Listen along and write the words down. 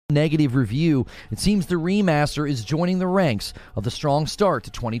negative review, it seems the remaster is joining the ranks of the strong start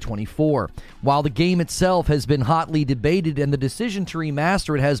to 2024. While the game itself has been hotly debated and the decision to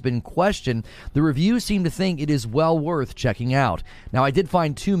remaster it has been questioned, the reviews seem to think it is well worth checking out. Now, I did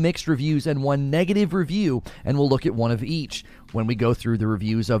find 2 mixed reviews and 1 negative review, and we'll look at one of each when we go through the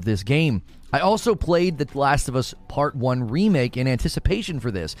reviews of this game. I also played The Last of Us Part 1 Remake in anticipation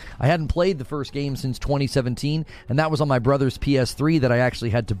for this. I hadn't played the first game since 2017, and that was on my brother's PS3 that I actually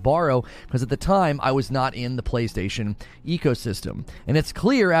had to borrow because at the time I was not in the PlayStation ecosystem. And it's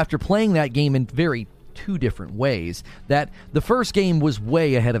clear after playing that game in very 2 different ways that the first game was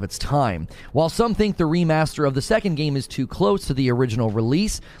way ahead of its time. While some think the remaster of the second game is too close to the original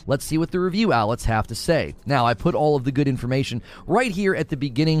release, let's see what the review outlets have to say. Now, I put all of the good information right here at the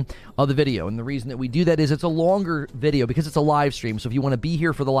beginning of the video, and the reason that we do that is it's a longer video because it's a live stream, so if you want to be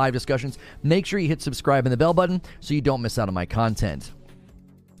here for the live discussions, make sure you hit subscribe and the bell button so you don't miss out on my content.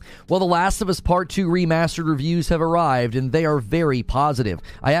 Well, The Last of Us Part 2 Remastered reviews have arrived, and they are very positive.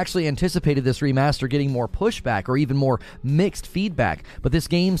 I actually anticipated this remaster getting more pushback or even more mixed feedback, but this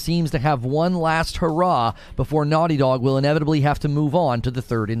game seems to have one last hurrah before Naughty Dog will inevitably have to move on to the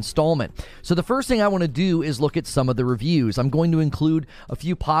 3rd installment. So the first thing I want to do is look at some of the reviews. I'm going to include a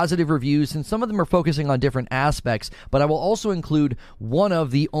few positive reviews, and some of them are focusing on different aspects, but I will also include one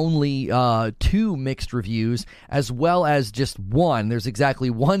of the only 2 mixed reviews, as well as just one. There's exactly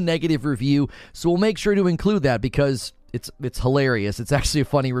one negative review, so we'll make sure to include that because it's hilarious. It's actually a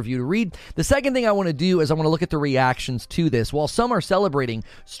funny review to read. The second thing I want to do is I want to look at the reactions to this. While some are celebrating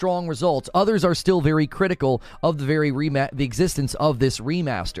strong results, others are still very critical of the existence of this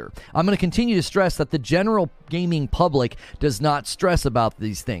remaster. I'm going to continue to stress that the general gaming public does not stress about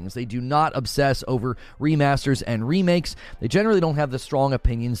these things. They do not obsess over remasters and remakes. They generally don't have the strong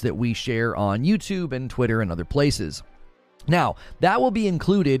opinions that we share on YouTube and Twitter and other places. Now, that will be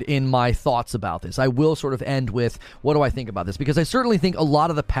included in my thoughts about this. I will sort of end with, what do I think about this? Because I certainly think a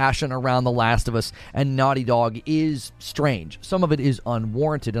lot of the passion around The Last of Us and Naughty Dog is strange. Some of it is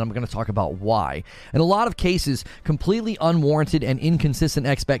unwarranted, and I'm going to talk about why. In a lot of cases, completely unwarranted and inconsistent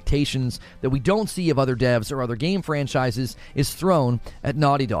expectations that we don't see of other devs or other game franchises is thrown at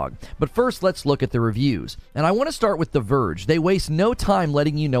Naughty Dog. But first, let's look at the reviews. And I want to start with The Verge. They waste no time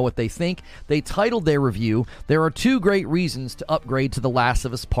letting you know what they think. They titled their review, "There are 2 great reasons to upgrade to The Last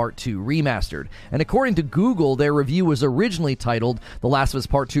of Us Part 2 Remastered." And according to Google, their review was originally titled The Last of Us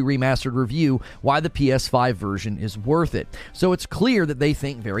Part 2 Remastered Review, Why the PS5 Version is Worth It. So it's clear that they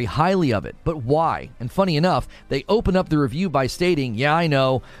think very highly of it. But why? And funny enough, they open up the review by stating, "Yeah, I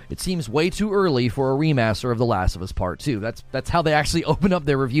know, it seems way too early for a remaster of The Last of Us Part 2. That's how they actually open up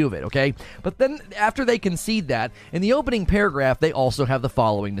their review of it, okay? But then after they concede that, in the opening paragraph, they also have the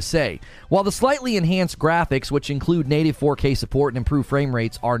following to say. While the slightly enhanced graphics, which include native 4K support and improved frame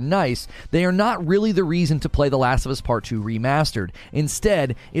rates, are nice, they are not really the reason to play The Last of Us Part 2 Remastered.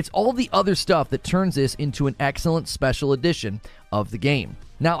 Instead, it's all the other stuff that turns this into an excellent special edition of the game."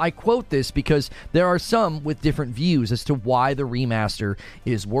 Now, I quote this because there are some with different views as to why the remaster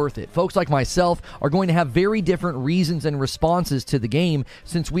is worth it. Folks like myself are going to have very different reasons and responses to the game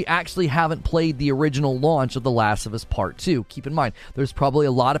since we actually haven't played the original launch of The Last of Us Part 2. Keep in mind, there's probably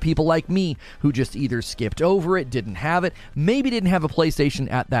a lot of people like me who just either skipped over it, didn't have it, maybe didn't have a PlayStation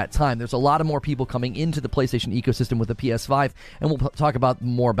at that time. There's a lot of more people coming into the PlayStation ecosystem with a PS5, and we'll talk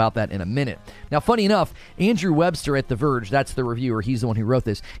more about that in a minute. Now, funny enough, Andrew Webster at The Verge, that's the reviewer, he's the one who wrote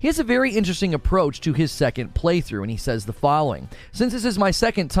this, he has a very interesting approach to his second playthrough, and he says the following. "Since this is my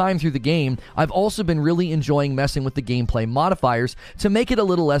second time through the game, I've also been really enjoying messing with the gameplay modifiers to make it a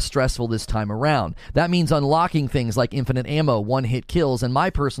little less stressful this time around. That means unlocking things like infinite ammo, one-hit kills, and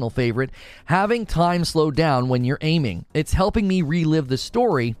my personal favorite, having time slow down when you're aiming. It's helping me relive the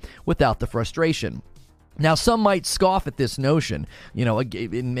story without the frustration." Now, some might scoff at this notion,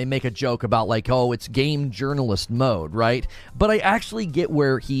 and make a joke about like, oh, it's game journalist mode, right? But I actually get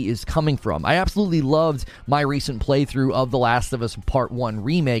where he is coming from. I absolutely loved my recent playthrough of The Last of Us Part 1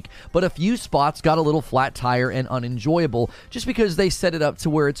 Remake, but a few spots got a little flat tire and unenjoyable just because they set it up to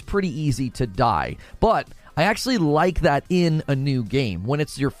where it's pretty easy to die. But I actually like that in a new game. When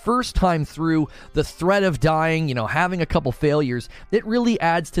it's your first time through, the threat of dying, having a couple failures, it really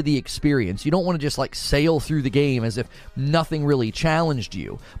adds to the experience. You don't want to just sail through the game as if nothing really challenged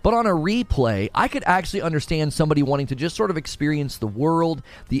you. But on a replay, I could actually understand somebody wanting to just sort of experience the world,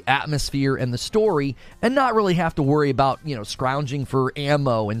 the atmosphere, and the story, and not really have to worry about, scrounging for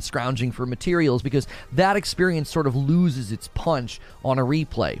ammo and scrounging for materials, because that experience sort of loses its punch on a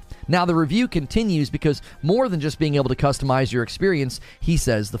replay. Now, the review continues because more than just being able to customize your experience, he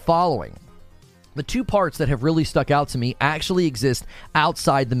says the following. The two parts that have really stuck out to me actually exist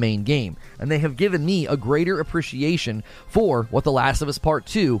outside the main game, and they have given me a greater appreciation for what The Last of Us Part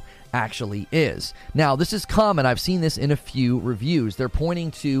 2 actually is. Now, this is common. I've seen this in a few reviews. They're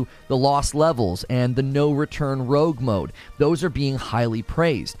pointing to the lost levels and the no-return rogue mode. Those are being highly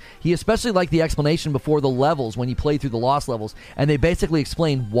praised. He especially liked the explanation before the levels when you play through the lost levels, and they basically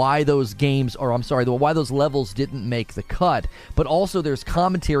explain why those why those levels didn't make the cut, but also there's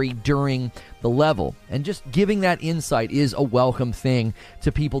commentary during the level, and just giving that insight is a welcome thing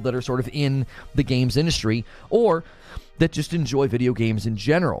to people that are sort of in the games industry or that just enjoy video games in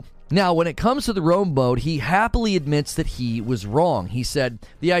general. Now, when it comes to the rogue mode, he happily admits that he was wrong. He said,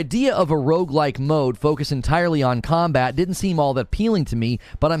 "The idea of a roguelike mode focused entirely on combat didn't seem all that appealing to me,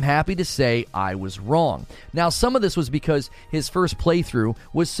 but I'm happy to say I was wrong." Now, some of this was because his first playthrough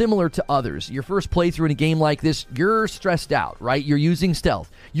was similar to others. Your first playthrough in a game like this, you're stressed out, right? You're using stealth.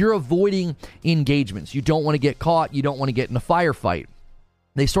 You're avoiding engagements. You don't want to get caught. You don't want to get in a firefight.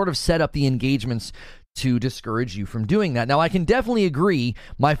 They sort of set up the engagements to discourage you from doing that. Now, I can definitely agree,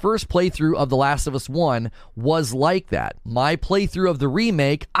 my first playthrough of The Last of Us 1 was like that. My playthrough of the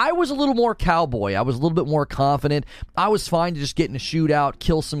remake, I was a little more cowboy. I was a little bit more confident. I was fine to just get in a shootout,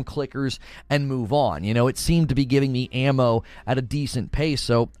 kill some clickers, and move on. You know, it seemed to be giving me ammo at a decent pace,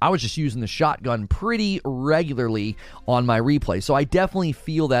 so I was just using the shotgun pretty regularly on my replay. So I definitely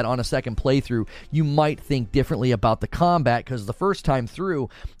feel that on a second playthrough, you might think differently about the combat, because the first time through,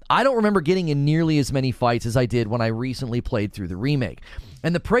 I don't remember getting in nearly as many fights as I did when I recently played through the remake.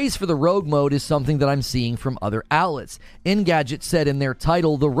 And the praise for the rogue mode is something that I'm seeing from other outlets. Engadget said in their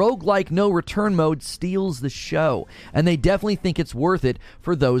title, "The roguelike no-return mode steals the show," and they definitely think it's worth it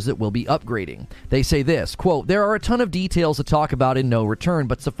for those that will be upgrading. They say this, quote, "There are a ton of details to talk about in No Return,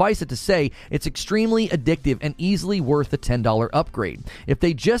 but suffice it to say, it's extremely addictive and easily worth the $10 upgrade. If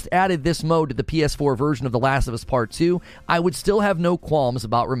they just added this mode to the PS4 version of The Last of Us Part 2, I would still have no qualms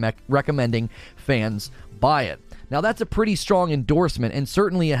about recommending fans buy it." Now, that's a pretty strong endorsement and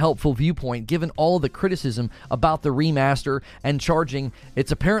certainly a helpful viewpoint given all of the criticism about the remaster and charging,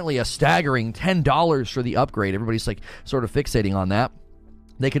 it's apparently a staggering $10 for the upgrade. Everybody's like sort of fixating on that.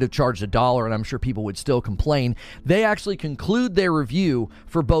 They could have charged $1, and I'm sure people would still complain. They actually conclude their review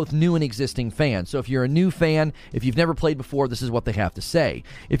for both new and existing fans. So if you're a new fan, if you've never played before, this is what they have to say.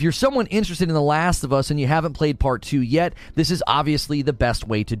 If you're someone interested in The Last of Us and you haven't played Part 2 yet, this is obviously the best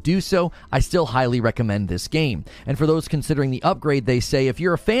way to do so. I still highly recommend this game. And for those considering the upgrade, they say, if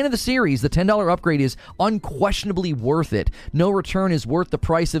you're a fan of the series, the $10 upgrade is unquestionably worth it. No Return is worth the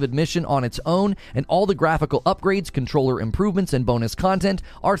price of admission on its own, and all the graphical upgrades, controller improvements, and bonus content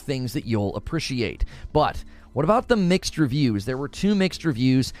are things that you'll appreciate. But what about the mixed reviews? There were 2 mixed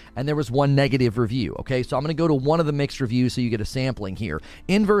reviews, and there was 1 negative review. Okay, so I'm going to go to one of the mixed reviews so you get a sampling here.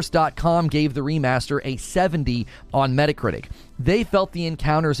 Inverse.com gave the remaster a 70 on Metacritic. They felt the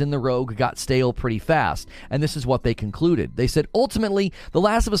encounters in the Rogue got stale pretty fast, and this is what they concluded. They said, ultimately, The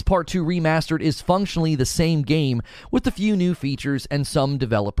Last of Us Part 2 Remastered is functionally the same game with a few new features and some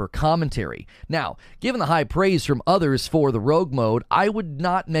developer commentary. Now, given the high praise from others for the Rogue mode, I would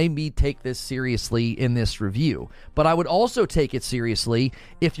not maybe take this seriously in this review, but I would also take it seriously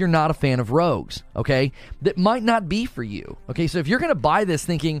if you're not a fan of Rogues, okay? That might not be for you, okay? So if you're going to buy this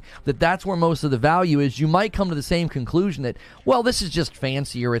thinking that that's where most of the value is, you might come to the same conclusion that, well, this is just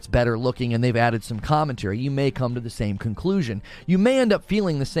fancier, it's better looking, and they've added some commentary. You may come to the same conclusion. You may end up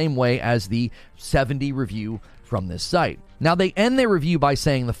feeling the same way as the 70 review from this site. Now, they end their review by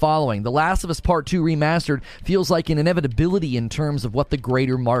saying the following: The Last of Us Part 2 Remastered feels like an inevitability in terms of what the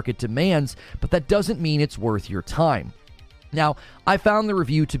greater market demands, but that doesn't mean it's worth your time. Now, I found the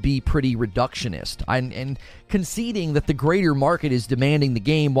review to be pretty reductionist, and conceding that the greater market is demanding the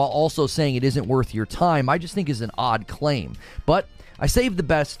game while also saying it isn't worth your time, I just think is an odd claim. But I saved the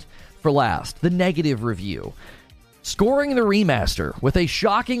best for last, the negative review. Scoring the remaster with a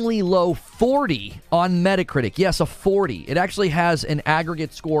shockingly low 40 on Metacritic. Yes, a 40. It actually has an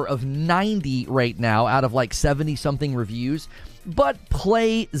aggregate score of 90 right now out of like 70-something reviews. But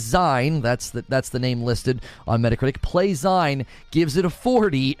PlayZine, that's the name listed on Metacritic, PlayZine gives it a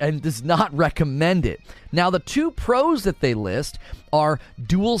 40 and does not recommend it. Now, the 2 pros that they list are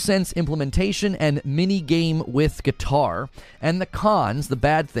DualSense implementation and mini-game with guitar. And the cons, the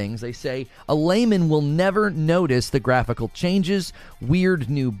bad things, they say a layman will never notice the graphical changes, weird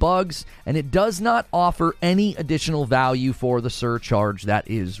new bugs, and it does not offer any additional value for the surcharge that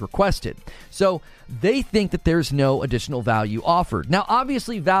is requested. So they think that there's no additional value offered. Now,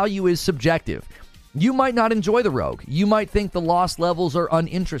 obviously, value is subjective. You might not enjoy the Rogue. You might think the lost levels are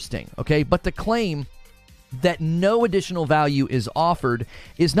uninteresting, okay? But to claim that no additional value is offered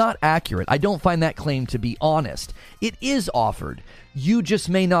is not accurate. I don't find that claim to be honest. It is offered. You just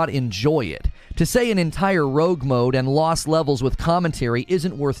may not enjoy it. To say an entire rogue mode and lost levels with commentary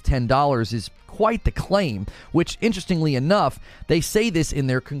isn't worth $10 is quite the claim, which, interestingly enough, they say this in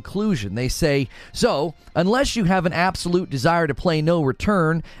their conclusion. They say, so, unless you have an absolute desire to play no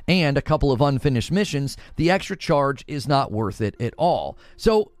return and a couple of unfinished missions, the extra charge is not worth it at all.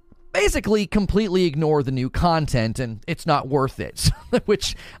 So, basically, completely ignore the new content and it's not worth it.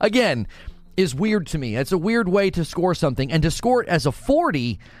 Which, again, is weird to me. It's a weird way to score something. And to score it as a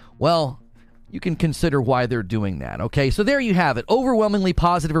 40, well, you can consider why they're doing that, okay? So there you have it. Overwhelmingly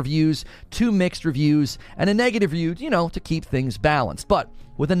positive reviews, 2 mixed reviews, and a negative review, to keep things balanced. But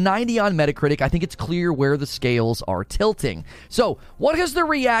with a 90 on Metacritic, I think it's clear where the scales are tilting. So what has the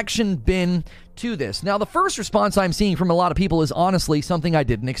reaction been to this? Now, the first response I'm seeing from a lot of people is honestly something I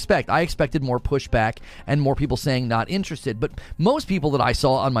didn't expect. I expected more pushback and more people saying not interested. But most people that I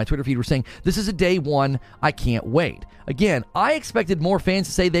saw on my Twitter feed were saying, this is a day one, I can't wait. Again, I expected more fans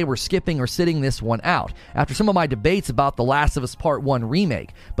to say they were skipping or sitting this one out after some of my debates about The Last of Us Part 1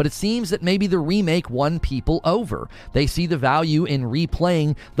 remake. But it seems that maybe the remake won people over. They see the value in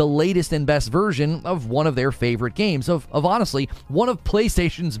replaying the latest and best version of one of their favorite games, of honestly, one of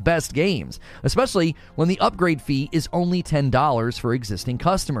PlayStation's best games, especially when the upgrade fee is only $10 for existing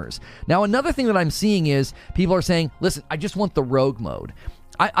customers. Now, another thing that I'm seeing is people are saying, listen, I just want the rogue mode.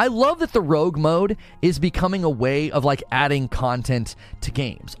 I love that the rogue mode is becoming a way of adding content to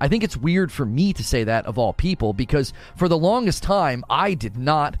games. I think it's weird for me to say that of all people because for the longest time, I did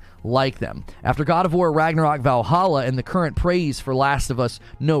not like them. After God of War Ragnarok Valhalla and the current praise for Last of Us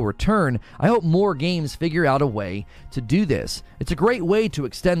No Return, I hope more games figure out a way to do this. It's a great way to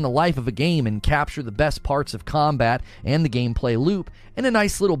extend the life of a game and capture the best parts of combat and the gameplay loop in a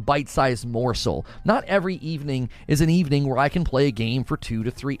nice little bite-sized morsel. Not every evening is an evening where I can play a game for 2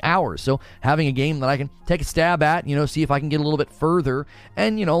 to 3 hours. So having a game that I can take a stab at, see if I can get a little bit further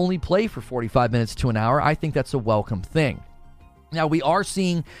and, only play for 45 minutes to an hour, I think that's a welcome thing. Now, we are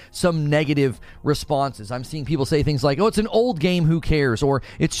seeing some negative responses. I'm seeing people say things like, oh, it's an old game, who cares? Or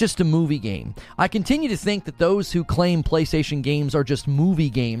it's just a movie game. I continue to think that those who claim PlayStation games are just movie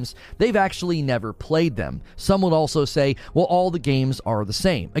games, they've actually never played them. Some would also say, well, all the games are the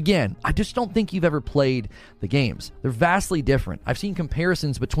same. Again, I just don't think you've ever played the games. They're vastly different. I've seen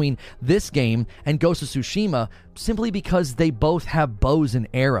comparisons between this game and Ghost of Tsushima simply because they both have bows and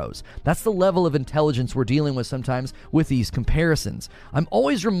arrows. That's the level of intelligence we're dealing with sometimes with these comparisons. I'm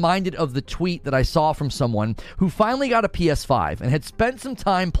always reminded of the tweet that I saw from someone who finally got a PS5 and had spent some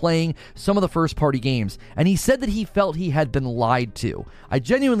time playing some of the first-party games, and he said that he felt he had been lied to. I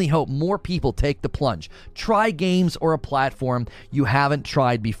genuinely hope more people take the plunge. Try games or a platform you haven't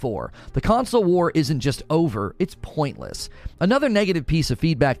tried before. The console war isn't just over, it's pointless. Another negative piece of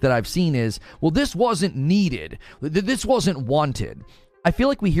feedback that I've seen is, well, this wasn't needed. This wasn't wanted. I feel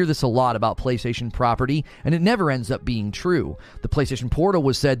like we hear this a lot about PlayStation property, and it never ends up being true. The PlayStation Portal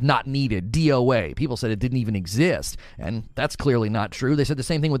was said not needed, DOA. People said it didn't even exist, and that's clearly not true. They said the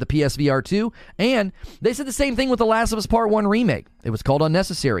same thing with the PSVR 2, and they said the same thing with The Last of Us Part 1 remake. It was called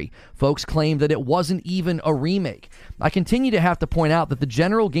unnecessary. Folks claimed that it wasn't even a remake. I continue to have to point out that the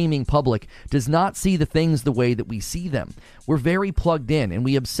general gaming public does not see the things the way that we see them. We're very plugged in, and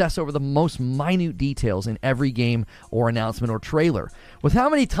we obsess over the most minute details in every game or announcement or trailer. With how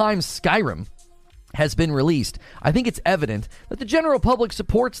many times Skyrim has been released, I think it's evident that the general public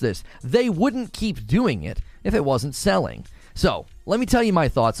supports this. They wouldn't keep doing it if it wasn't selling. So, let me tell you my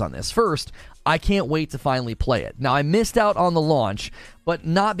thoughts on this. First, I can't wait to finally play it. Now, I missed out on the launch, but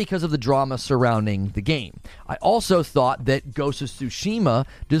not because of the drama surrounding the game. I also thought that Ghost of Tsushima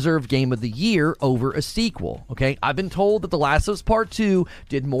deserved Game of the Year over a sequel, okay? I've been told that The Last of Us Part 2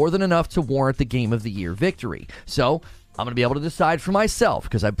 did more than enough to warrant the Game of the Year victory. So, I'm going to be able to decide for myself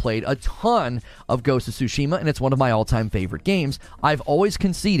because I've played a ton of Ghost of Tsushima and it's one of my all-time favorite games. I've always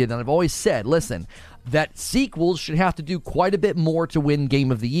conceded and I've always said, listen, that sequels should have to do quite a bit more to win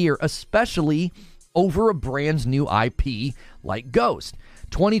Game of the Year, especially over a brand new IP like Ghost.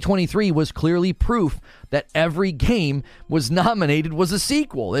 2023 was clearly proof that every game was nominated was a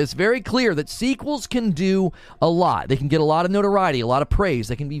sequel. It's very clear that sequels can do a lot. They can get a lot of notoriety, a lot of praise.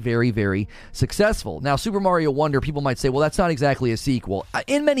 They can be very, very successful. Now, Super Mario Wonder, people might say, well, that's not exactly a sequel.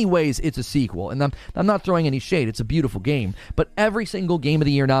 In many ways, it's a sequel, and I'm not throwing any shade. It's a beautiful game. But every single Game of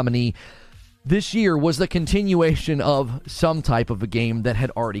the Year nominee this year was the continuation of some type of a game that had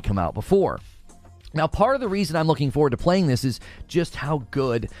already come out before. Now, part of the reason I'm looking forward to playing this is just how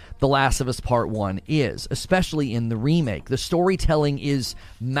good The Last of Us Part 1 is, especially in the remake. The storytelling is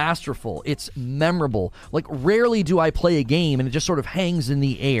masterful. It's memorable. Like, rarely do I play a game and it just sort of hangs in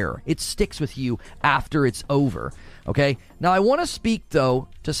the air. It sticks with you after it's over, okay? Now, I want to speak, though,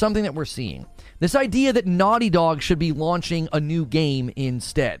 to something that we're seeing. This idea that Naughty Dog should be launching a new game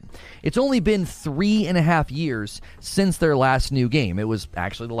instead. It's only been 3.5 years since their last new game. It was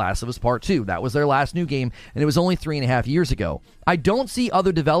actually The Last of Us Part 2. That was their last new game, and it was only 3.5 years ago. I don't see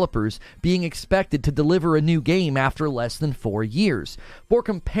other developers being expected to deliver a new game after less than 4 years. For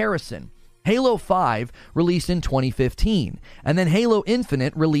comparison, Halo 5 released in 2015, and then Halo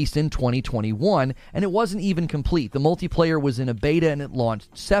Infinite released in 2021, and it wasn't even complete. The multiplayer was in a beta and it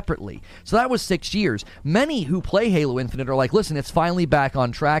launched separately. So that was 6 years. Many who play Halo Infinite are like, listen, it's finally back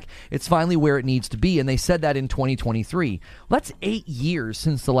on track. It's finally where it needs to be, and they said that in 2023. Well, that's 8 years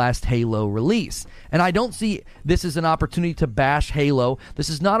since the last Halo release, and I don't see this as an opportunity to bash Halo. This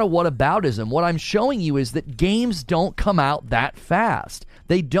is not a whataboutism. What I'm showing you is that games don't come out that fast.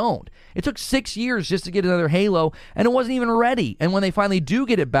 They don't. It took 6 years just to get another Halo, and it wasn't even ready. And when they finally do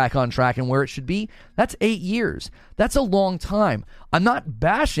get it back on track and where it should be, that's 8 years. That's a long time. I'm not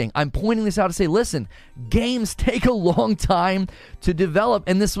bashing. I'm pointing this out to say, listen, games take a long time to develop,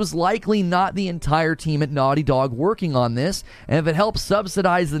 and this was likely not the entire team at Naughty Dog working on this. And if it helps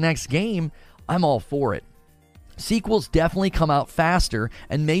subsidize the next game, I'm all for it. Sequels definitely come out faster,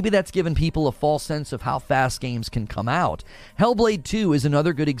 and maybe that's given people a false sense of how fast games can come out. Hellblade 2 is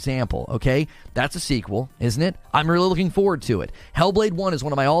another good example, okay? That's a sequel, isn't it? I'm really looking forward to it. Hellblade 1 is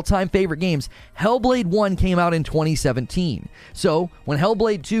one of my all-time favorite games. Hellblade 1 came out in 2017. So, when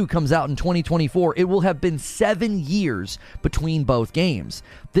Hellblade 2 comes out in 2024, it will have been 7 years between both games.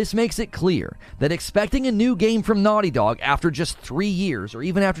 This makes it clear that expecting a new game from Naughty Dog after just 3 years, or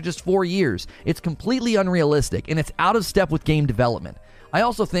even after just 4 years, it's completely unrealistic, and it's out of step with game development. I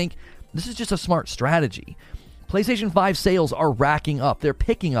also think this is just a smart strategy. PlayStation 5 sales are racking up. They're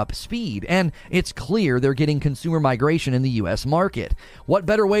picking up speed, and it's clear they're getting consumer migration in the US market. What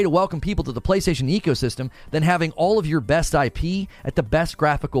better way to welcome people to the PlayStation ecosystem than having all of your best IP at the best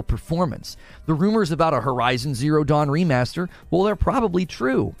graphical performance? The rumors about a Horizon Zero Dawn remaster, well, they're probably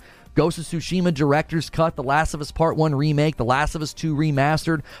true. Ghost of Tsushima Director's Cut, The Last of Us Part 1 Remake, The Last of Us 2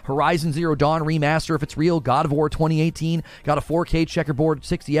 Remastered, Horizon Zero Dawn Remaster if it's real, God of War 2018, got a 4K checkerboard,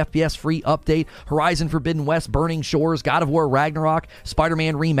 60 FPS free update, Horizon Forbidden West Burning Shores, God of War Ragnarok,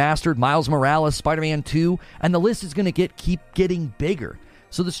 Spider-Man Remastered, Miles Morales, Spider-Man 2, and the list is going to keep getting bigger.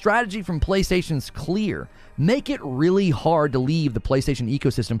 So the strategy from PlayStation's clear. Make it really hard to leave the PlayStation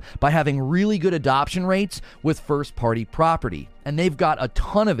ecosystem by having really good adoption rates with first-party property. And they've got a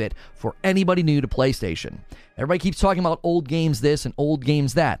ton of it for anybody new to PlayStation. Everybody keeps talking about old games this and old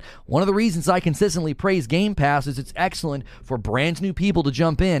games that. One of the reasons I consistently praise Game Pass is it's excellent for brand new people to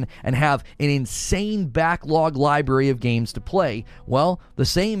jump in and have an insane backlog library of games to play. Well, the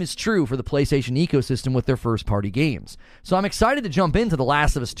same is true for the PlayStation ecosystem with their first-party games. So I'm excited to jump into The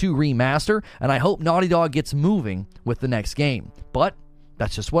Last of Us 2 Remaster, and I hope Naughty Dog gets moving with the next game. But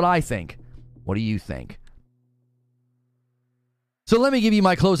that's just what I think. What do you think? So let me give you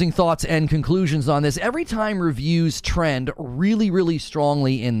my closing thoughts and conclusions on this. Every time reviews trend really, really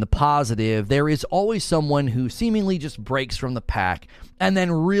strongly in the positive, there is always someone who seemingly just breaks from the pack and then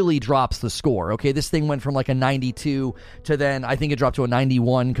really drops the score. Okay, this thing went from like a 92 to then I think it dropped to a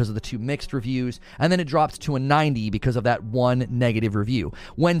 91 because of the 2 mixed reviews, and then it dropped to a 90 because of that 1 negative review.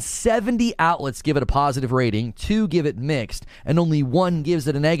 When 70 outlets give it a positive rating, 2 give it mixed, and only 1 gives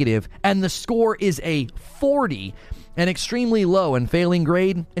it a negative, and the score is a 40, an extremely low and failing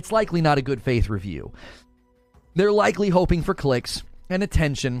grade, it's likely not a good faith review. They're likely hoping for clicks and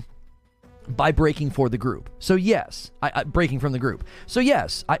attention by breaking for the group. So yes, breaking from the group. So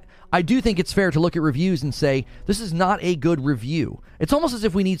yes, I do think it's fair to look at reviews and say, this is not a good review. It's almost as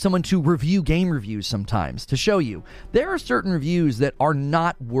if we need someone to review game reviews sometimes to show you. There are certain reviews that are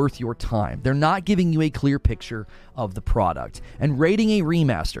not worth your time. They're not giving you a clear picture of the product. And rating a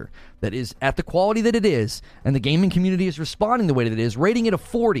remaster that is at the quality that it is, and the gaming community is responding the way that it is, rating it a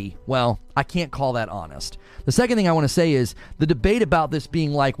 40, well, I can't call that honest. The second thing I want to say is the debate about this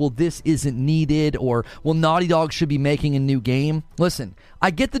being like, well, this isn't needed, or, well, Naughty Dog should be making a new game. Listen,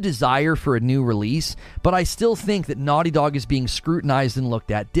 I get the desire for a new release, but I still think that Naughty Dog is being scrutinized and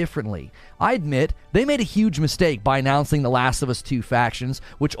looked at differently. I admit, they made a huge mistake by announcing The Last of Us 2 Factions,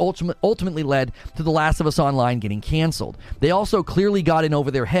 which ultimately led to The Last of Us Online getting canceled. They also clearly got in over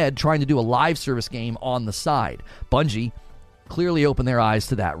their head trying to do a live service game on the side. Bungie clearly opened their eyes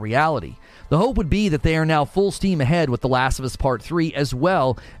to that reality. The hope would be that they are now full steam ahead with The Last of Us Part 3 as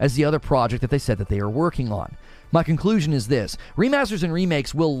well as the other project that they said that they are working on. My conclusion is this: remasters and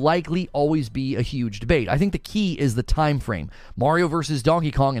remakes will likely always be a huge debate. I think the key is the time frame. Mario vs.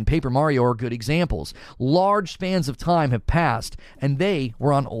 Donkey Kong and Paper Mario are good examples. Large spans of time have passed, and they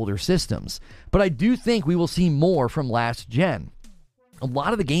were on older systems. But I do think we will see more from last gen. A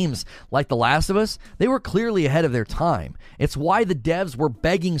lot of the games, like The Last of Us, they were clearly ahead of their time. It's why the devs were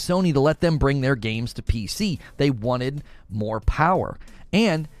begging Sony to let them bring their games to PC. They wanted more power.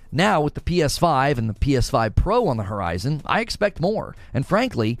 And now, with the PS5 and the PS5 Pro on the horizon, I expect more. And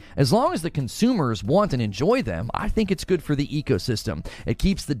frankly, as long as the consumers want and enjoy them, I think it's good for the ecosystem. It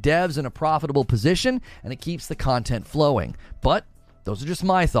keeps the devs in a profitable position, and it keeps the content flowing. But those are just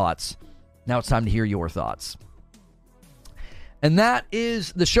my thoughts. Now it's time to hear your thoughts. And that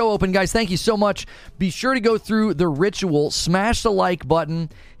is the show open, guys. Thank you so much. Be sure to go through the ritual, smash the like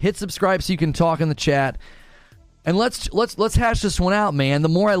button, hit subscribe so you can talk in the chat. And let's hash this one out, man. The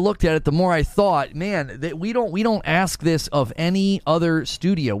more I looked at it, the more I thought, man, that we don't ask this of any other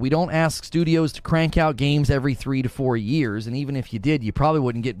studio. We don't ask studios to crank out games every 3 to 4 years, and even if you did, you probably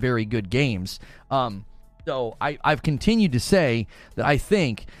wouldn't get very good games. So I've continued to say that I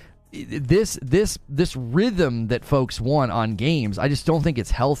think this rhythm that folks want on games, I just don't think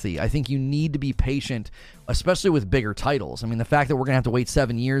it's healthy. I think you need to be patient, especially with bigger titles. I mean, the fact that we're going to have to wait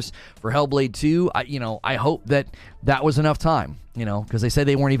 7 years for Hellblade 2, I hope that was enough time, because they said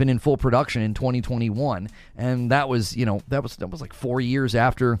they weren't even in full production in 2021, and that was like 4 years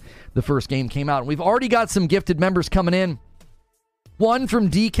after the first game came out. And we've already got some gifted members coming in. One from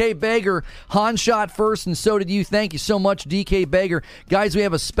DK Bager. Han shot first, and so did you. Thank you so much, DK Bager. Guys, we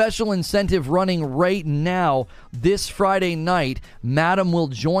have a special incentive running right now. This Friday night, Madam will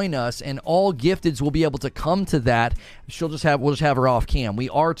join us, and all gifteds will be able to come to that. We'll just have her off cam. We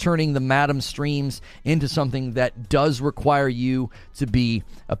are turning the Madam streams into something that does require you to be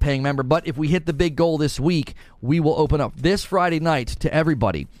a paying member. But if we hit the big goal this week, we will open up this Friday night to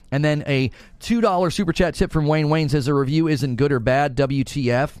everybody. And then a $2 super chat tip from Wayne. Wayne says a review isn't good or bad.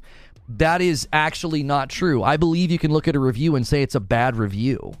 WTF. That is actually not true. I believe you can look at a review and say it's a bad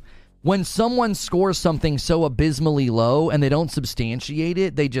review. When someone scores something so abysmally low and they don't substantiate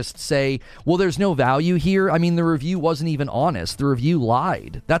it, they just say, well, there's no value here. I mean, the review wasn't even honest. The review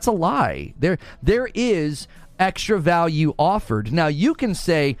lied. That's a lie. There is extra value offered. Now, you can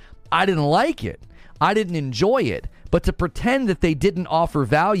say, I didn't like it. I didn't enjoy it. But to pretend that they didn't offer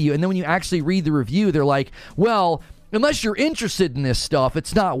value, and then when you actually read the review, they're like, well, unless you're interested in this stuff,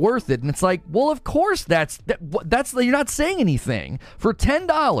 it's not worth it. And it's like, well, of course that's you're not saying anything. For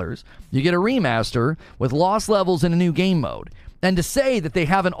 $10, you get a remaster with lost levels and a new game mode. And to say that they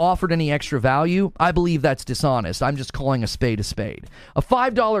haven't offered any extra value, I believe that's dishonest. I'm just calling a spade a spade. A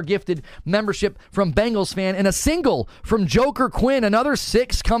 $5 gifted membership from Bengals fan, and a single from Joker Quinn. Another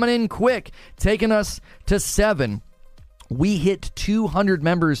 6 coming in quick, taking us to 7. We hit 200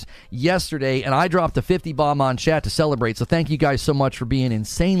 members yesterday, and I dropped a 50 bomb on chat to celebrate. So thank you guys so much for being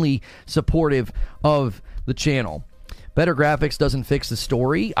insanely supportive of the channel. Better graphics doesn't fix the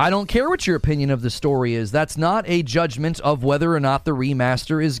story. I don't care what your opinion of the story is. That's not a judgment of whether or not the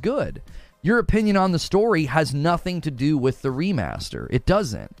remaster is good. Your opinion on the story has nothing to do with the remaster. It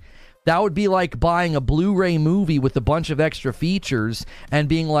doesn't. That would be like buying a Blu-ray movie with a bunch of extra features and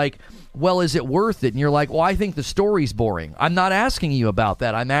being like, well, is it worth it? And you're like, well, I think the story's boring. I'm not asking you about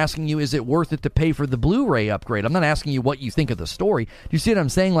that. I'm asking you, is it worth it to pay for the Blu-ray upgrade? I'm not asking you what you think of the story. Do you see what I'm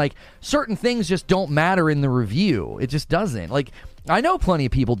saying? Like, certain things just don't matter in the review. It just doesn't. Like, I know plenty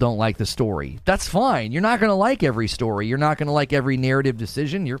of people don't like the story. That's fine. You're not going to like every story. You're not going to like every narrative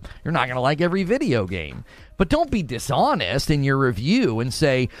decision. You're not going to like every video game. But don't be dishonest in your review and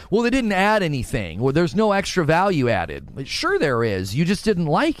say, well, they didn't add anything, or there's no extra value added. Sure there is. You just didn't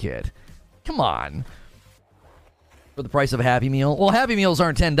like it. Come on. For the price of a Happy Meal? Well, Happy Meals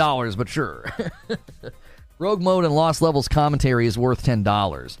aren't $10, but sure. Rogue Mode and Lost Levels commentary is worth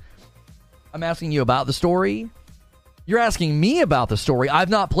 $10. I'm asking you about the story. You're asking me about the story. I've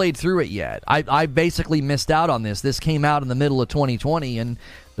not played through it yet. I basically missed out on this. This came out in the middle of 2020, and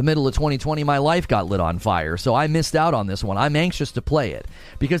the middle of 2020, my life got lit on fire. So I missed out on this one. I'm anxious to play it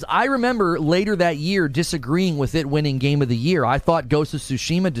because I remember later that year disagreeing with it winning Game of the Year. I thought Ghost of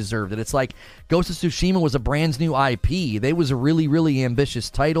Tsushima deserved it. It's like Ghost of Tsushima was a brand new IP. They was a really, really ambitious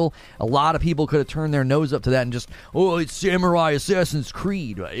title. A lot of people could have turned their nose up to that and just, oh, it's Samurai Assassin's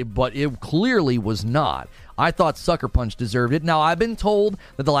Creed. But it clearly was not. I thought Sucker Punch deserved it. Now, I've been told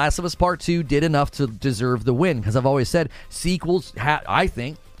that The Last of Us Part 2 did enough to deserve the win because I've always said sequels, I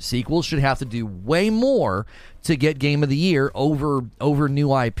think, Sequels should have to do way more to get Game of the Year over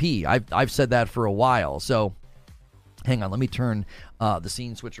new IP. I've said that for a while. So hang on, let me turn the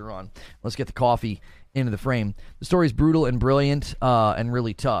scene switcher on. Let's get the coffee into the frame. The story is brutal and brilliant and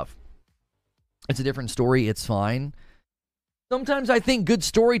really tough. It's a different story. It's fine. Sometimes I think good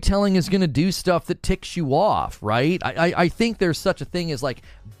storytelling is going to do stuff that ticks you off, right? I think there's such a thing as like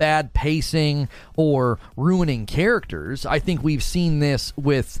bad pacing or ruining characters. I think we've seen this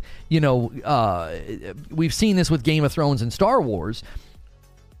with, we've seen this with Game of Thrones and Star Wars.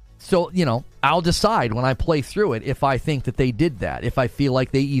 So, I'll decide when I play through it if I think that they did that. If I feel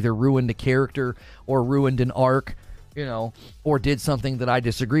like they either ruined a character or ruined an arc, or did something that I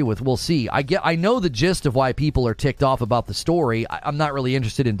disagree with. We'll see. I know the gist of why people are ticked off about the story. I'm not really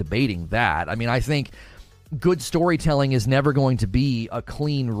interested in debating that. I mean, I think good storytelling is never going to be a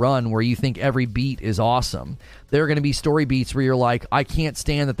clean run where you think every beat is awesome. There are going to be story beats where you're like, I can't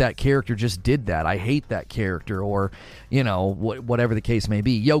stand that character just did that. I hate that character, or, whatever the case may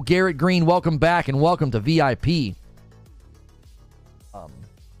be. Yo, Garrett Green, welcome back and welcome to VIP.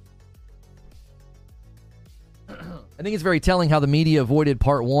 I think it's very telling how the media avoided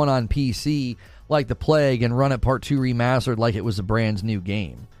Part 1 on PC like the plague and run it Part 2 remastered like it was a brand new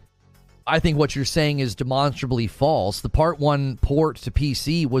game. I think what you're saying is demonstrably false. The Part 1 port to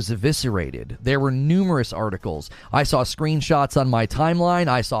PC was eviscerated. There were numerous articles. I saw screenshots on my timeline.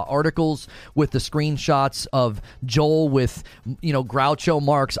 I saw articles with the screenshots of Joel with, Groucho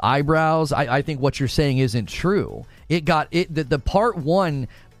Marx's eyebrows. I think what you're saying isn't true. The Part 1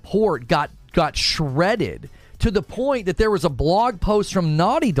 port got shredded to the point that there was a blog post from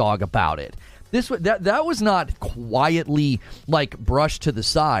Naughty Dog about it. That was not quietly brushed to the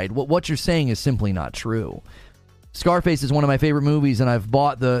side. What you're saying is simply not true. Scarface is one of my favorite movies, and I've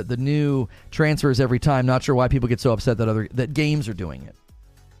bought the new transfers every time. Not sure why people get so upset that games are doing it.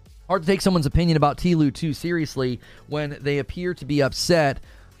 Hard to take someone's opinion about TLOU 2 seriously when they appear to be upset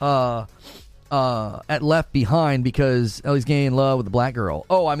at Left Behind because he's getting in love with the black girl.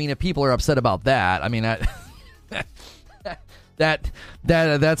 Oh, I mean, if people are upset about that, I mean,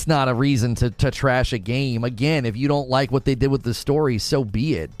 that's not a reason to trash a game. Again, if you don't like what they did with the story, so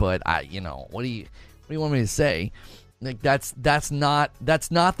be it. But what do you want me to say? That's not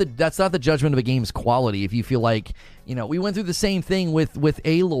the judgment of a game's quality. If you feel like, we went through the same thing with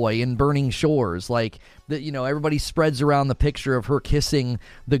Aloy in Burning Shores, everybody spreads around the picture of her kissing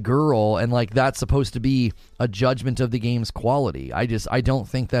the girl, and that's supposed to be a judgment of the game's quality. I don't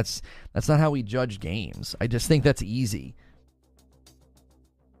think that's not how we judge games. I just think that's easy.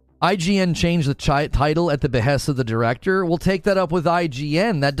 IGN changed the title at the behest of the director. We'll take that up with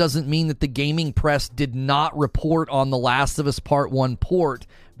IGN. That doesn't mean that the gaming press did not report on The Last of Us Part 1 port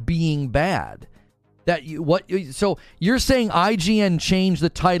being bad. So you're saying IGN changed the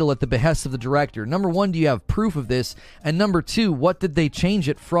title at the behest of the director. Number one, do you have proof of this? And number two, what did they change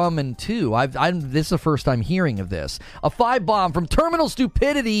it from and to? This is the first time hearing of this. A 5-bomb from Terminal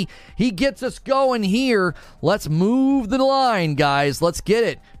Stupidity. He gets us going here. Let's move the line, guys. Let's get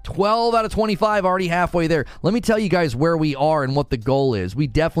it. 12 out of 25, already halfway there. Let me tell you guys where we are and what the goal is. We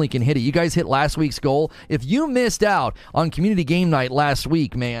definitely can hit it. You guys hit last week's goal. If you missed out on Community Game Night last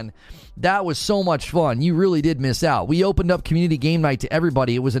week, man, that was so much fun. You really did miss out. We opened up Community Game Night to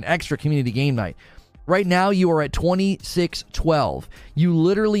everybody. It was an extra Community Game Night. Right now, you are at 2612. You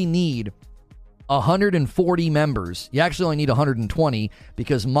literally need 140 members. You actually only need 120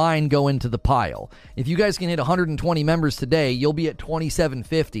 because mine go into the pile. If you guys can hit 120 members today, you'll be at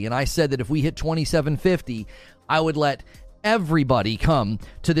 2750. And I said that if we hit 2750, I would let everybody come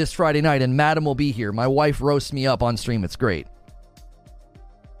to this Friday night, and Madam will be here. My wife roasts me up on stream. It's great.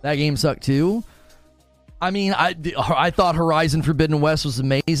 That game sucked too. I mean, I thought Horizon Forbidden West was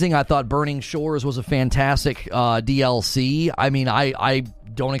amazing. I thought Burning Shores was a fantastic DLC. I mean, I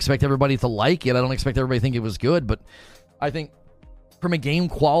don't expect everybody to like it. I don't expect everybody to think it was good, but I think from a game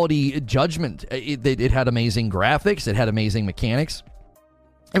quality judgment, it had amazing graphics. It had amazing mechanics.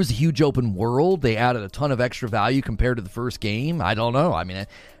 It was a huge open world. They added a ton of extra value compared to the first game. I don't know. I mean,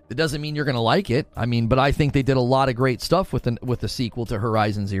 it doesn't mean you're going to like it. I mean, but I think they did a lot of great stuff with the sequel to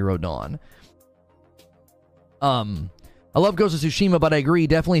Horizon Zero Dawn. I love Ghost of Tsushima, but I agree.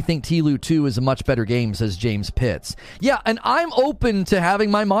 Definitely think TLOU 2 is a much better game, says James Pitts. Yeah, and I'm open to having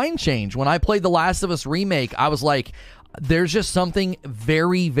my mind change. When I played The Last of Us Remake, I was like, there's just something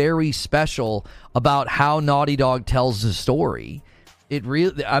very, very special about how Naughty Dog tells the story. It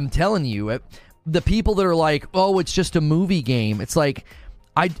really, I'm telling you, the people that are like, oh, it's just a movie game. It's like,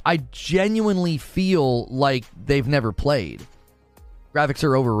 I genuinely feel like they've never played. Graphics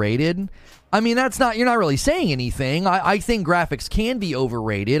are overrated. I mean, you're not really saying anything. I think graphics can be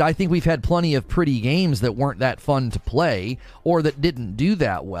overrated. I think we've had plenty of pretty games that weren't that fun to play or that didn't do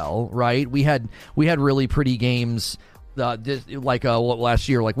that well, right? We had really pretty games last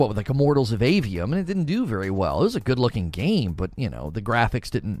year, like Immortals of Avium, and it didn't do very well. It was a good-looking game, but, the graphics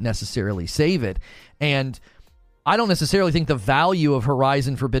didn't necessarily save it. And I don't necessarily think the value of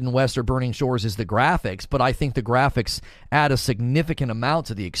Horizon Forbidden West or Burning Shores is the graphics, but I think the graphics add a significant amount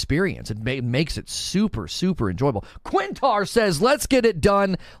to the experience. It makes it super, super enjoyable. Quintar says, let's get it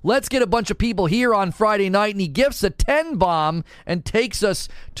done. Let's get a bunch of people here on Friday night, and he gifts a 10 bomb and takes us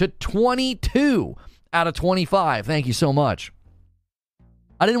to 22 out of 25. Thank you so much.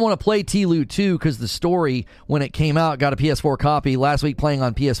 I didn't want to play T-Loot 2 because the story, when it came out, got a PS4 copy. Last week playing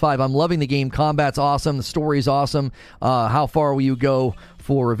on PS5. I'm loving the game. Combat's awesome. The story's awesome. How far will you go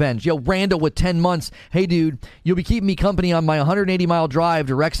for revenge? Yo, Randall with 10 months. Hey, dude, you'll be keeping me company on my 180-mile drive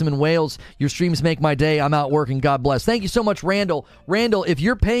to Wrexham in Wales. Your streams make my day. I'm out working. God bless. Thank you so much, Randall. Randall, if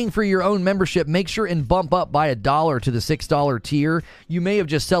you're paying for your own membership, make sure and bump up by $1 to the $6 tier. You may have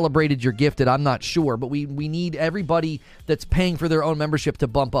just celebrated your gifted. I'm not sure, but we need everybody that's paying for their own membership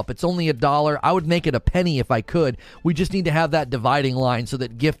to bump up. It's only $1. I would make it a penny if I could. We just need to have that dividing line so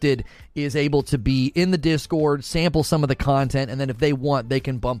that gifted is able to be in the Discord, sample some of the content, and then if they want, they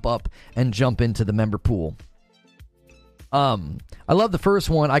can bump up and jump into the member pool. I love the first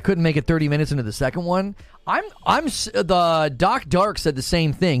one. I couldn't make it 30 minutes into the second one. The Doc Dark said the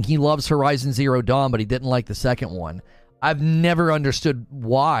same thing. He loves Horizon Zero Dawn, but he didn't like the second one. I've never understood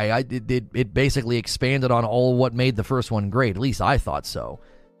why. It basically expanded on all what made the first one great. At least I thought so.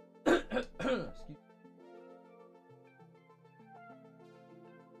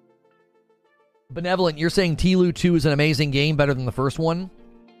 Benevolent, you're saying T-Lu 2 is an amazing game, better than the first one?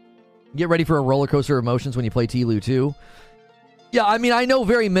 Get ready for a roller coaster of emotions when you play T-Lu 2. Yeah, I mean, I know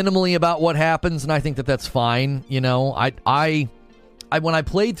very minimally about what happens, and I think that that's fine. I when I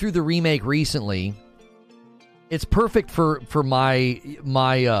played through the remake recently, it's perfect for my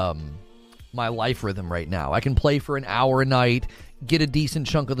life rhythm right now. I can play for an hour a night, get a decent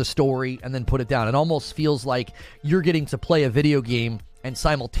chunk of the story, and then put it down. It almost feels like you're getting to play a video game and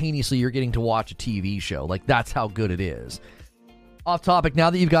simultaneously you're getting to watch a TV show. Like, that's how good it is. Off topic, now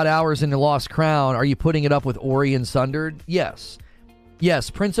that you've got hours in the Lost Crown, are you putting it up with Ori and Sundered? Yes.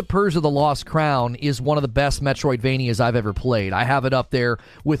 Yes, Prince of Persia: The Lost Crown is one of the best Metroidvanias I've ever played. I have it up there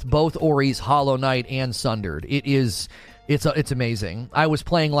with both Ori's Hollow Knight and Sundered. It's amazing. I was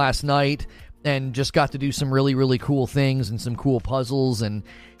playing last night and just got to do some really, really cool things and some cool puzzles, and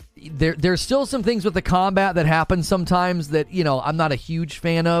there's still some things with the combat that happen sometimes that, I'm not a huge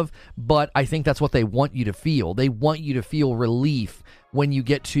fan of, but I think that's what they want you to feel. They want you to feel relief when you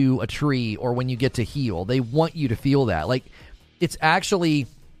get to a tree or when you get to heal. They want you to feel that. Like, it's actually,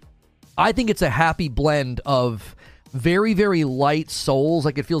 I think it's a happy blend of very, very light Souls.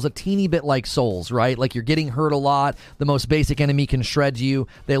 Like, it feels a teeny bit like Souls, right? Like, you're getting hurt a lot. The most basic enemy can shred you.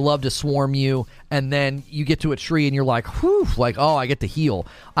 They love to swarm you. And then you get to a tree and you're like, whew, like, oh, I get to heal.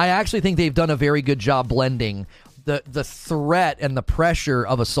 I actually think they've done a very good job blending the threat and the pressure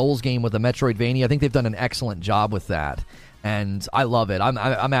of a Souls game with a Metroidvania. I think they've done an excellent job with that. And I love it.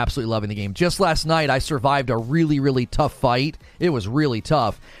 I'm absolutely loving the game. Just last night, I survived a really, really tough fight. It was really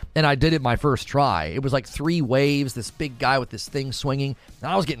tough. And I did it my first try. It was like 3 waves, this big guy with this thing swinging. And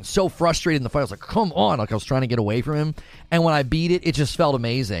I was getting so frustrated in the fight. I was like, come on. Like, I was trying to get away from him. And when I beat it, it just felt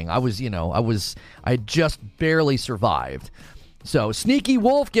amazing. I just barely survived. So, Sneaky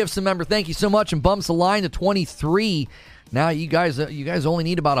Wolf gives a member, thank you so much, and bumps the line to 23. Now you guys only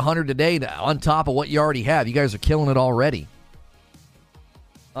need about 100 today on top of what you already have. You guys are killing it already.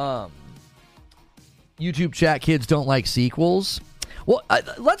 YouTube chat, kids don't like sequels. Well,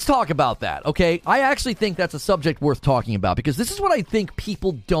 let's talk about that, okay? I actually think that's a subject worth talking about because this is what I think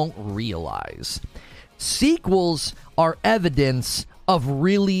people don't realize. Sequels are evidence of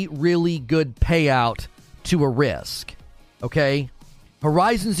really, really good payout to a risk, okay?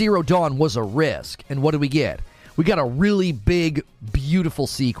 Horizon Zero Dawn was a risk, and what did we get? We got a really big, beautiful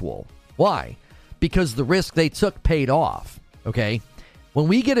sequel. Why? Because the risk they took paid off, okay? When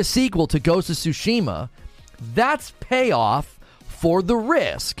we get a sequel to Ghost of Tsushima, that's payoff for the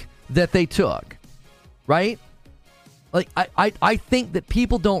risk that they took, right? Like, I think that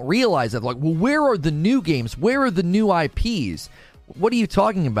people don't realize that. Like, well, where are the new games? Where are the new IPs? What are you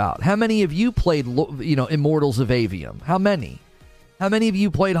talking about? How many of you played, Immortals of Avium? How many? How many of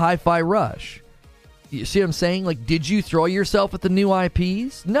you played Hi-Fi Rush? You see what I'm saying? Like, did you throw yourself at the new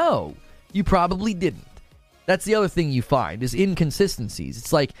IPs? No, you probably didn't. That's the other thing you find is inconsistencies.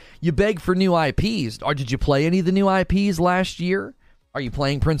 It's like you beg for new IPs. Or did you play any of the new IPs last year? Are you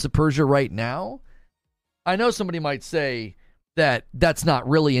playing Prince of Persia right now? I know somebody might say that that's not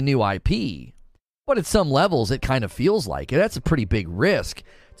really a new IP, but at some levels it kind of feels like it. That's a pretty big risk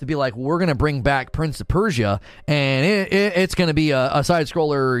to be like, we're going to bring back Prince of Persia, and it's going to be a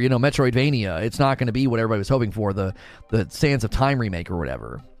side-scroller, Metroidvania. It's not going to be what everybody was hoping for, the Sands of Time remake or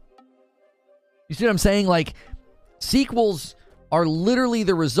whatever. You see what I'm saying? Like, sequels are literally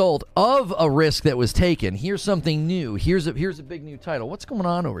the result of a risk that was taken. Here's something new. Here's a big new title. What's going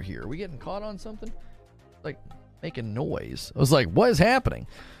on over here? Are we getting caught on something? Like, making noise. I was like, what is happening?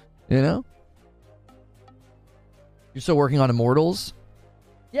 You're still working on Immortals?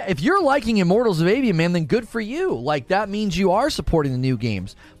 Yeah, if you're liking Immortals of Aveum, man, then good for you. Like, that means you are supporting the new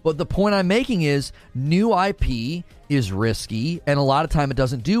games. But the point I'm making is, new IP is risky, and a lot of time it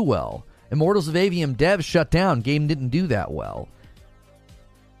doesn't do well. Immortals of Aveum devs shut down. Game didn't do that well.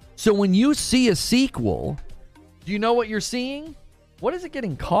 So when you see a sequel, do you know what you're seeing? What is it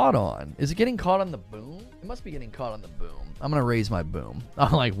getting caught on? Is it getting caught on the boom? It must be getting caught on the boom. I'm going to raise my boom.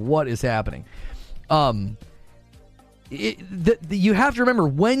 I'm like, what is happening? You have to remember,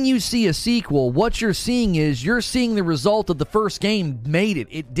 when you see a sequel, what you're seeing is you're seeing the result of the first game made it.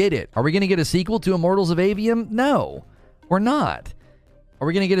 It did it. Are we going to get a sequel to Immortals of Aveum? No, we're not. Are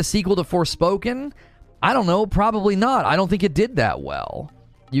we going to get a sequel to Forspoken? I don't know. Probably not. I don't think it did that well.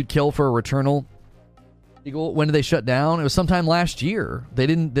 You'd kill for a Returnal sequel. When did they shut down? It was sometime last year. They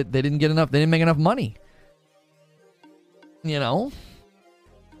didn't get enough. They didn't make enough money.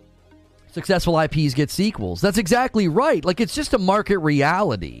 Successful IPs get sequels. That's exactly right. Like, it's just a market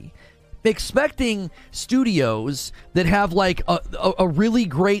reality. Expecting studios that have like a really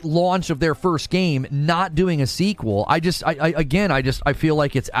great launch of their first game not doing a sequel, I feel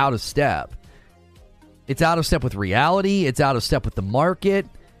like it's out of step. It's out of step with reality. It's out of step with the market.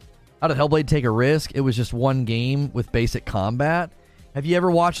 How did Hellblade take a risk? It was just one game with basic combat. Have you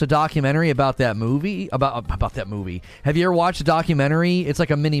ever watched a documentary about that movie? About that movie? Have you ever watched a documentary? It's like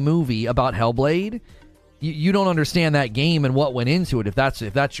a mini movie about Hellblade. You don't understand that game and what went into it if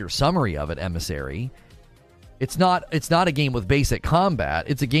that's your summary of it, Emissary. It's not a game with basic combat.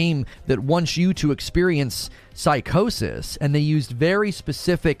 It's a game that wants you to experience psychosis, and they used very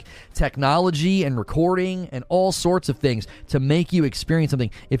specific technology and recording and all sorts of things to make you experience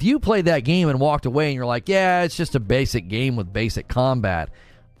something. If you played that game and walked away and you're like, yeah, it's just a basic game with basic combat,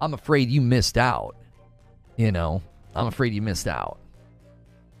 I'm afraid you missed out. I'm afraid you missed out.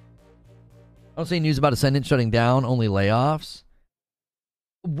 I don't say news about Ascendant shutting down, only layoffs.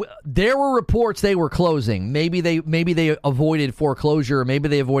 There were reports they were closing. Maybe they avoided foreclosure. Maybe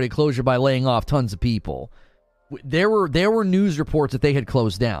they avoided closure by laying off tons of people. There were news reports that they had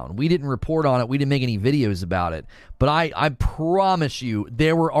closed down. We didn't report on it. We didn't make any videos about it. But I promise you,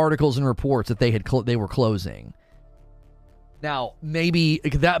 there were articles and reports that they were closing. Now, maybe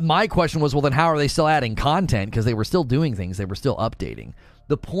that my question was, well, then how are they still adding content? Because they were still doing things. They were still updating.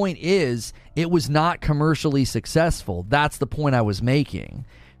 The point is, it was not commercially successful. That's the point I was making.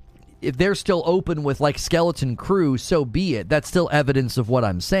 If they're still open with like Skeleton Crew, so be it. That's still evidence of what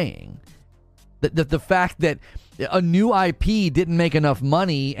I'm saying. The fact that a new IP didn't make enough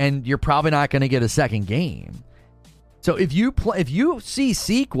money, and you're probably not going to get a second game. So if you see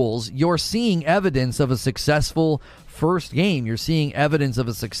sequels, you're seeing evidence of a successful first game. You're seeing evidence of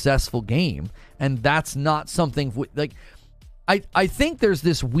a successful game, and that's not something like. I think there's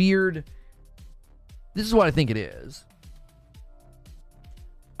this weird. This is what I think it is.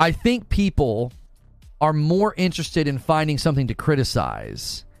 I think people are more interested in finding something to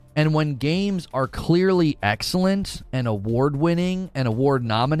criticize. And when games are clearly excellent and award-winning and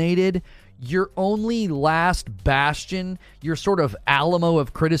award-nominated, your only last bastion, your sort of Alamo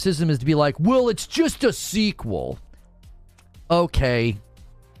of criticism is to be like, well, it's just a sequel. Okay.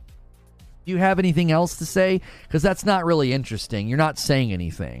 Do you have anything else to say? Because that's not really interesting. You're not saying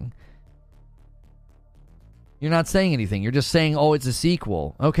anything. You're not saying anything. You're just saying, oh, it's a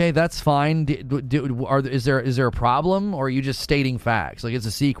sequel. Okay, that's fine. Is there a problem? Or are you just stating facts? Like, it's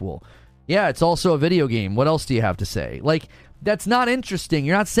a sequel. Yeah, it's also a video game. What else do you have to say? Like, that's not interesting.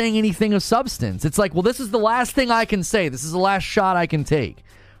 You're not saying anything of substance. It's like, well, this is the last thing I can say. This is the last shot I can take.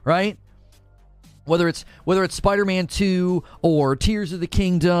 Right? Whether it's Spider-Man 2 or Tears of the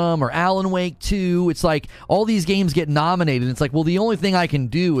Kingdom or Alan Wake 2, it's like all these games get nominated. It's like, well, the only thing I can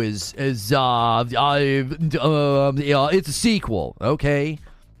do is it's a sequel, okay?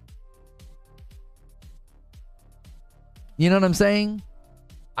 You know what I'm saying?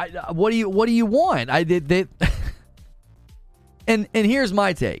 What do you want? And here's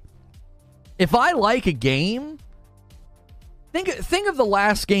my take. If I like a game, think of the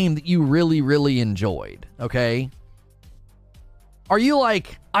last game that you really, really enjoyed, okay? Are you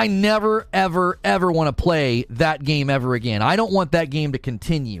like, I never, ever, ever want to play that game ever again? I don't want that game to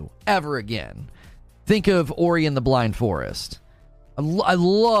continue ever again. Think of Ori and the Blind Forest. I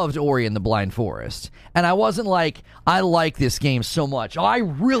loved Ori and the Blind Forest. And I wasn't like, I like this game so much. I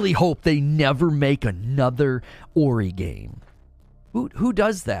really hope they never make another Ori game. Who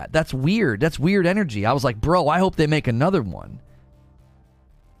does that? That's weird. That's weird energy. I was like, bro, I hope they make another one.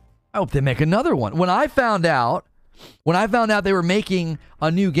 I hope they make another one. When I found out they were making a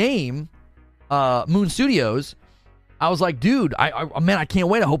new game, Moon Studios, I was like, dude, I can't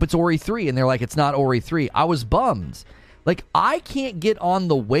wait. I hope it's Ori 3. And they're like, it's not Ori 3. I was bummed. Like, I can't get on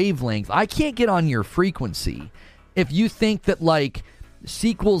the wavelength. I can't get on your frequency if you think that, like,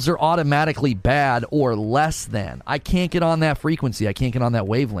 sequels are automatically bad or less than. I can't get on that frequency. I can't get on that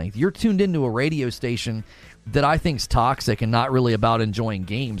wavelength. You're tuned into a radio station that I think's toxic and not really about enjoying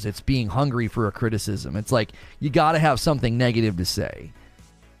games. It's being hungry for a criticism. It's like, you got to have something negative to say,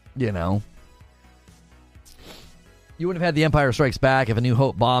 you know? You wouldn't have had The Empire Strikes Back if A New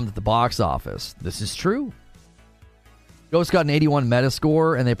Hope bombed at the box office. This is true. Ghost got an 81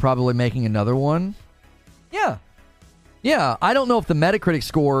 Metascore, and they're probably making another one. Yeah, I don't know if the Metacritic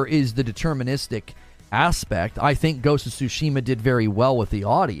score is the deterministic aspect. I think Ghost of Tsushima did very well with the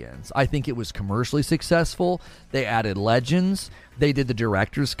audience. I think it was commercially successful. They added legends. They did the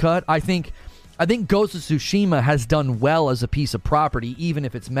director's cut. I think Ghost of Tsushima has done well as a piece of property, even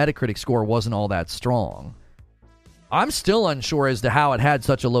if its Metacritic score wasn't all that strong. I'm still unsure as to how it had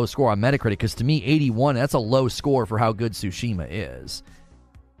such a low score on Metacritic, because to me, 81, that's a low score for how good Tsushima is.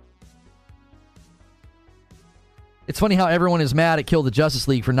 It's funny how everyone is mad at Kill the Justice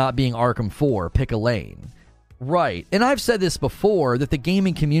League for not being Arkham 4. Pick a lane. Right. And I've said this before, that the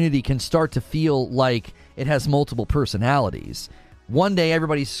gaming community can start to feel like it has multiple personalities. One day,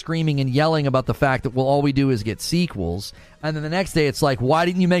 everybody's screaming and yelling about the fact that, well, all we do is get sequels. And then the next day, it's like, why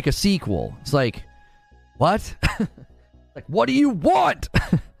didn't you make a sequel? It's like, what? Like, what do you want?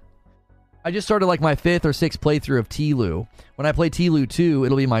 I just started like my 5th or 6th playthrough of T-Lu. When I play T-Lu 2,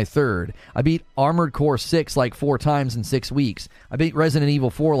 it'll be my 3rd. I beat Armored Core 6 like 4 times in 6 weeks. I beat Resident Evil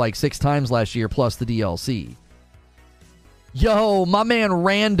 4 like 6 times last year, plus the DLC. Yo, my man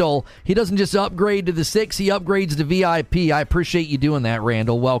Randall, he doesn't just upgrade to the 6, he upgrades to VIP. I appreciate you doing that,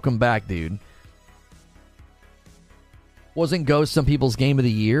 Randall. Welcome back, dude. Wasn't Ghost some people's Game of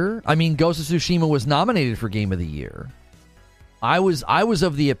the Year? I mean, Ghost of Tsushima was nominated for Game of the Year. I was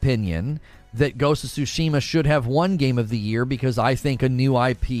of the opinion that Ghost of Tsushima should have won Game of the Year, because I think a new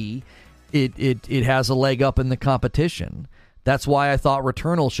IP, it has a leg up in the competition. That's why I thought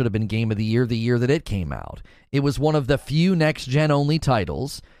Returnal should have been Game of the year that it came out. It was one of the few next-gen only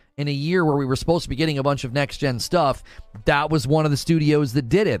titles in a year where we were supposed to be getting a bunch of next-gen stuff. That was one of the studios that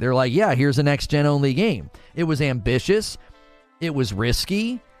did it. They're like, yeah, here's a next-gen only game. It was ambitious. It was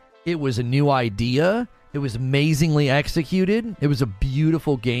risky. It was a new idea. It was amazingly executed. It was a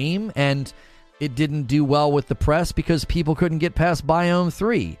beautiful game, and it didn't do well with the press because people couldn't get past Biome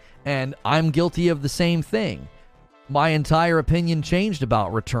 3, and I'm guilty of the same thing. My entire opinion changed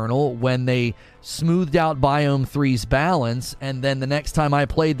about Returnal when they smoothed out Biome 3's balance, and then the next time I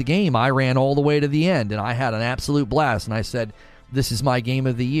played the game, I ran all the way to the end, and I had an absolute blast, and I said, this is my Game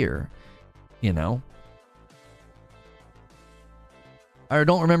of the Year, you know? I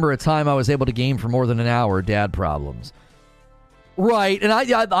don't remember a time I was able to game for more than an hour. Dad problems. Right, and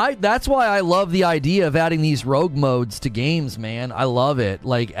I that's why I love the idea of adding these rogue modes to games, man. I love it.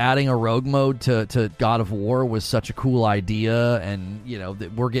 Like, adding a rogue mode to God of War was such a cool idea, and you know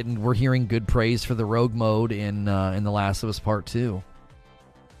that we're hearing good praise for the rogue mode in The Last of Us Part 2.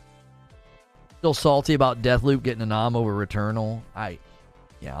 Still salty about Deathloop getting a nom over Returnal.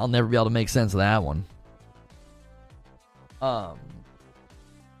 I'll never be able to make sense of that one.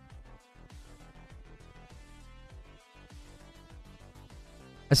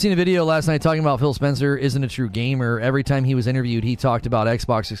 I seen a video last night talking about Phil Spencer isn't a true gamer. Every time he was interviewed, he talked about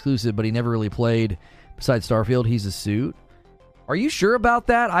Xbox exclusive, but he never really played. Besides Starfield, he's a suit. Are you sure about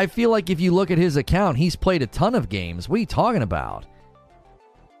that? I feel like if you look at his account, he's played a ton of games. What are you talking about?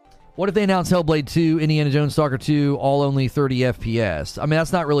 What if they announce Hellblade 2, Indiana Jones Stalker 2, all only 30 FPS? I mean,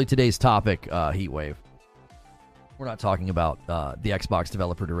 that's not really today's topic, Heatwave. We're not talking about the Xbox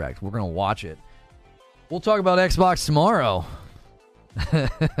Developer Direct. We're going to watch it. We'll talk about Xbox tomorrow.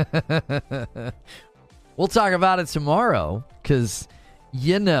 We'll talk about it tomorrow, because,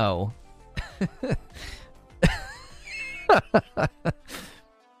 you know.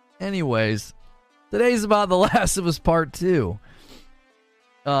 Anyways, today's about The Last of Us Part 2.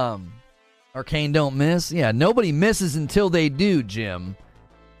 Arcane don't miss? Yeah, nobody misses until they do, Jim.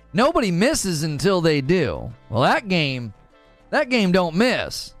 Nobody misses until they do. Well, that game That game don't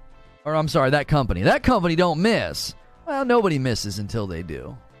miss. Or I'm sorry, that company. That company don't miss. Well, nobody misses until they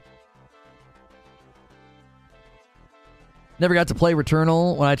do. Never got to play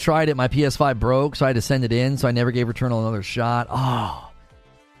Returnal. When I tried it, my PS5 broke, so I had to send it in, so I never gave Returnal another shot.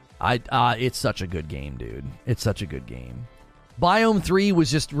 It's such a good game, dude. It's such a good game. Biome 3 was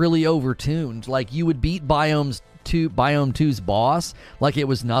just really overtuned. Like, you would beat Biome 2's boss like it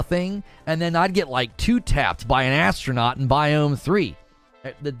was nothing, and then I'd get, like, 2-tapped by an astronaut in Biome 3.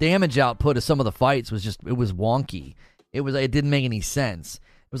 The damage output of some of the fights was just, it was wonky. It didn't make any sense.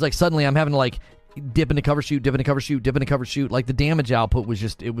 It was like suddenly I'm having to, like, dip into cover shoot, dip into cover shoot, dip into cover shoot. Like, the damage output was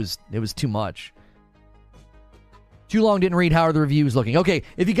just, it was too much. Too long, didn't read. How are the reviews looking? Okay,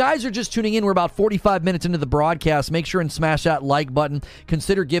 if you guys are just tuning in, we're about 45 minutes into the broadcast. Make sure and smash that like button.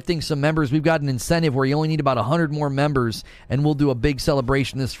 Consider gifting some members. We've got an incentive where you only need about 100 more members, and we'll do a big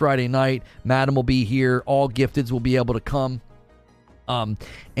celebration this Friday night. Madam will be here. All gifteds will be able to come. Let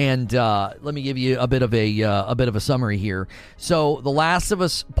me give you a bit of a summary here. So, The Last of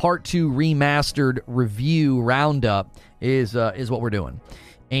Us Part 2 Remastered review roundup is what we're doing,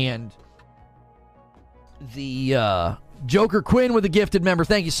 and the Joker Quinn with a gifted member.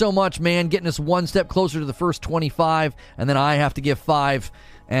 Thank you so much, man. Getting us one step closer to the first 25, and then I have to give 5.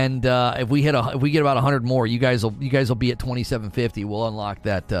 And if we get about 100 more, you guys will be at 2750. We'll unlock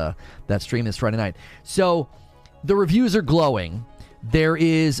that stream this Friday night. So the reviews are glowing. There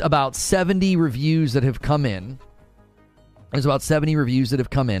is about 70 reviews that have come in.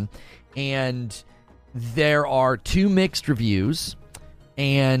 And there are 2 mixed reviews,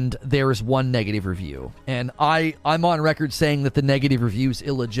 and there is 1 negative review. And I'm on record saying that the negative review is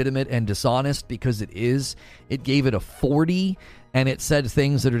illegitimate and dishonest, because it is. It gave it a 40, and it said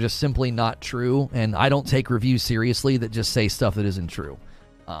things that are just simply not true, and I don't take reviews seriously that just say stuff that isn't true.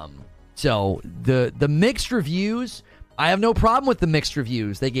 So the mixed reviews, I have no problem with the mixed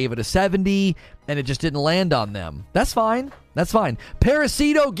reviews. They gave it a 70, and it just didn't land on them. That's fine.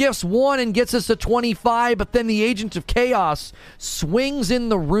 Parasito gifts 1 and gets us a 25, but then the Agent of Chaos swings in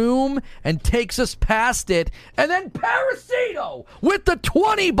the room and takes us past it. And then Parasito with the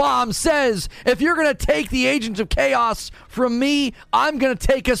 20 bomb says, if you're going to take the Agent of Chaos from me, I'm going to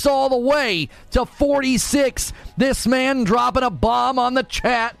take us all the way to 46. This man dropping a bomb on the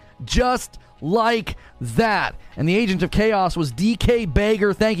chat just like that. And the Agent of Chaos was DK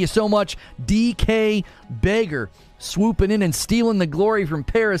Bager. Thank you so much, DK Bager, swooping in and stealing the glory from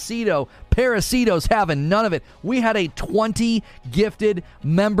Parasito. Parasito's having none of it. We had a 20 gifted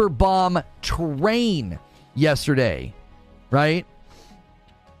member bomb train yesterday, right?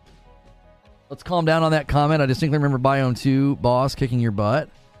 Let's calm down on that comment. I distinctly remember Biome 2 boss kicking your butt.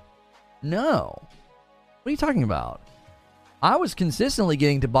 No. What are you talking about? I was consistently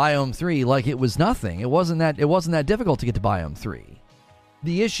getting to Biome 3 like it was nothing. It wasn't that difficult to get to Biome 3.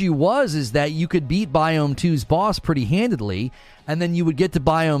 The issue is that you could beat Biome 2's boss pretty handedly, and then you would get to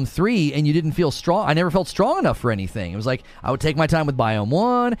Biome 3 and you didn't feel strong. I never felt strong enough for anything. It was like I would take my time with Biome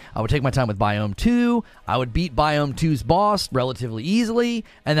 1, I would take my time with Biome 2, I would beat Biome 2's boss relatively easily,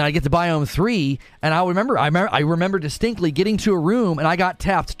 and then I get to Biome 3, and I remember distinctly getting to a room and I got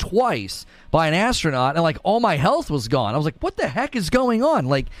tapped twice by an astronaut, and like all my health was gone. I was like, what the heck is going on?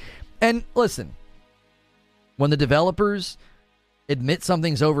 Like, and listen, when the developers admit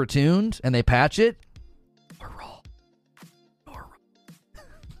something's overtuned and they patch it, you're wrong.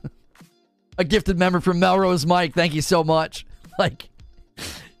 A gifted member from Melrose Mike, thank you so much. Like,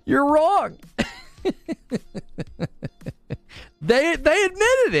 you're wrong. They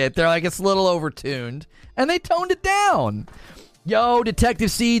admitted it. They're like, it's a little overtuned, and they toned it down. Yo, Detective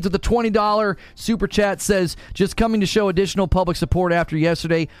Seeds with a $20 super chat says, just coming to show additional public support after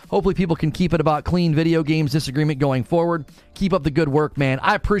yesterday. Hopefully people can keep it about clean video games disagreement going forward. Keep up the good work, man.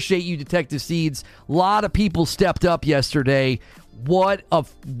 I appreciate you, Detective Seeds. A lot of people stepped up yesterday. What a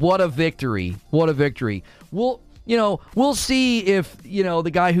victory. What a victory. We'll see if,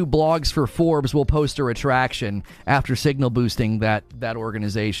 the guy who blogs for Forbes will post a retraction after signal boosting that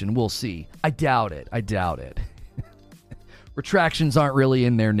organization. We'll see. I doubt it. Retractions aren't really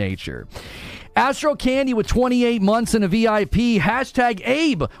in their nature. Astro Candy with 28 months in a VIP. Hashtag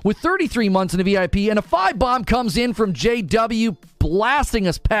Abe with 33 months in a VIP. And a 5 bomb comes in from JW, blasting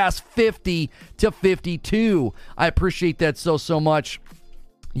us past 50 to 52. I appreciate that so much.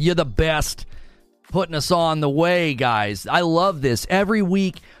 You're the best. Putting us on the way, guys. I love this. Every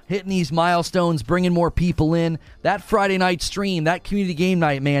week, hitting these milestones, bringing more people in. That Friday night stream, that community game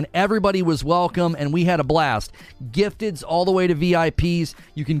night, man, everybody was welcome, and we had a blast. Gifteds all the way to VIPs.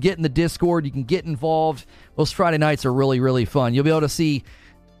 You can get in the Discord. You can get involved. Those Friday nights are really, really fun. You'll be able to see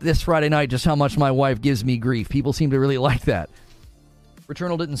this Friday night just how much my wife gives me grief. People seem to really like that.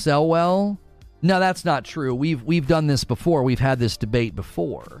 Returnal didn't sell well. No, that's not true. We've done this before. We've had this debate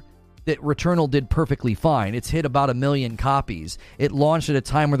before. That Returnal did perfectly fine. It's hit about 1 million copies. It launched at a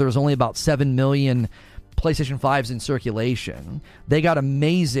time where there was only about 7 million PlayStation 5s in circulation. They got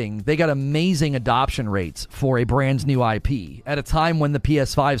amazing adoption rates for a brand new IP at a time when the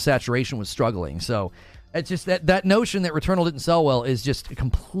PS5 saturation was struggling. So it's just that notion that Returnal didn't sell well is just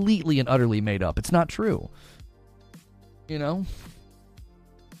completely and utterly made up. It's not true. You know?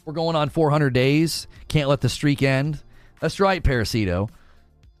 We're going on 400 days. Can't let the streak end. That's right, Parasito.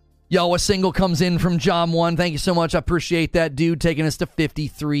 Yo, a single comes in from John 1. Thank you so much. I appreciate that, dude, taking us to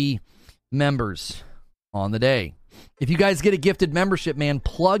 53 members on the day. If you guys get a gifted membership, man,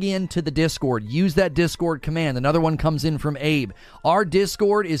 plug into the Discord. Use that Discord command. Another one comes in from Abe. Our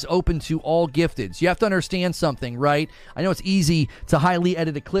Discord is open to all gifteds. You have to understand something, right? I know it's easy to highly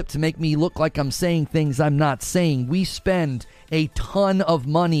edit a clip to make me look like I'm saying things I'm not saying. We spend a ton of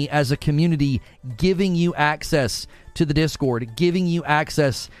money as a community giving you access to the Discord, giving you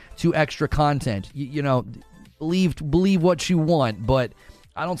access to extra content. You know, believe what you want, but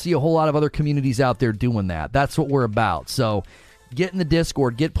I don't see a whole lot of other communities out there doing that. That's what we're about. So get in the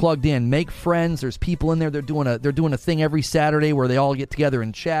Discord, get plugged in, make friends. There's people in there. They're doing a thing every Saturday where they all get together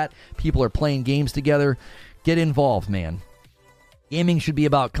and chat. People are playing games together. Get involved, man. Gaming should be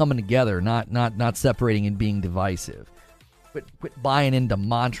about coming together, not separating and being divisive. Quit buying into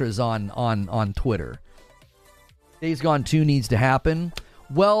mantras on Twitter. Days Gone 2 needs to happen.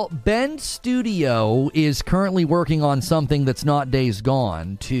 Well, Bend Studio is currently working on something that's not Days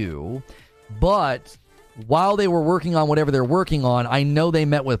Gone 2, but while they were working on whatever they're working on, I know they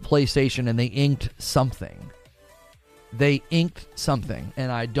met with PlayStation and they inked something.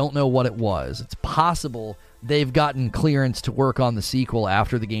 And I don't know what it was. It's possible they've gotten clearance to work on the sequel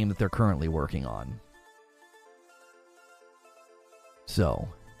after the game that they're currently working on. So...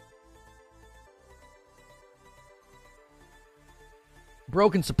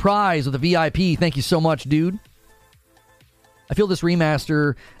 Broken Surprise with a VIP. Thank you so much, dude. I feel this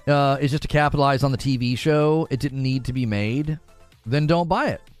remaster is just to capitalize on the TV show. It didn't need to be made. Then don't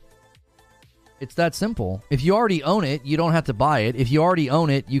buy it. It's that simple. If you already own it, you don't have to buy it. If you already own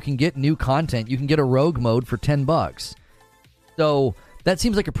it, you can get new content. You can get a rogue mode for $10. So that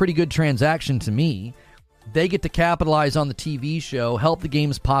seems like a pretty good transaction to me. They get to capitalize on the TV show, help the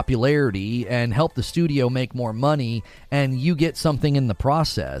game's popularity, and help the studio make more money, and you get something in the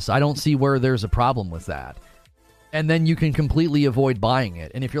process. I don't see where there's a problem with that. And then you can completely avoid buying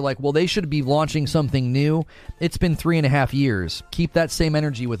it. And if you're like, well, they should be launching something new, it's been 3.5 years. Keep that same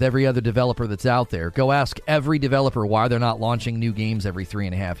energy with every other developer that's out there. Go ask every developer why they're not launching new games every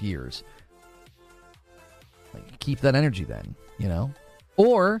 3.5 years. Like, keep that energy then, you know?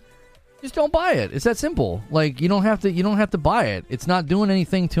 Or... just don't buy it. It's that simple. Like, you don't have to buy it. It's not doing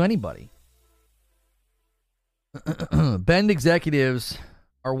anything to anybody. Bend executives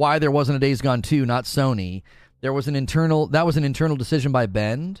are why there wasn't a Days Gone 2, not Sony. That was an internal decision by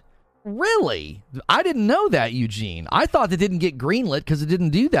Bend. Really? I didn't know that, Eugene. I thought it didn't get greenlit because it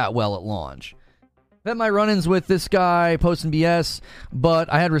didn't do that well at launch. I've had my run-ins with this guy posting BS,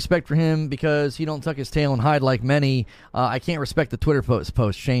 but I had respect for him because he don't tuck his tail and hide like many. I can't respect the Twitter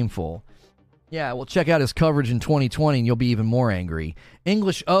post. Shameful. Yeah, well, check out his coverage in 2020 and you'll be even more angry.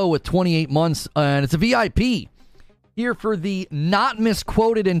 English O with 28 months, and it's a VIP. Here for the not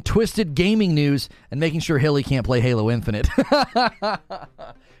misquoted and twisted gaming news and making sure Hilly can't play Halo Infinite.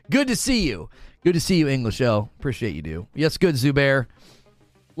 Good to see you. Good to see you, English O. Appreciate you, do. Yes, good, Zubair.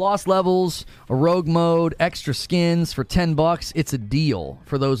 Lost levels, a rogue mode, extra skins for $10. It's a deal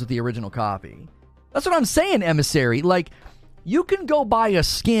for those with the original copy. That's what I'm saying, Emissary. Like, you can go buy a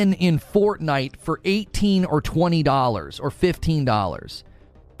skin in Fortnite for $18 or $20 or $15.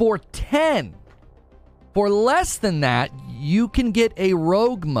 For $10. For less than that, you can get a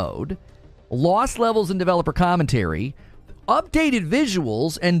rogue mode, lost levels and developer commentary, updated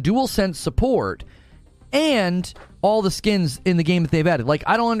visuals and DualSense support, and all the skins in the game that they've added. Like,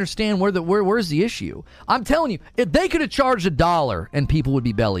 I don't understand where's the issue. I'm telling you, if they could have charged $1 and people would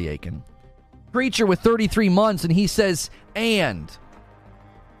be belly aching. Creature with 33 months and he says, and.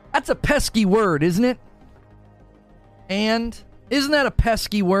 That's a pesky word, isn't it? And? Isn't that a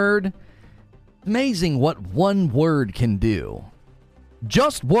pesky word? Amazing what one word can do.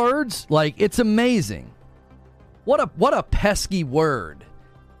 Just words? Like, it's amazing. What a pesky word.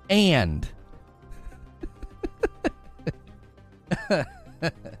 And.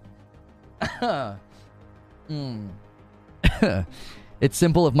 It's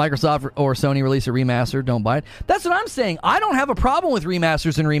simple. If Microsoft or Sony release a remaster, don't buy it. That's what I'm saying. I don't have a problem with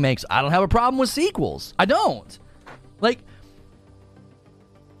remasters and remakes. I don't have a problem with sequels. I don't. Like,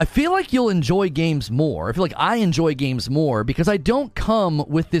 I feel like you'll enjoy games more. I feel like I enjoy games more because I don't come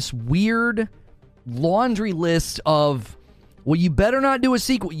with this weird laundry list of, well, you better not do a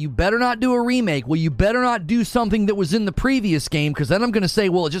sequel, you better not do a remake, well, you better not do something that was in the previous game, because then I'm going to say,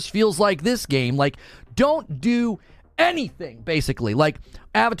 well, it just feels like this game. Like, don't do anything, basically. Like,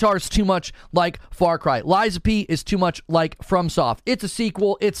 Avatar's too much like Far Cry. Lies of P is too much like FromSoft. It's a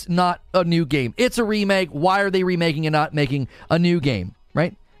sequel, it's not a new game. It's a remake, why are they remaking and not making a new game,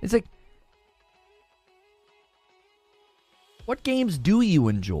 right? It's like, what games do you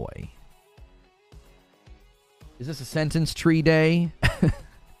enjoy? Is this a sentence tree day?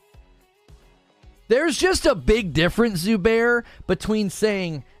 There's just a big difference, Zubair, between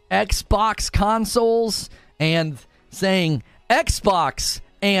saying Xbox consoles and saying Xbox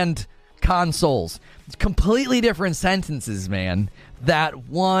and consoles. It's completely different sentences, man. That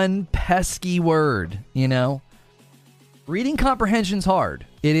one pesky word, you know? Reading comprehension's hard.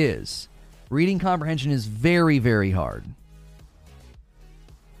 It is. Reading comprehension is very, very hard.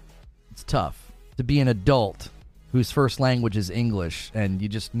 It's tough to be an adult whose first language is English, and you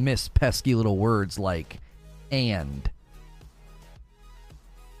just miss pesky little words like and.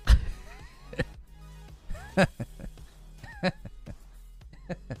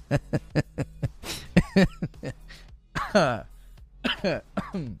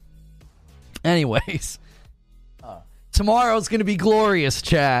 Anyways, tomorrow's going to be glorious,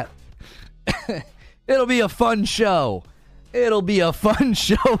 chat. It'll be a fun show. It'll be a fun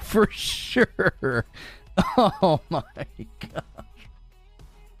show for sure. Oh my gosh.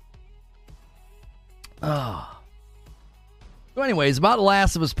 Oh. So anyways, about The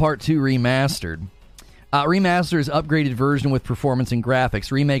Last of Us Part 2 Remastered. Remastered's upgraded version with performance and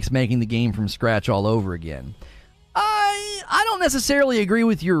graphics. Remakes making the game from scratch all over again. I don't necessarily agree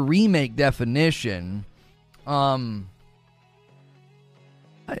with your remake definition. I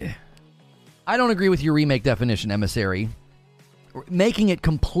don't agree with your remake definition, Emissary. Making it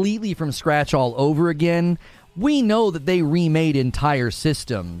completely from scratch all over again, we know that they remade entire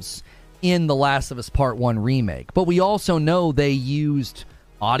systems in The Last of Us Part 1 remake. But we also know they used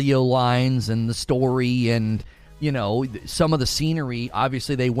audio lines and the story and, you know, some of the scenery.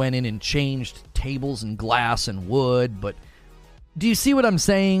 Obviously, they went in and changed tables and glass and wood. But do you see what I'm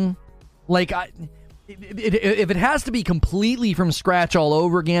saying? Like, if it has to be completely from scratch all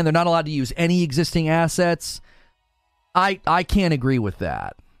over again, they're not allowed to use any existing assets. I can't agree with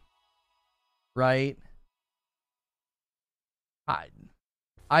that, right?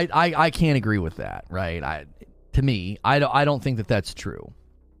 I can't agree with that, right? To me, I don't think that that's true.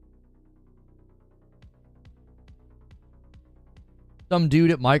 Some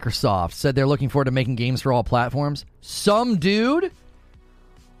dude at Microsoft said they're looking forward to making games for all platforms. Some dude?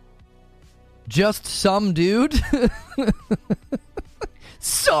 Just some dude?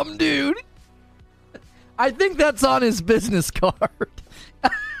 Some dude? I think that's on his business card.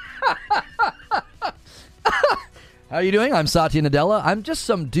 How you doing? I'm Satya Nadella. I'm just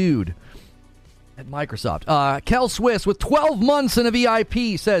some dude at Microsoft. Kel Swiss with 12 months in a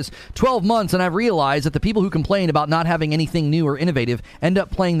VIP says, 12 months and I've realized that the people who complain about not having anything new or innovative end up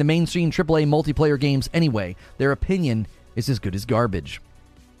playing the mainstream AAA multiplayer games anyway. Their opinion is as good as garbage.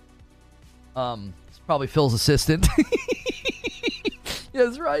 It's probably Phil's assistant.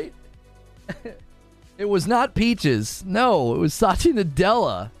 That's right. It was not Peaches. No, it was Satya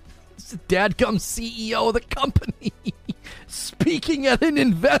Nadella. It's the dadgum CEO of the company. Speaking at an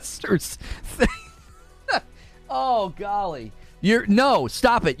investor's thing. Oh, golly. No,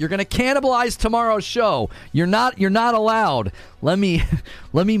 stop it. You're going to cannibalize tomorrow's show. You're not allowed. Let me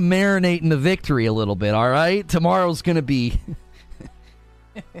marinate in the victory a little bit, all right? Tomorrow's going to be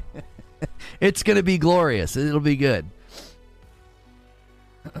it's going to be glorious. It'll be good.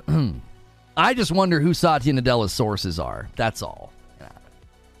 I just wonder who Satya Nadella's sources are. That's all.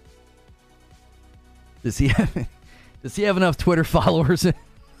 Does he have enough Twitter followers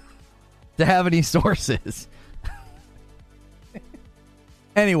to have any sources?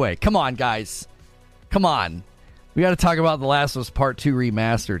 Anyway, come on, guys. Come on. We got to talk about The Last of Us Part 2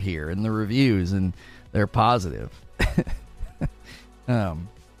 Remastered here and the reviews, and they're positive.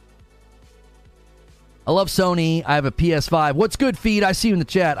 I love Sony. I have a PS5. What's good, Feed? I see you in the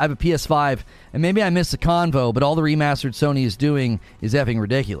chat. I have a PS5, and maybe I missed a convo, but all the remastered Sony is doing is effing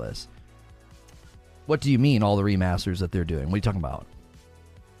ridiculous. What do you mean, all the remasters that they're doing? What are you talking about?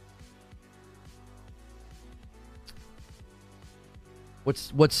 What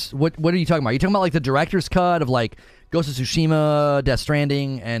are you talking about? Are you talking about like the director's cut of like Ghost of Tsushima, Death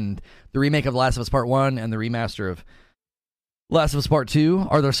Stranding, and the remake of The Last of Us Part 1 and the remaster of Last of Us Part 2?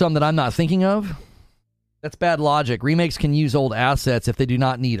 Are there some that I'm not thinking of? That's bad logic. Remakes can use old assets if they do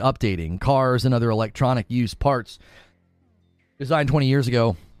not need updating. Cars and other electronic used parts designed 20 years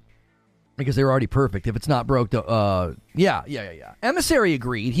ago because they were already perfect. If it's not broke, yeah. Emissary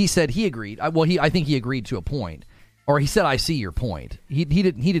agreed. He said he agreed. I think he agreed to a point. Or he said, I see your point. He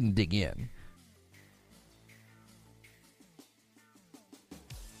didn't dig in.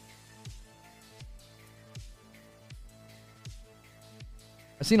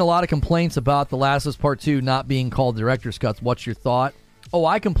 I've seen a lot of complaints about The Last of Us Part 2 not being called Director's Cut. What's your thought? Oh,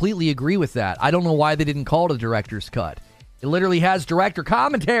 I completely agree with that. I don't know why they didn't call it a Director's Cut. It literally has director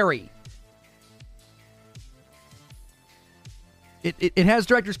commentary. It has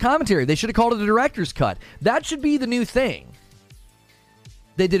director's commentary. They should have called it a Director's Cut. That should be the new thing.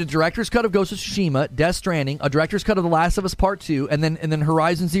 They did a Director's Cut of Ghost of Tsushima, Death Stranding, a Director's Cut of The Last of Us Part 2, and then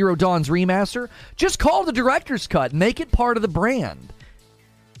Horizon Zero Dawn's remaster. Just call it a Director's Cut. Make it part of the brand.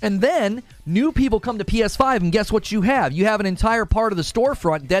 And then new people come to PS5, and guess what you have? You have an entire part of the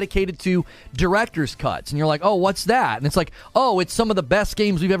storefront dedicated to director's cuts. And you're like, oh, what's that? And it's like, oh, it's some of the best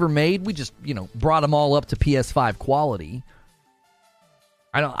games we've ever made. We just, brought them all up to PS5 quality.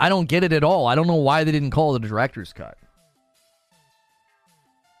 I don't get it at all. I don't know why they didn't call it a director's cut.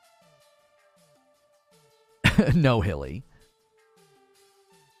 No, Hilly.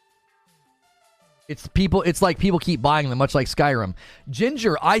 It's like people keep buying them, much like Skyrim.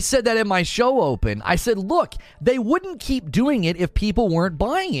 Ginger, I said that in my show open. I said, look, they wouldn't keep doing it if people weren't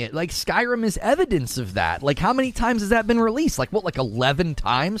buying it. Like, Skyrim is evidence of that. Like, how many times has that been released? Like 11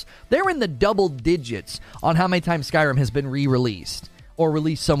 times? They're in the double digits on how many times Skyrim has been re-released or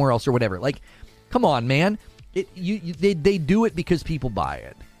released somewhere else or whatever. Like, come on, man. They do it because people buy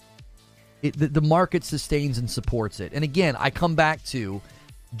it. The market sustains and supports it. And again, I come back to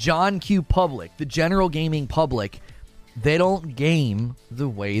John Q. Public, the general gaming public, they don't game the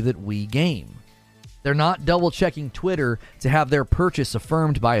way that we game. They're not double-checking Twitter to have their purchase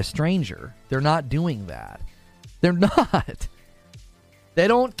affirmed by a stranger. They're not doing that. They're not. They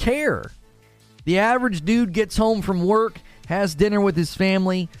don't care. The average dude gets home from work, has dinner with his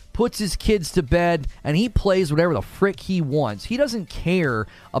family, puts his kids to bed, and he plays whatever the frick he wants. He doesn't care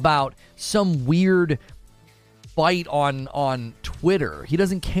about some weird fight on Twitter. He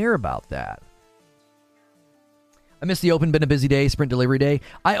doesn't care about that. I missed the open, been a busy day, sprint delivery day.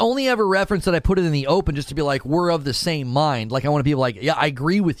 I only ever reference that I put it in the open just to be like, we're of the same mind. Like, I want to be like, yeah, I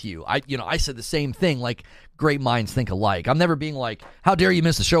agree with you. I said the same thing. Like, great minds think alike. I'm never being like, how dare you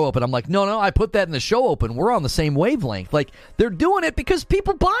miss the show open? I'm like, no, I put that in the show open. We're on the same wavelength. Like, they're doing it because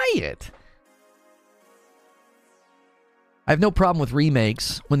people buy it. I have no problem with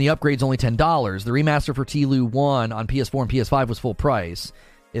remakes when the upgrade's only $10. The remaster for TLU 1 on PS4 and PS5 was full price.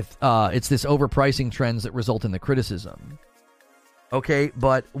 If it's this overpricing trends that result in the criticism. Okay,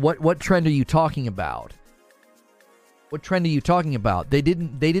 but what trend are you talking about? What trend are you talking about? They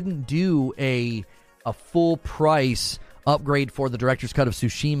didn't do a full price upgrade for the director's cut of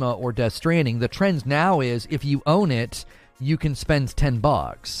Tsushima or Death Stranding. The trend now is if you own it, you can spend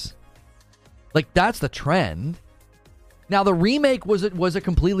 $10. Like, that's the trend. Now, the remake was a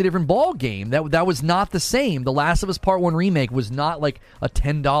completely different ball game. That was not the same. The Last of Us Part 1 remake was not like a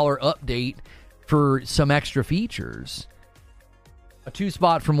 $10 update for some extra features. A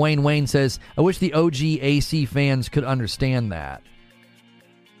 2-spot from Wayne says, I wish the OG AC fans could understand that.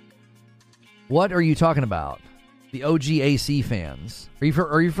 What are you talking about? The OG AC fans. Are you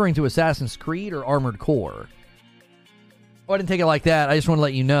referring to Assassin's Creed or Armored Core? Oh, I didn't take it like that. I just want to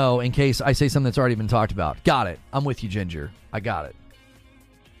let you know in case I say something that's already been talked about. Got it. I'm with you, Ginger. I got it.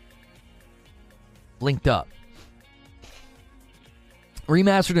 Linked up.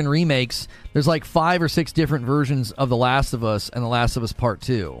 Remastered and remakes. There's like 5 or 6 different versions of The Last of Us and The Last of Us Part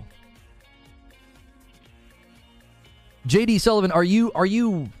 2. JD Sullivan, are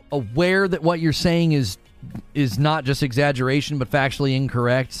you aware that what you're saying is not just exaggeration but factually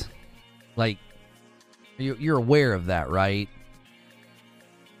incorrect? Like, you're aware of that, right?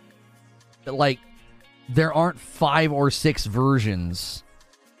 That, like, there aren't 5 or 6 versions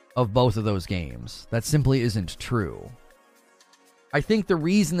of both of those games. That simply isn't true. I think the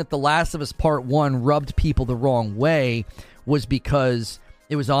reason that The Last of Us Part 1 rubbed people the wrong way was because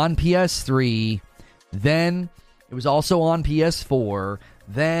it was on PS3, then it was also on PS4,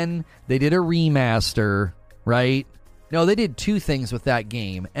 then they did a remaster, right? No, they did 2 things with that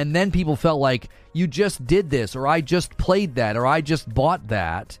game, and then people felt like, you just did this, or I just played that, or I just bought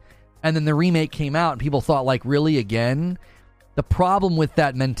that, and then the remake came out, and people thought, like, really, again? The problem with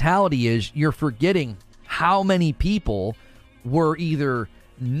that mentality is you're forgetting how many people were either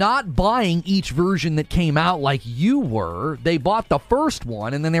not buying each version that came out like you were, they bought the first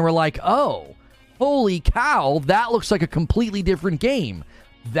one, and then they were like, oh, holy cow, that looks like a completely different game.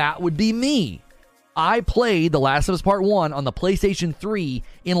 That would be me. I played The Last of Us Part 1 on the PlayStation 3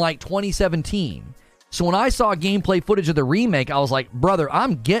 in like 2017. So when I saw gameplay footage of the remake, I was like, brother,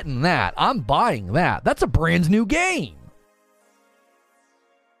 I'm getting that. I'm buying that. That's a brand new game.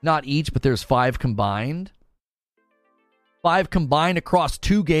 Not each, but there's 5 combined. 5 combined across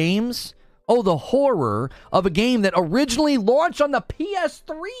 2 games. Oh, the horror of a game that originally launched on the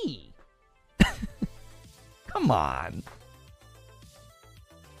PS3. Come on.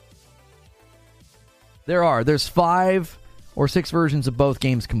 There's 5 or 6 versions of both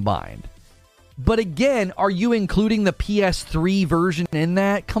games combined. But again, are you including the PS3 version in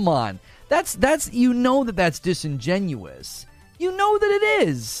that? Come on. That's that's disingenuous. You know that it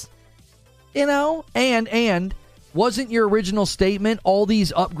is. And wasn't your original statement all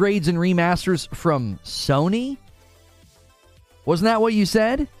these upgrades and remasters from Sony? Wasn't that what you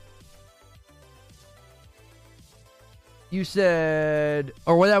said? You said,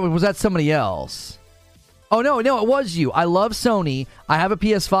 or was that somebody else? Oh, no, it was you. I love Sony. I have a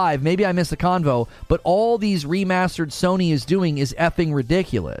PS5. Maybe I missed a convo, but all these remastered Sony is doing is effing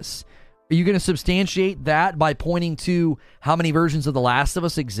ridiculous. Are you going to substantiate that by pointing to how many versions of The Last of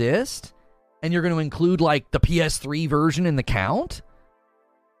Us exist? And you're going to include, like, the PS3 version in the count?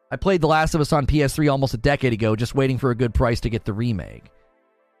 I played The Last of Us on PS3 almost a decade ago, just waiting for a good price to get the remake.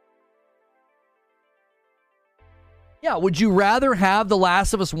 Yeah, would you rather have The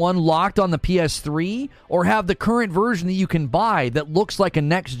Last of Us 1 locked on the PS3 or have the current version that you can buy that looks like a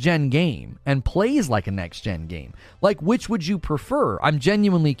next-gen game and plays like a next-gen game? Like, which would you prefer? I'm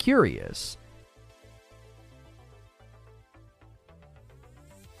genuinely curious.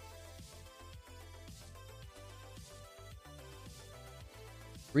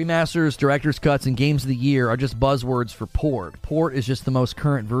 Remasters, director's cuts, and games of the year are just buzzwords for port. Port is just the most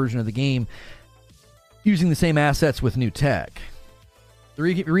current version of the game, using the same assets with new tech.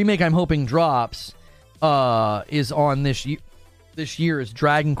 The remake I'm hoping drops is on this year is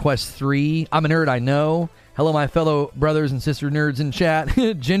Dragon Quest III. I'm a nerd, I know. Hello, my fellow brothers and sister nerds in chat.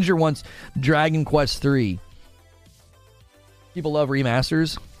 Ginger wants Dragon Quest III. People love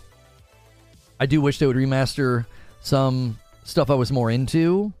remasters. I do wish they would remaster some stuff I was more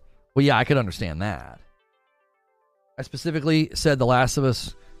into. Well, yeah, I could understand that. I specifically said The Last of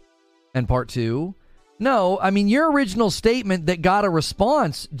Us and Part 2. No, I mean, your original statement that got a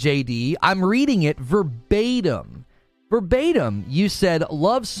response, JD, I'm reading it verbatim. Verbatim, you said,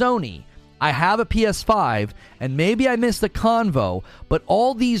 love Sony. I have a PS5, and maybe I missed the convo, but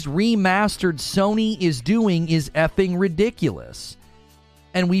all these remastered Sony is doing is effing ridiculous.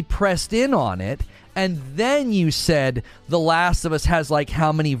 And we pressed in on it, and then you said The Last of Us has, like,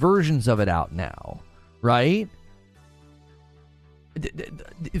 how many versions of it out now, right?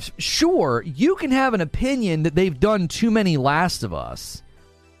 Sure, you can have an opinion that they've done too many Last of Us.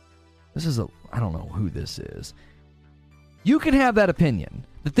 I don't know who this is. You can have that opinion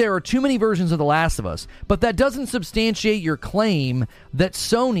that there are too many versions of The Last of Us, but that doesn't substantiate your claim that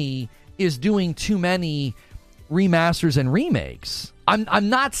Sony is doing too many remasters and remakes. I'm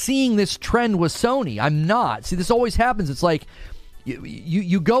not seeing this trend with Sony. I'm not. See, this always happens. It's like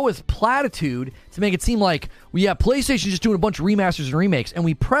you go with platitude to make it seem like, well, yeah, PlayStation's just doing a bunch of remasters and remakes, and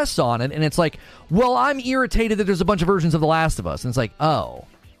we press on it, and it's like, well, I'm irritated that there's a bunch of versions of The Last of Us. And it's like, oh.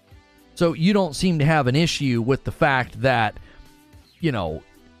 So you don't seem to have an issue with the fact that, your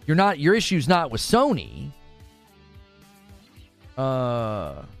issue's not with Sony.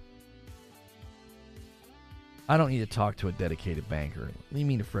 I don't need to talk to a dedicated banker. Leave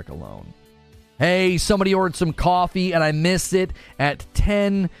me the frick alone. Hey, somebody ordered some coffee, and I missed it at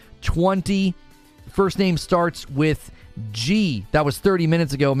 10:20. First name starts with G. That was 30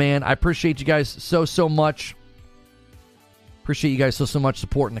 minutes ago, man. I appreciate you guys so much. Appreciate you guys so much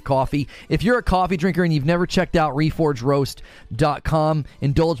supporting the coffee. If you're a coffee drinker and you've never checked out reforgeroast.com,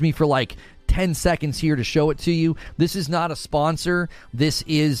 indulge me for like 10 seconds here to show it to you. This is not a sponsor. This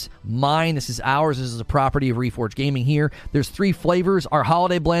is mine. This is ours. This is a property of Reforge Gaming here. There's 3 flavors. Our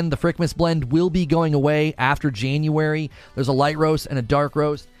holiday blend, the Frickmas blend, will be going away after January. There's a light roast and a dark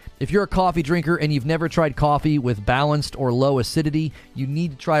roast. If you're a coffee drinker and you've never tried coffee with balanced or low acidity, you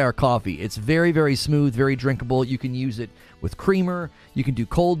need to try our coffee. It's very, very smooth, very drinkable. You can use it with creamer. You can do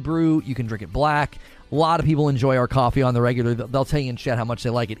cold brew. You can drink it black. A lot of people enjoy our coffee on the regular. They'll tell you in chat how much they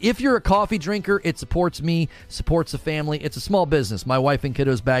like it. If you're a coffee drinker, it supports me, supports the family. It's a small business. My wife and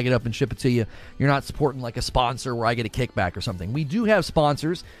kiddos bag it up and ship it to you. You're not supporting like a sponsor where I get a kickback or something. We do have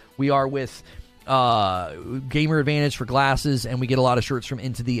sponsors. We are with Gamer Advantage for glasses, and we get a lot of shirts from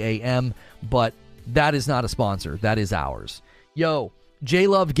Into the AM, but that is not a sponsor. That is ours. Yo, J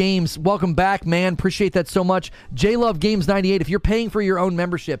Love Games, welcome back, man. Appreciate that so much. J Love Games 98. If you're paying for your own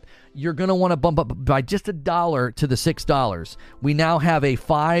membership, you're going to want to bump up by just $1 to the $6. We now have a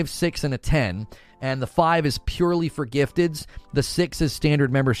 5, 6, and a 10. And the 5 is purely for gifteds. The 6 is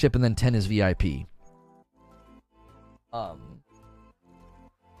standard membership, and then 10 is VIP.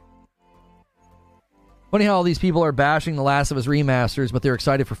 Funny how all these people are bashing The Last of Us remasters, but they're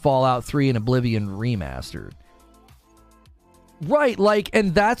excited for Fallout 3 and Oblivion Remastered. Right,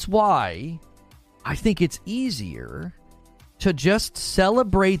 and that's why I think it's easier to just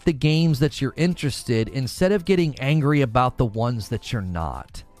celebrate the games that you're interested in instead of getting angry about the ones that you're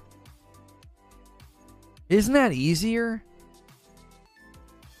not. Isn't that easier?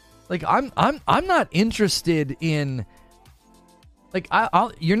 I'm not interested in...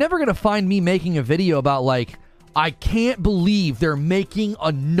 you're never going to find me making a video about, I can't believe they're making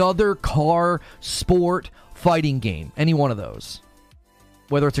another car sport fighting game. Any one of those.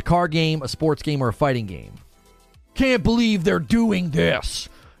 Whether it's a car game, a sports game, or a fighting game. Can't believe they're doing this.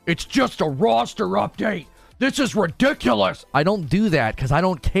 It's just a roster update. This is ridiculous. I don't do that because I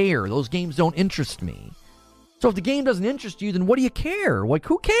don't care. Those games don't interest me. So if the game doesn't interest you, then what do you care?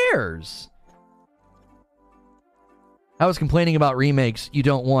 Who cares? I was complaining about remakes you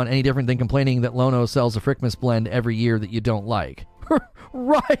don't want any different than complaining that Lono sells a Frickmas blend every year that you don't like.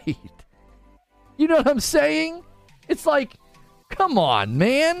 Right. You know what I'm saying? It's come on,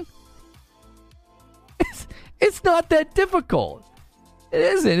 man. It's not that difficult. It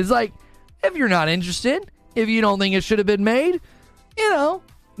isn't. It's if you're not interested, if you don't think it should have been made, Now,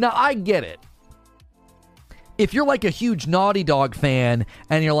 I get it. If you're a huge Naughty Dog fan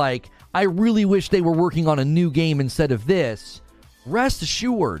and you're I really wish they were working on a new game instead of this, rest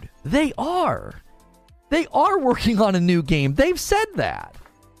assured, they are. They are working on a new game. They've said that.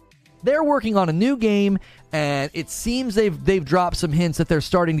 They're working on a new game, and it seems they've dropped some hints that they're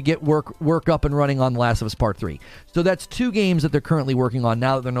starting to get work up and running on The Last of Us Part 3. So that's 2 games that they're currently working on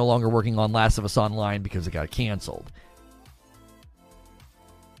now that they're no longer working on Last of Us Online because it got canceled.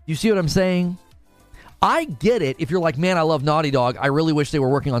 You see what I'm saying? I get it if you're man, I love Naughty Dog. I really wish they were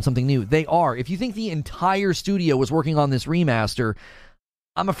working on something new. They are. If you think the entire studio was working on this remaster,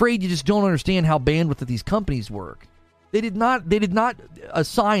 I'm afraid you just don't understand how bandwidth of these companies work. They did not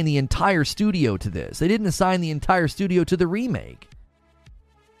assign the entire studio to this. They didn't assign the entire studio to the remake.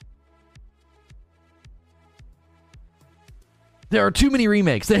 There are too many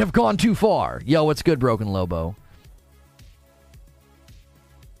remakes. They have gone too far. Yo, what's good, Broken Lobo?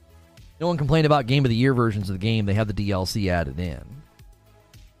 No one complained about Game of the Year versions of the game. They have the DLC added in.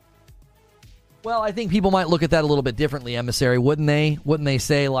 Well, I think people might look at that a little bit differently, Emissary, wouldn't they? Wouldn't they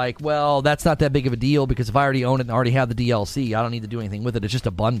say, well, that's not that big of a deal because if I already own it and already have the DLC, I don't need to do anything with it. It's just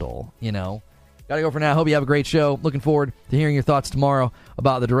a bundle, Gotta go for now. Hope you have a great show. Looking forward to hearing your thoughts tomorrow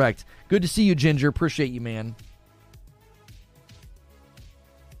about the Direct. Good to see you, Ginger. Appreciate you, man.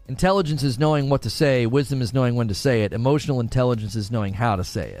 Intelligence is knowing what to say. Wisdom is knowing when to say it. Emotional intelligence is knowing how to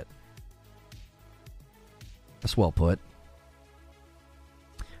say it. That's well put.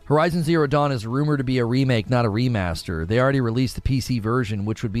 Horizon Zero Dawn is rumored to be a remake, not a remaster. They already released the PC version,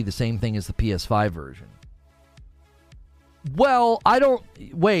 which would be the same thing as the PS5 version. Well, I don't...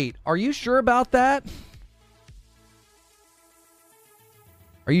 Wait, are you sure about that?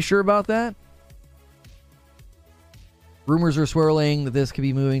 Are you sure about that? Rumors are swirling that this could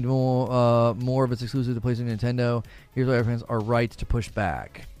be moving to more of its exclusive to PlayStation and Nintendo. Here's why our fans are right to push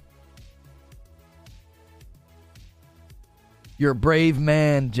back. You're a brave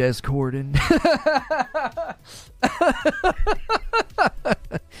man, Jez Corden.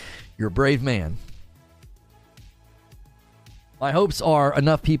 You're a brave man. My hopes are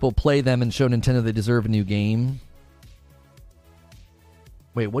enough people play them and show Nintendo they deserve a new game.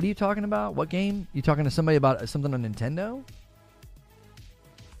 Wait, what are you talking about? What game? You talking to somebody about something on Nintendo?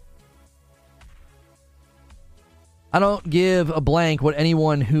 I don't give a blank what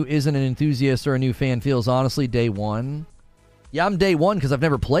anyone who isn't an enthusiast or a new fan feels. Honestly, day one. Yeah, I'm day one because I've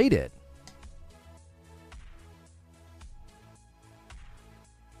never played it.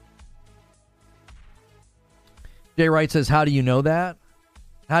 Jay Wright says, how do you know that?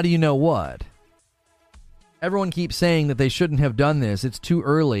 How do you know what? Everyone keeps saying that they shouldn't have done this. It's too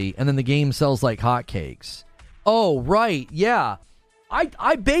early, and then the game sells like hotcakes. Oh, right, yeah.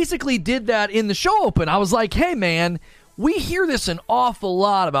 I basically did that in the show open. I was like, hey, man, we hear this an awful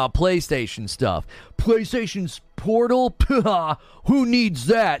lot about PlayStation stuff. PlayStation's Portal? Who needs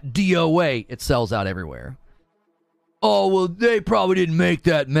that? DOA. It sells out everywhere. Oh, well, they probably didn't make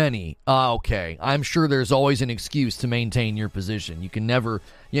that many. Okay. I'm sure there's always an excuse to maintain your position. You can never,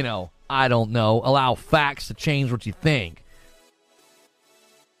 I don't know, allow facts to change what you think.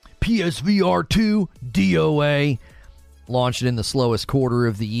 PSVR 2 DOA. Launched it in the slowest quarter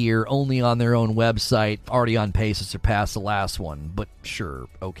of the year, only on their own website. Already on pace to surpass the last one, but sure,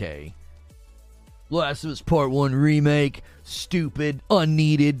 okay. Last of Us Part 1 remake, stupid,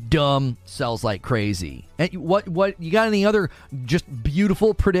 unneeded, dumb, sells like crazy. And what you got any other just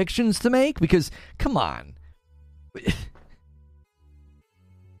beautiful predictions to make? Because, come on.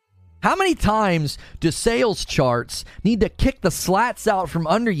 How many times do sales charts need to kick the slats out from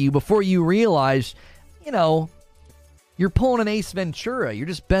under you before you realize, you're pulling an Ace Ventura. You're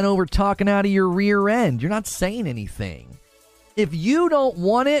just bent over talking out of your rear end. You're not saying anything. If you don't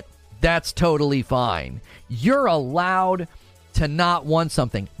want it, that's totally fine. You're allowed to not want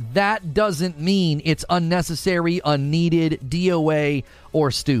something. That doesn't mean it's unnecessary, unneeded, DOA,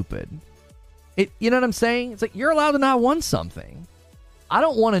 or stupid. You know what I'm saying? It's like you're allowed to not want something. I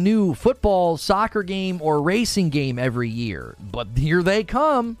don't want a new football, soccer game, or racing game every year, but here they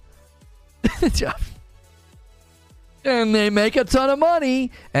come. And they make a ton of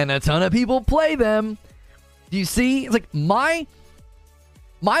money, and a ton of people play them. Do you see? It's like my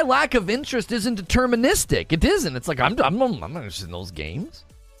lack of interest isn't deterministic. It isn't. It's like I'm not interested in those games.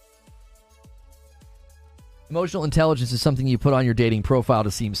 Emotional intelligence is something you put on your dating profile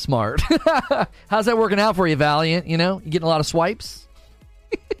to seem smart. How's that working out for you, Valiant? You getting a lot of swipes?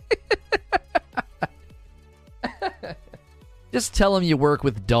 Just tell them you work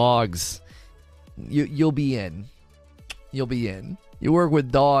with dogs. You'll be in. You'll be in. You work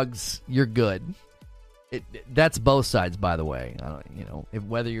with dogs, you're good. That's both sides, by the way.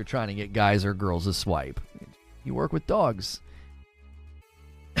 Whether you're trying to get guys or girls to swipe, you work with dogs.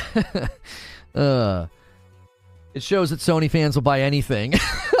 It shows that Sony fans will buy anything.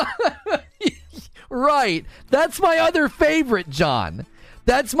 Right. That's my other favorite, John.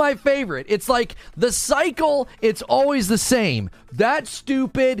 That's my favorite. It's like the cycle, it's always the same. That's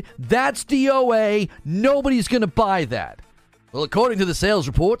stupid. That's DOA. Nobody's going to buy that. Well, according to the sales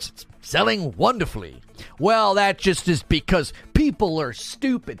reports, it's selling wonderfully. Well, that just is because people are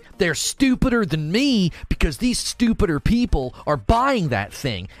stupid. They're stupider than me because these stupider people are buying that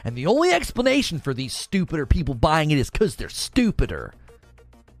thing. And the only explanation for these stupider people buying it is because they're stupider.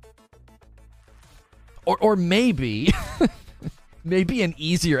 Or maybe... Maybe an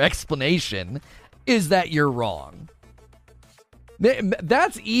easier explanation is that you're wrong.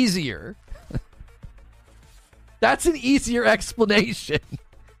 That's easier. That's an easier explanation.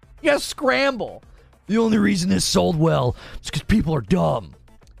 You gotta scramble. The only reason it's sold well is because people are dumb.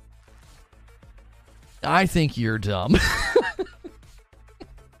 I think you're dumb.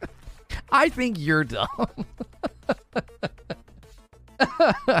 I think you're dumb.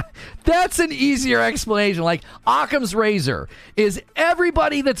 That's an easier explanation. Like Occam's razor. Is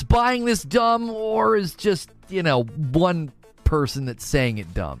everybody that's buying this dumb, or is just, one person that's saying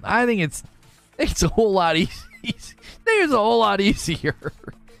it dumb? I think it's a whole lot easier. I think it's a whole lot easier.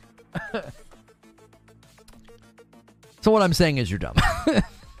 So what I'm saying is you're dumb.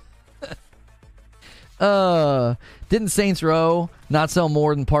 Didn't Saints Row not sell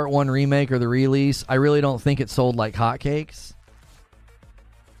more than Part 1 remake or the release? I really don't think it sold like hotcakes.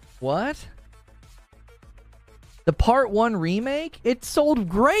 What? The Part 1 remake? It sold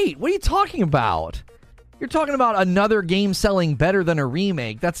great. What are you talking about? You're talking about another game selling better than a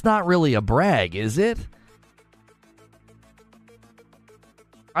remake. That's not really a brag, is it?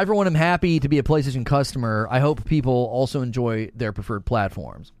 I, for one, am happy to be a PlayStation customer. I hope people also enjoy their preferred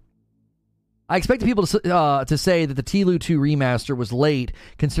platforms. I expected people to say that the TLU 2 remaster was late,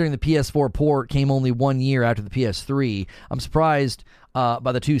 considering the PS4 port came only 1 year after the PS3. I'm surprised by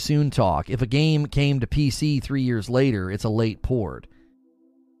the too soon talk. If a game came to PC 3 years later, it's a late port.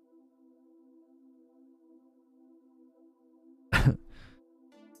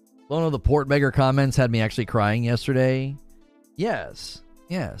 One of the port beggar comments had me actually crying yesterday. Yes.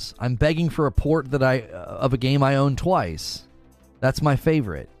 I'm begging for a port that of a game I own twice. That's my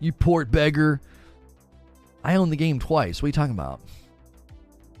favorite. You port beggar. I own the game twice. What are you talking about?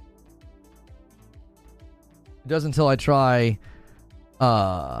 It does until I try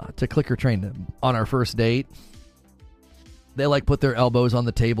to clicker train on our first date. They put their elbows on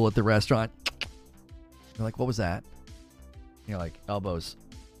the table at the restaurant. You're like, what was that? You're like, elbows.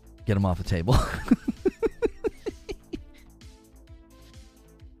 Get them off the table.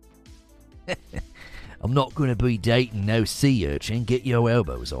 I'm not going to be dating no sea urchin. Get your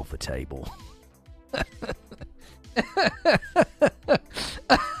elbows off the table.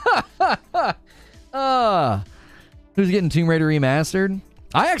 Who's getting Tomb Raider Remastered?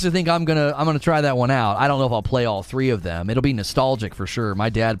 I actually think I'm gonna try that one out. I don't know if I'll play all three of them. It'll be nostalgic for sure. My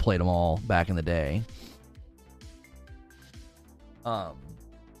dad played them all back in the day.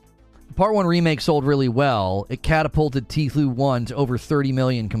 Part 1 remake sold really well. It catapulted Tfue 1 to over 30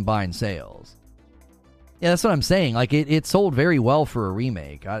 million combined sales. Yeah, that's what I'm saying. Like, it sold very well for a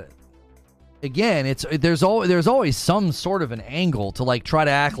remake. Again, there's always some sort of an angle to, like, try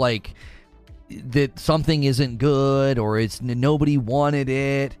to act like that something isn't good or it's nobody wanted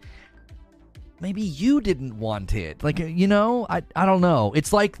it. Maybe you didn't want it. Like, you know, I don't know.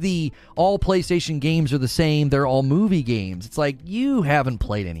 It's like all PlayStation games are the same. They're all movie games. It's like, you haven't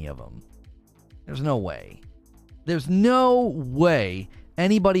played any of them. There's no way. There's no way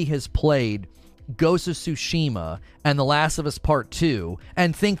anybody has played Ghost of Tsushima and The Last of Us Part 2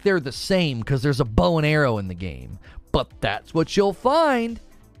 and think they're the same because there's a bow and arrow in the game. But that's what you'll find.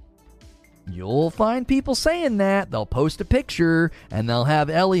 You'll find people saying that. They'll post a picture, and they'll have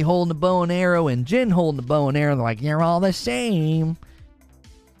Ellie holding the bow and arrow and Jin holding the bow and arrow. They're like, you're all the same.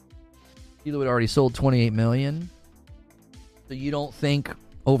 It already sold 28 million. So you don't think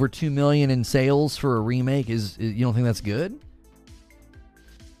over 2 million in sales for a remake you don't think that's good?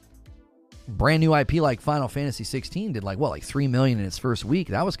 Brand new IP like Final Fantasy 16 did like 3 million in its first week.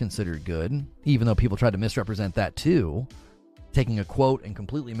 That was considered good, even though people tried to misrepresent that too. Taking a quote and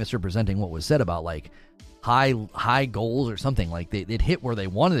completely misrepresenting what was said about like high goals or something. Like it hit where they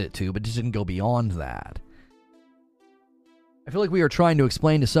wanted it to, but just didn't go beyond that. I feel like we are trying to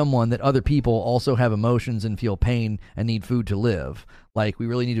explain to someone that other people also have emotions and feel pain and need food to live. Like, we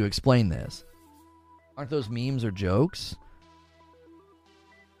really need to explain this. Aren't those memes or jokes?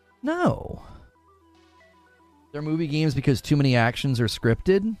 No. They're movie games because too many actions are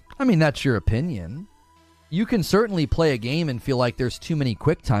scripted? I mean, that's your opinion. You can certainly play a game and feel like there's too many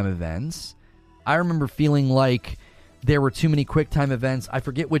QuickTime events. I remember feeling like there were too many QuickTime events. I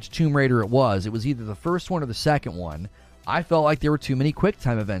forget which Tomb Raider it was. It was either the first one or the second one. I felt like there were too many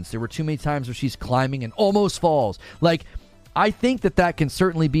QuickTime events. There were too many times where she's climbing and almost falls. Like, I think that can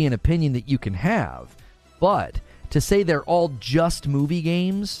certainly be an opinion that you can have. But to say they're all just movie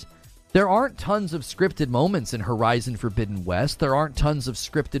games, there aren't tons of scripted moments in Horizon Forbidden West. There aren't tons of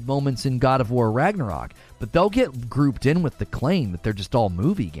scripted moments in God of War Ragnarok. But they'll get grouped in with the claim that they're just all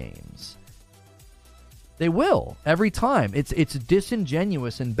movie games. They will, every time. It's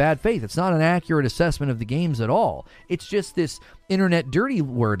disingenuous and bad faith. It's not an accurate assessment of the games at all. It's just this internet dirty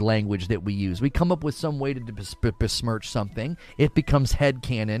word language that we use. We come up with some way to besmirch something. It becomes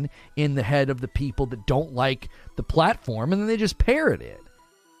headcanon in the head of the people that don't like the platform, and then they just parrot it.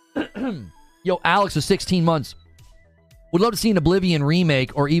 Yo, Alex of 16 months. Would love to see an Oblivion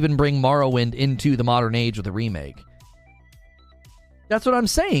remake or even bring Morrowind into the modern age with a remake. That's what I'm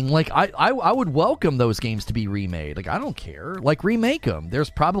saying. Like, I would welcome those games to be remade. Like, I don't care. Like, remake them. There's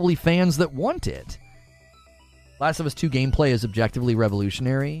probably fans that want it. Last of Us 2 gameplay is objectively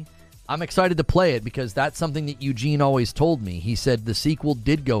revolutionary. I'm excited to play it because that's something that Eugene always told me. He said the sequel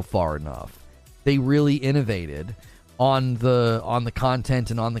did go far enough. They really innovated on the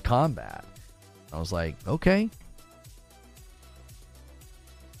content and on the combat. I was like, okay.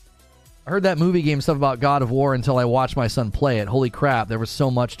 I heard that movie game stuff about God of War until I watched my son play it. Holy crap, there was so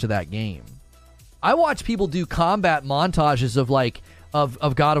much to that game. I watch people do combat montages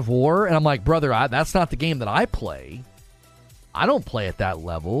of God of War, and I'm like, brother, that's not the game that I play. I don't play at that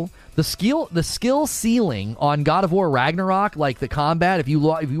level. The skill ceiling on God of War Ragnarok, like the combat, if you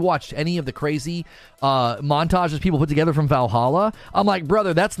watched any of the crazy montages people put together from Valhalla, I'm like,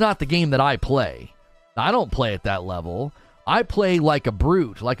 brother, that's not the game that I play. I don't play at that level. I play like a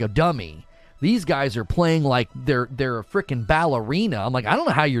brute, like a dummy. These guys are playing like they're a freaking ballerina. I'm like, I don't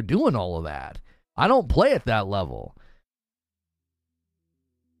know how you're doing all of that. I don't play at that level.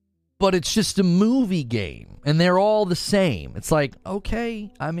 But it's just a movie game, and they're all the same. It's like,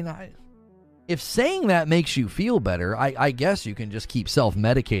 okay, I mean, if saying that makes you feel better, I guess you can just keep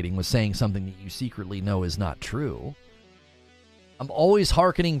self-medicating with saying something that you secretly know is not true. I'm always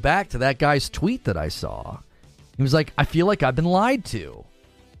hearkening back to that guy's tweet that I saw. He was like, I feel like I've been lied to.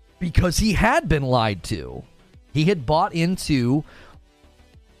 Because he had been lied to. He had bought into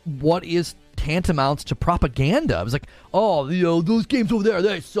what is tantamount to propaganda. I was like, oh, those games over there,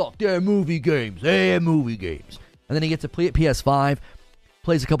 they suck. They're movie games. And then he gets to play at PS5,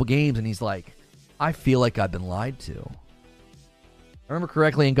 plays a couple games, and he's like, I feel like I've been lied to. I remember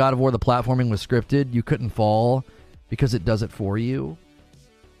correctly, in God of War, the platforming was scripted. You couldn't fall because it does it for you.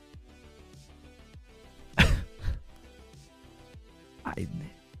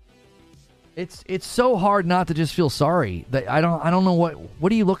 It's so hard not to just feel sorry. That I don't know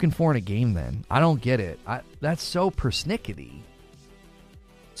what are you looking for in a game then? I don't get it. That's so persnickety.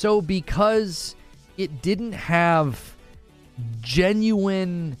 So because it didn't have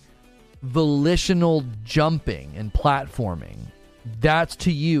genuine volitional jumping and platforming, that's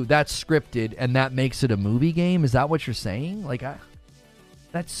to you, that's scripted, and that makes it a movie game? Is that what you're saying? Like,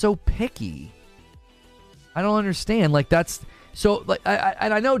 that's so picky. I don't understand. Like, that's so. Like,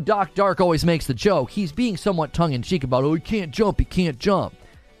 I know Doc Dark always makes the joke. He's being somewhat tongue in cheek about, oh, he can't jump. He can't jump.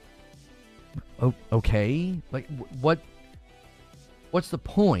 Oh, okay. Like, what's the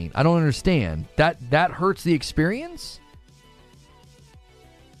point? I don't understand. That hurts the experience.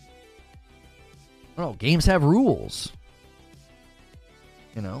 I don't know. Games have rules.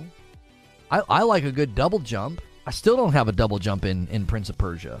 You know, I like a good double jump. I still don't have a double jump in Prince of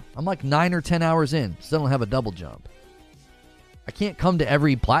Persia. I'm like 9 or 10 hours in. Still don't have a double jump. I can't come to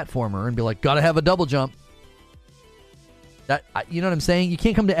every platformer and be like, gotta have a double jump. You know what I'm saying? You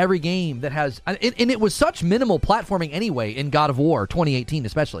can't come to every game that has... And it was such minimal platforming anyway in God of War 2018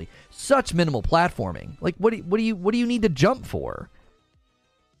 especially. Such minimal platforming. Like, what do you need to jump for?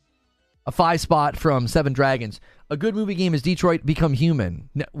 A 5-spot from Seven Dragons. A good movie game is Detroit Become Human.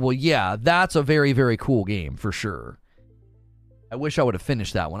 Well, yeah, that's a very, very cool game for sure. I wish I would have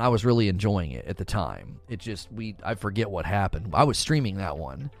finished that one. I was really enjoying it at the time. I forget what happened. I was streaming that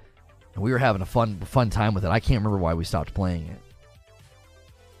one, and we were having a fun time with it. I can't remember why we stopped playing it.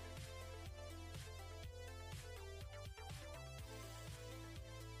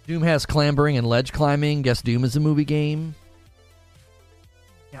 Doom has clambering and ledge climbing. Guess Doom is a movie game.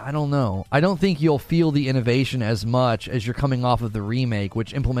 Yeah, I don't know. I don't think you'll feel the innovation as much as you're coming off of the remake,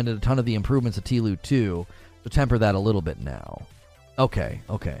 which implemented a ton of the improvements of TLOU 2. So temper that a little bit now. Okay.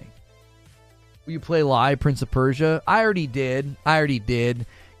 Will you play live Prince of Persia? I already did. Gameplay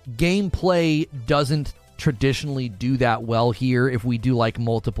doesn't traditionally do that well here if we do like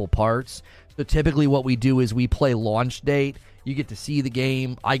multiple parts. So typically what we do is we play launch date. You get to see the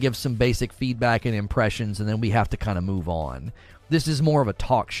game. I give some basic feedback and impressions, and then we have to kind of move on. This is more of a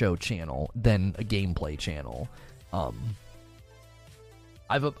talk show channel than a gameplay channel.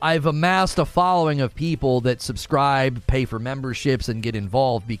 I've amassed a following of people that subscribe, pay for memberships, and get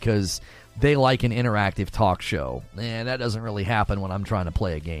involved because they like an interactive talk show. And that doesn't really happen when I'm trying to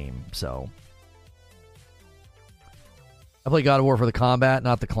play a game. So I play God of War for the combat,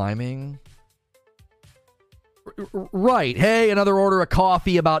 not the climbing. Right. Hey, another order of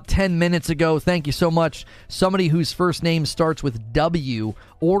coffee about 10 minutes ago. Thank you so much. Somebody whose first name starts with W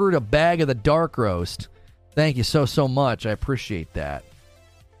ordered a bag of the dark roast. Thank you so much. I appreciate that.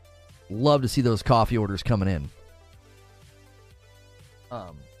 Love to see those coffee orders coming in.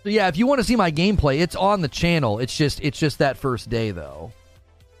 So yeah, if you want to see my gameplay, it's on the channel. It's just that first day though.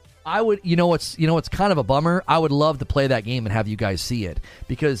 I would, you know what's kind of a bummer? I would love to play that game and have you guys see it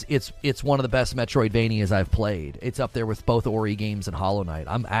because it's one of the best Metroidvanias I've played. It's up there with both Ori games and Hollow Knight.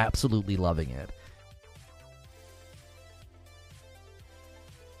 I'm absolutely loving it.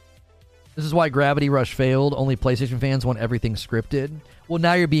 This is why Gravity Rush failed. Only PlayStation fans want everything scripted. Well,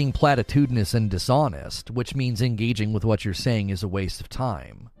 now you're being platitudinous and dishonest, which means engaging with what you're saying is a waste of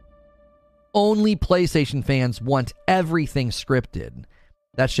time. Only PlayStation fans want everything scripted.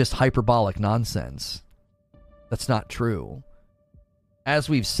 That's just hyperbolic nonsense. That's not true. As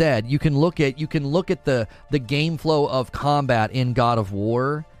we've said, you can look at the game flow of combat in God of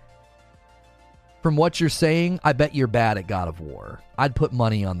War. From what you're saying, I bet you're bad at God of War. I'd put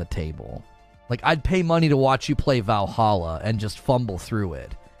money on the table. Like, I'd pay money to watch you play Valhalla and just fumble through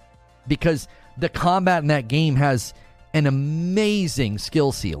it. Because the combat in that game has an amazing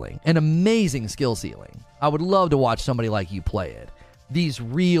skill ceiling. I would love to watch somebody like you play it. These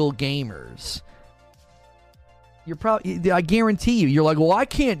real gamers. You're probably, I guarantee you're like, well, I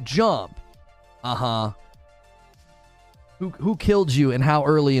can't jump. Uh-huh. Who killed you and how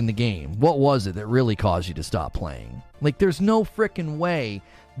early in the game? What was it that really caused you to stop playing? Like, there's no frickin' way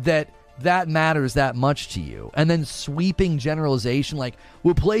that matters that much to you. And then sweeping generalization like,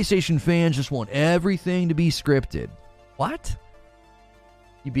 well, PlayStation fans just want everything to be scripted. What?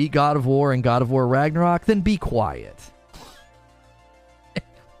 You beat God of War and God of War Ragnarok? Then be quiet.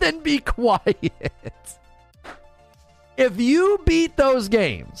 Then be quiet. If you beat those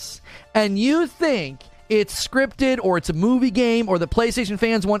games and you think it's scripted or it's a movie game or the PlayStation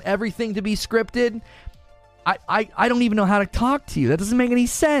fans want everything to be scripted, I don't even know how to talk to you. That doesn't make any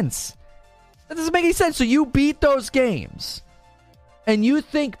sense. So you beat those games and you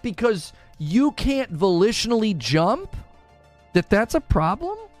think because you can't volitionally jump that's a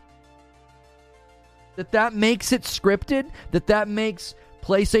problem? That makes it scripted? That makes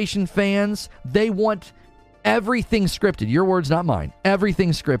PlayStation fans, they want everything scripted. Your words, not mine.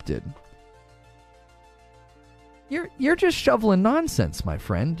 Everything scripted. You're just shoveling nonsense, my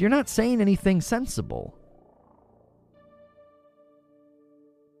friend. You're not saying anything sensible.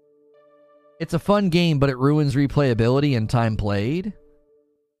 It's a fun game, but it ruins replayability and time played.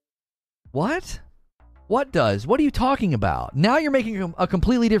 What? What does? What are you talking about? Now you're making a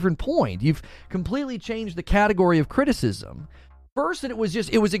completely different point. You've completely changed the category of criticism. First, it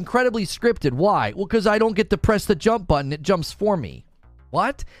was incredibly scripted. Why? Well, because I don't get to press the jump button. It jumps for me.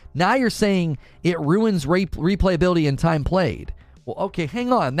 What? Now you're saying it ruins replayability and time played. Well, okay,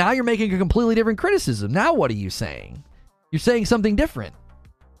 hang on. Now you're making a completely different criticism. Now what are you saying? You're saying something different.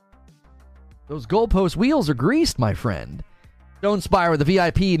 Those goalpost wheels are greased, my friend. Stone Spire with the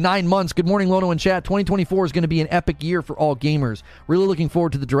VIP, 9 months. Good morning, Lono and chat. 2024 is going to be an epic year for all gamers. Really looking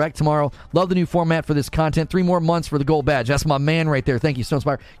forward to the Direct tomorrow. Love the new format for this content. 3 more months for the gold badge. That's my man right there. Thank you, Stone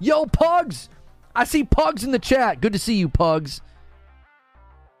Spire. Yo, Pugs! I see Pugs in the chat. Good to see you, Pugs.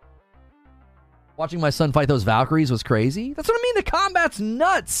 Watching my son fight those Valkyries was crazy. That's what I mean. The combat's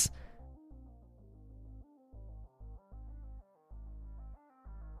nuts.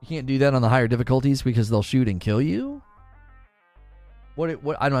 You can't do that on the higher difficulties because they'll shoot and kill you?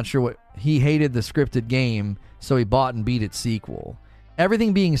 What I'm not sure what. He hated the scripted game, so he bought and beat its sequel.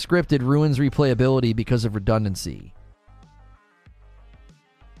 Everything being scripted ruins replayability because of redundancy.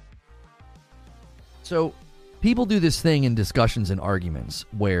 So, people do this thing in discussions and arguments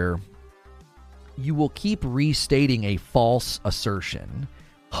where you will keep restating a false assertion,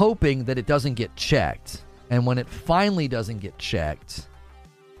 hoping that it doesn't get checked. And when it finally doesn't get checked,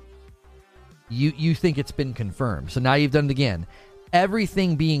 you think it's been confirmed. So now you've done it again.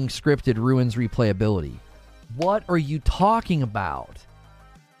 Everything being scripted ruins replayability. What are you talking about?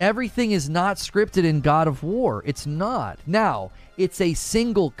 Everything is not scripted in God of War. It's not. Now, it's a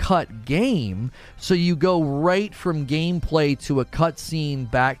single cut game, so you go right from gameplay to a cutscene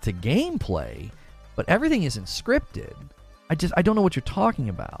back to gameplay, but everything isn't scripted. I don't know what you're talking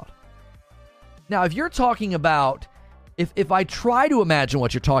about. Now, if you're talking about, if I try to imagine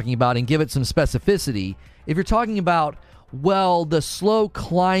what you're talking about and give it some specificity, if you're talking about, well, the slow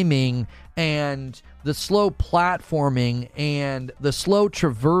climbing and the slow platforming and the slow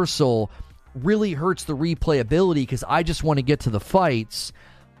traversal really hurts the replayability because I just want to get to the fights.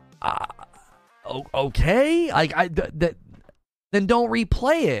 Okay, then don't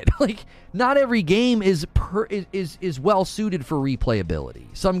replay it. Like, not every game is well suited for replayability.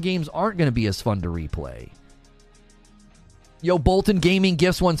 Some games aren't going to be as fun to replay. Yo, Bolton Gaming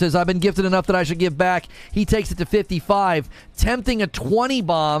Gifts one says, I've been gifted enough that I should give back. He takes it to 55. Tempting a 20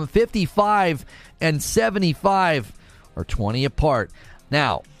 bomb. 55 and 75 are 20 apart.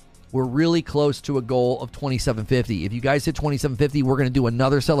 Now, we're really close to a goal of 2750. If you guys hit 2750, we're going to do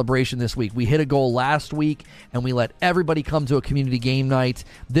another celebration this week. We hit a goal last week, and we let everybody come to a community game night.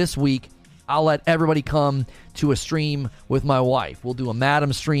 This week, I'll let everybody come to a stream with my wife. We'll do a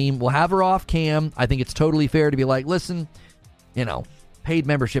Madam stream. We'll have her off cam. I think it's totally fair to be like, listen, paid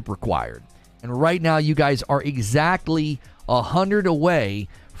membership required. And right now, you guys are exactly 100 away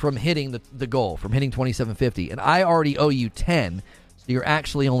from hitting the goal, from hitting 2750. And I already owe you 10, so you're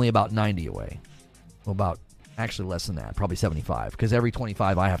actually only about 90 away. Well, about actually less than that, probably 75, because every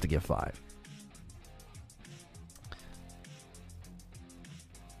 25 I have to give 5.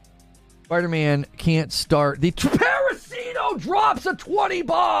 Spider-Man can't start. The Parasito drops a 20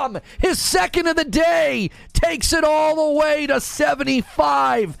 bomb. His second of the day takes it all the way to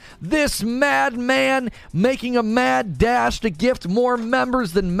 75. This madman making a mad dash to gift more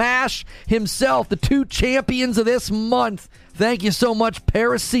members than MASH himself, the 2 champions of this month. Thank you so much,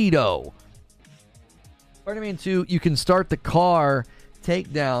 Parasito. Spider-Man 2, you can start the car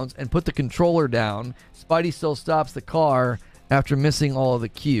takedowns and put the controller down. Spidey still stops the car after missing all of the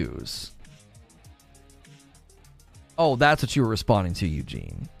cues. Oh, that's what you were responding to,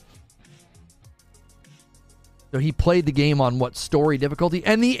 Eugene. So he played the game on what story difficulty?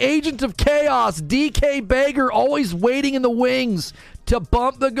 And the Agent of Chaos, DK Baker, always waiting in the wings to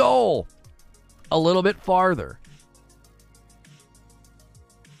bump the goal a little bit farther.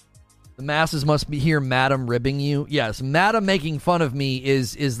 The masses must be here, Madam ribbing you. Yes, Madam making fun of me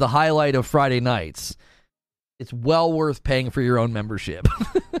is the highlight of Friday nights. It's well worth paying for your own membership.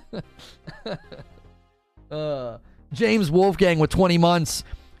 James Wolfgang with 20 months.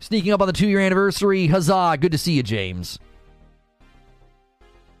 Sneaking up on the 2-year anniversary. Huzzah. Good to see you, James.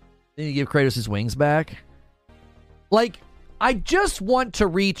 Then you give Kratos his wings back. Like, I just want to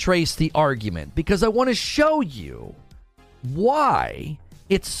retrace the argument because I want to show you why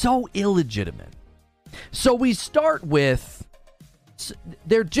it's so illegitimate. So we start with,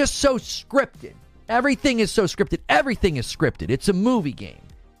 they're just so scripted. Everything is so scripted. Everything is scripted. It's a movie game.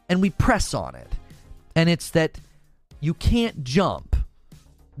 And we press on it. And it's that you can't jump.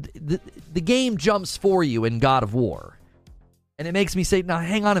 The game jumps for you in God of War. And it makes me say, now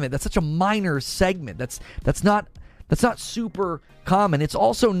hang on a minute, that's such a minor segment. That's not super common. It's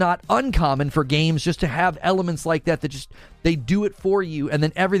also not uncommon for games just to have elements like that just they do it for you, and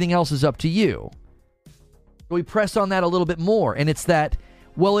then everything else is up to you. So we press on that a little bit more, and it's that,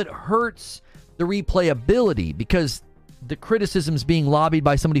 well, it hurts the replayability because the criticism is being lobbied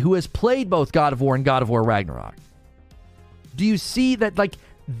by somebody who has played both God of War and God of War Ragnarok. Do you see that? Like,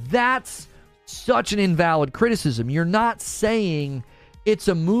 that's such an invalid criticism. You're not saying it's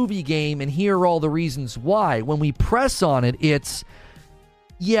a movie game and here are all the reasons why. When we press on it, it's,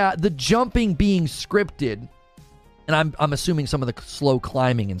 yeah, the jumping being scripted, and I'm assuming some of the slow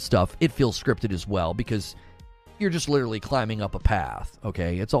climbing and stuff, it feels scripted as well because you're just literally climbing up a path,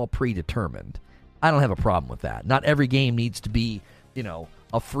 okay? It's all predetermined. I don't have a problem with that. Not every game needs to be,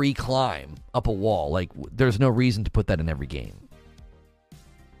 a free climb up a wall. Like, there's no reason to put that in every game.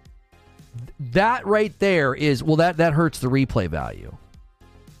 That right there is, well, that hurts the replay value.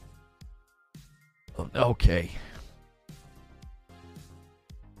 Okay.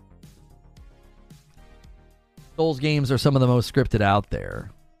 Souls games are some of the most scripted out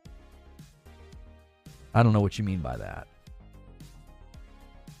there. I don't know what you mean by that.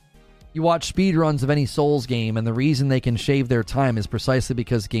 You watch speedruns of any Souls game, and the reason they can shave their time is precisely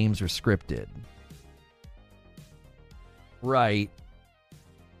because games are scripted. Right.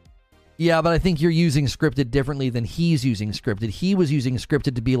 Yeah, but I think you're using scripted differently than he's using scripted. He was using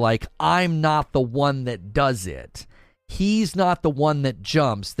scripted to be like, I'm not the one that does it. He's not the one that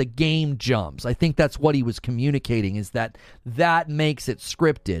jumps. The game jumps. I think that's what he was communicating, is that makes it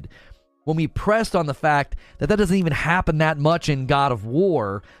scripted. When we pressed on the fact that doesn't even happen that much in God of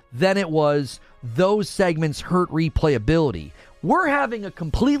War, then it was those segments hurt replayability. We're having a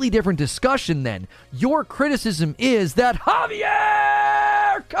completely different discussion then. Your criticism is that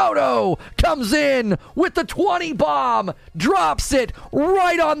Javier Cotto comes in with the 20 bomb, drops it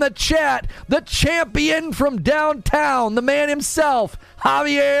right on the chat. The champion from downtown, the man himself,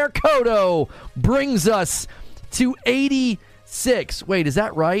 Javier Cotto, brings us to 86. Wait, is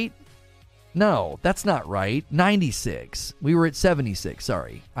that right? No, that's not right. 96. We were at 76.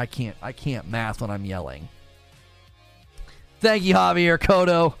 Sorry. I can't math when I'm yelling. Thank you, Javier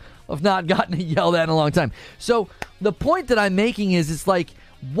Cotto. I've not gotten to yell that in a long time. So the point that I'm making is, it's like,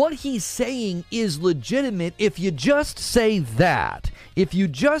 what he's saying is legitimate if you just say that. If you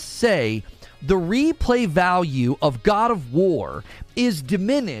just say the replay value of God of War is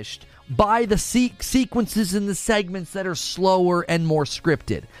diminished by the sequences and the segments that are slower and more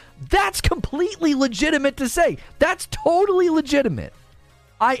scripted. That's completely legitimate to say. That's totally legitimate.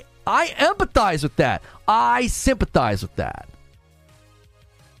 I empathize with that. I sympathize with that.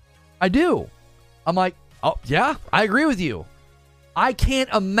 I do. I'm like, oh, yeah, I agree with you. I can't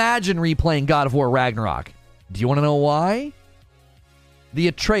imagine replaying God of War Ragnarok. Do you want to know why? The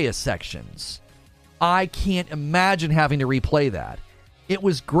Atreus sections. I can't imagine having to replay that. It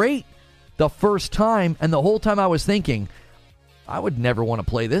was great the first time, and the whole time I was thinking, I would never want to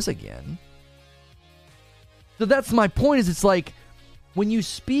play this again. So that's my point, is it's like, when you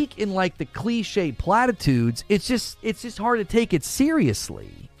speak in like the cliche platitudes, it's just hard to take it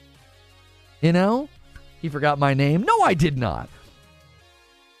seriously. You know? He forgot my name. No, I did not.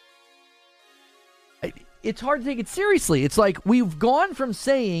 It's hard to take it seriously. It's like, we've gone from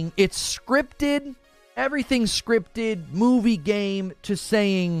saying it's scripted, everything's scripted, movie game, to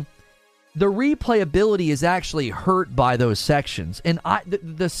saying the replayability is actually hurt by those sections. And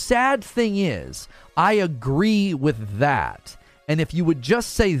the sad thing is, I agree with that. And if you would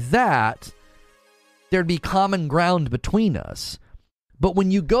just say that, there'd be common ground between us. But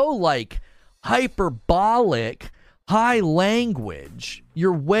when you go like hyperbolic, high language,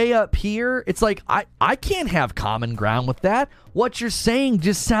 you're way up here, it's like, I can't have common ground with that. What you're saying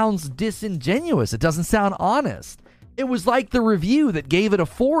just sounds disingenuous. It doesn't sound honest. It was like the review that gave it a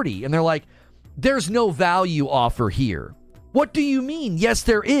 40, and they're like, there's no value offer here. What do you mean? Yes,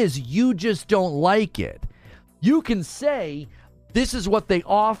 there is. You just don't like it. You can say, this is what they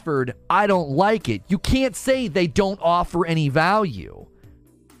offered, I don't like it. You can't say they don't offer any value.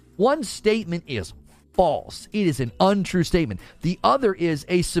 One statement is false. It is an untrue statement. The other is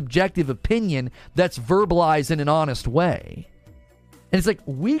a subjective opinion that's verbalized in an honest way. And it's like,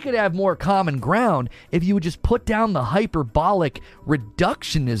 we could have more common ground if you would just put down the hyperbolic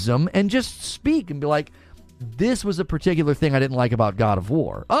reductionism and just speak and be like, this was a particular thing I didn't like about God of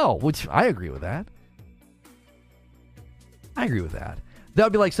War. Oh, which I agree with that. I agree with that. That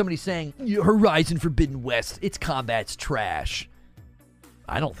would be like somebody saying, Horizon Forbidden West, its combat's trash.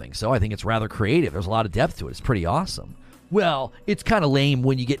 I don't think so. I think it's rather creative. There's a lot of depth to it. It's pretty awesome. Well, it's kind of lame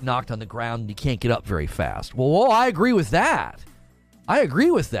when you get knocked on the ground and you can't get up very fast. Well, I agree with that. I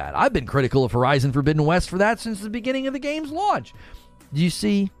agree with that. I've been critical of Horizon Forbidden West for that since the beginning of the game's launch. Do you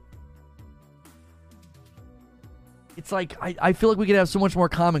see? It's like I feel like we could have so much more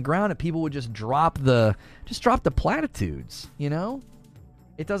common ground if people would just drop the platitudes, you know?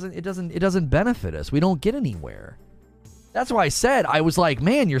 It doesn't benefit us. We don't get anywhere. That's why I said, I was like,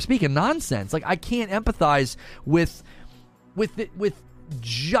 man, you're speaking nonsense. Like, I can't empathize with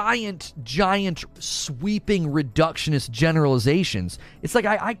giant sweeping reductionist generalizations. It's like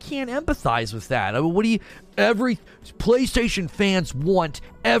I can't empathize with that. I mean, every PlayStation fans want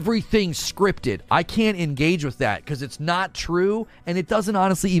everything scripted. I can't engage with that because it's not true and it doesn't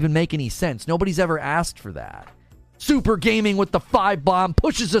honestly even make any sense. Nobody's ever asked for that. Super Gaming with the 5 bomb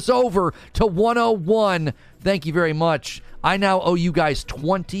pushes us over to 101. Thank you very much. I now owe you guys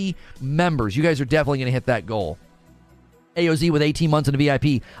 20 members. You guys are definitely going to hit that goal. AOZ with 18 months in a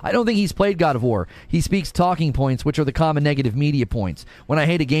VIP. I don't think he's played God of War. He speaks talking points, which are the common negative media points. When I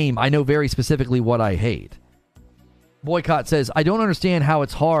hate a game, I know very specifically what I hate. Boycott says, I don't understand how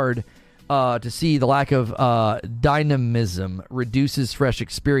it's hard to see the lack of dynamism reduces fresh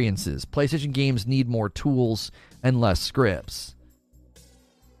experiences. PlayStation games need more tools and less scripts.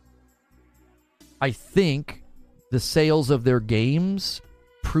 I think the sales of their games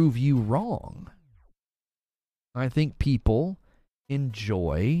prove you wrong. I think people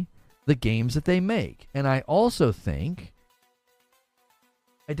enjoy the games that they make. And I also think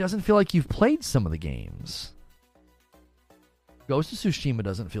it doesn't feel like you've played some of the games. Ghost of Tsushima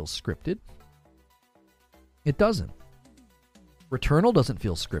doesn't feel scripted. It doesn't. Returnal doesn't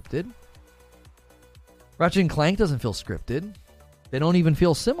feel scripted. Ratchet & Clank doesn't feel scripted. They don't even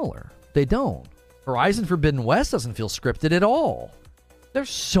feel similar. They don't. Horizon Forbidden West doesn't feel scripted at all. There's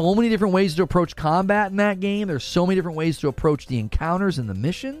so many different ways to approach combat in that game. There's so many different ways to approach the encounters and the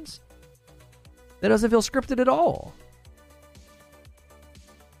missions. That doesn't feel scripted at all.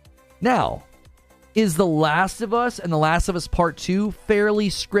 Now, is The Last of Us and The Last of Us Part 2 fairly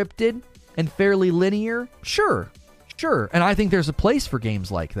scripted and fairly linear? Sure. And I think there's a place for games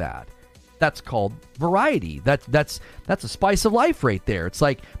like that. That's called variety. That's a spice of life right there. It's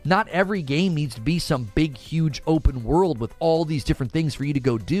like not every game needs to be some big, huge open world with all these different things for you to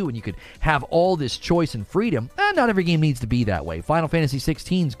go do, and you could have all this choice and freedom. Not every game needs to be that way. Final Fantasy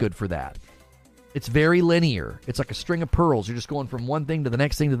 16 is good for that. It's very linear. It's like a string of pearls. You're just going from one thing to the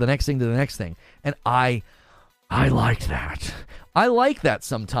next thing to the next thing to the next thing. And I like that. I like that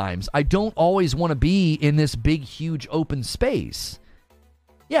sometimes. I don't always want to be in this big, huge open space.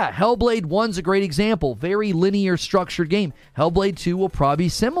 Yeah, Hellblade 1's a great example. Very linear structured game. Hellblade 2 will probably be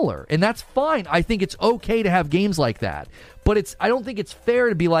similar. And that's fine. I think it's okay to have games like that. But I don't think it's fair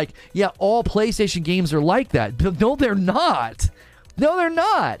to be like, yeah, all PlayStation games are like that. No, they're not. No, they're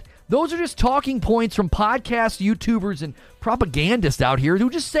not. Those are just talking points from podcast YouTubers and propagandists out here who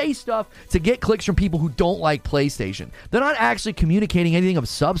just say stuff to get clicks from people who don't like PlayStation. They're not actually communicating anything of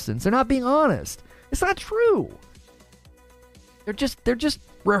substance. They're not being honest. It's not true. They're just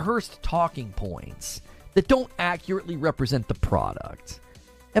rehearsed talking points that don't accurately represent the product.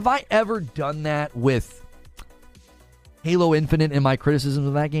 Have I ever done that with Halo Infinite in my criticisms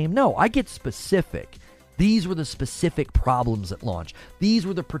of that game? No, I get specific. These were the specific problems at launch. These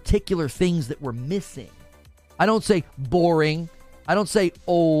were the particular things that were missing. I don't say boring. I don't say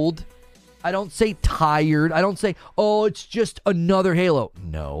old. I don't say tired. I don't say, oh, it's just another Halo.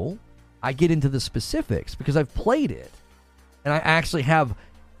 No, I get into the specifics because I've played it. And I actually have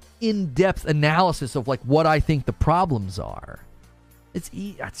in-depth analysis of like what I think the problems are. It's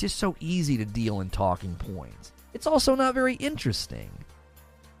just so easy to deal in talking points. It's also not very interesting.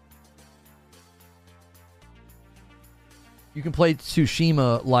 You can play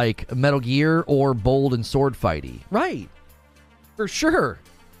Tsushima like Metal Gear or bold and sword fighty. Right. For sure.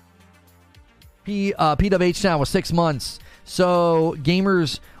 PWH now with 6 months. So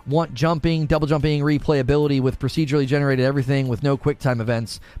gamers want jumping, double jumping, replayability with procedurally generated everything with no quick time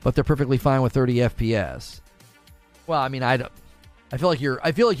events, but they're perfectly fine with 30 FPS. Well, I mean, I feel like you're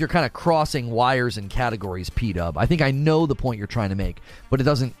kind of crossing wires and categories, P-Dub. I think I know the point you're trying to make, but it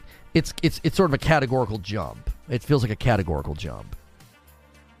doesn't. It's sort of a categorical jump. It feels like a categorical jump.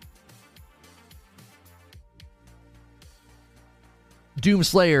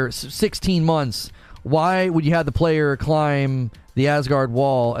 Doomslayer, 16 months. Why would you have the player climb the Asgard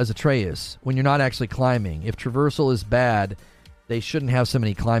wall as Atreus when you're not actually climbing? If traversal is bad, they shouldn't have so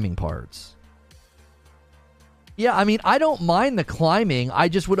many climbing parts. Yeah, I mean, I don't mind the climbing. I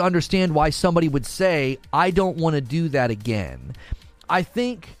just would understand why somebody would say, I don't want to do that again. I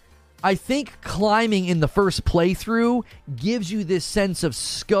think I think climbing in the first playthrough gives you this sense of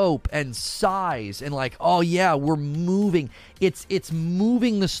scope and size and like, oh yeah, we're moving. It's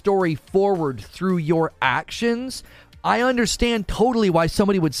moving the story forward through your actions. I understand totally why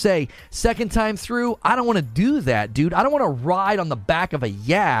somebody would say, second time through, I don't want to do that, dude. I don't want to ride on the back of a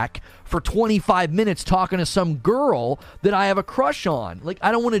yak for 25 minutes talking to some girl that I have a crush on. Like,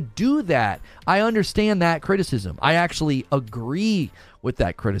 I don't want to do that. I understand that criticism. I actually agree with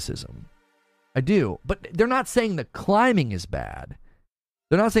that criticism. I do. But they're not saying the climbing is bad.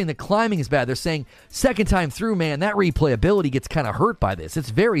 They're not saying the climbing is bad. They're saying second time through, man, that replayability gets kind of hurt by this. It's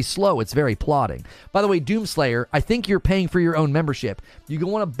very slow. It's very plodding. By the way, Doomslayer, I think you're paying for your own membership. You're going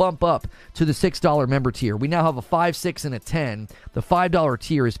to want to bump up to the $6 member tier. We now have a 5, 6, and a 10. The $5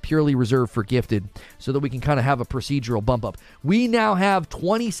 tier is purely reserved for gifted so that we can kind of have a procedural bump up. We now have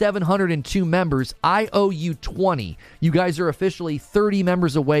 2,702 members. I owe you 20. You guys are officially 30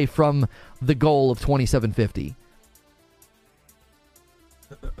 members away from the goal of 2,750.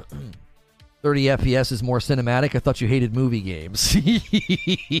 30 FPS is more cinematic. I thought you hated movie games.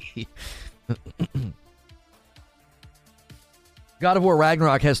 God of War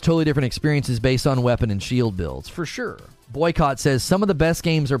Ragnarok has totally different experiences based on weapon and shield builds, for sure. Boycott says, some of the best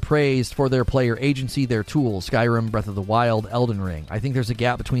games are praised for their player agency, their tools, Skyrim, Breath of the Wild, Elden Ring. I think there's a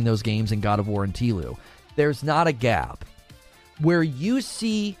gap between those games and God of War and TLU. There's not a gap. Where you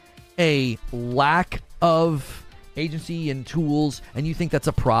see a lack of agency and tools, and you think that's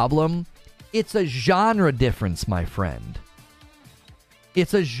a problem, it's a genre difference, my friend.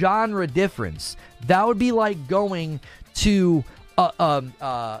 It's a genre difference. That would be like going to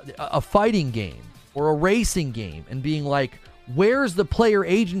a fighting game or a racing game and being like, where's the player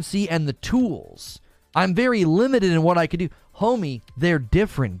agency and the tools? I'm very limited in what I could do. Homie, they're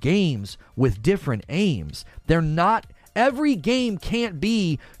different games with different aims. They're not, every game can't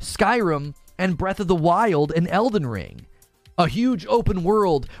be Skyrim and Breath of the Wild and Elden Ring. A huge open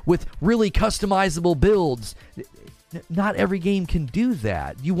world with really customizable builds. Not every game can do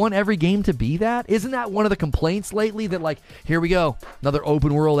that. You want every game to be that? Isn't that one of the complaints lately that, like, here we go, another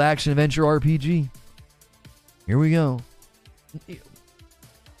open world action adventure RPG. Here we go.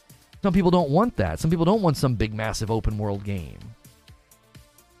 Some people don't want that. Some people don't want some big, massive open world game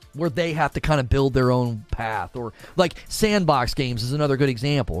where they have to kind of build their own path. Or like sandbox games is another good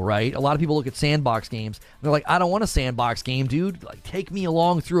example, right? A lot of people look at sandbox games and they're like, I don't want a sandbox game, dude. Like, take me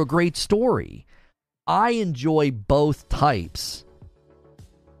along through a great story. I enjoy both types.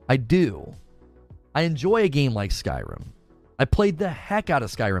 I do. I enjoy a game like Skyrim. I played the heck out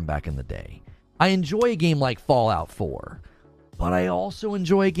of Skyrim back in the day. I enjoy a game like Fallout 4. But I also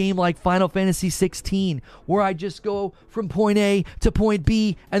enjoy a game like Final Fantasy 16, where I just go from point A to point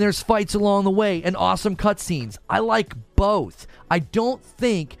B, and there's fights along the way and awesome cutscenes. I like both. I don't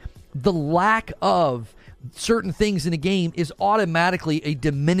think the lack of certain things in a game is automatically a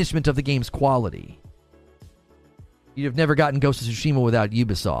diminishment of the game's quality. You'd have never gotten Ghost of Tsushima without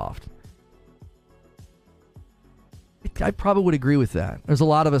Ubisoft. I probably would agree with that. There's a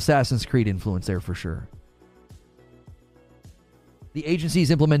lot of Assassin's Creed influence there for sure. The agency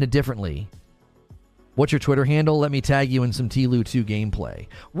is implemented differently. What's your Twitter handle? Let me tag you in some TLU 2 gameplay.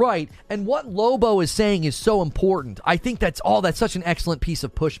 Right, and what Lobo is saying is so important. I think that's such an excellent piece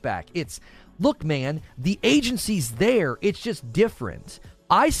of pushback. It's, look, man, the agency's there. It's just different.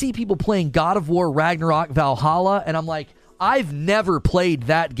 I see people playing God of War Ragnarok Valhalla, and I'm like, I've never played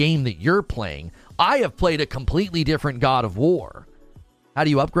that game that you're playing. I have played a completely different God of War. How do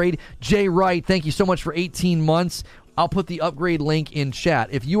you upgrade? Jay Wright, thank you so much for 18 months. I'll put the upgrade link in chat.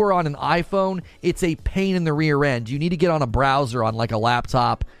 If you are on an iPhone, it's a pain in the rear end. You need to get on a browser on like a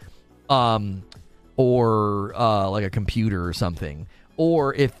laptop or like a computer or something.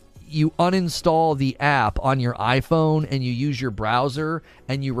 Or if you uninstall the app on your iPhone and you use your browser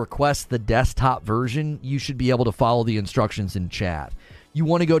and you request the desktop version, you should be able to follow the instructions in chat. You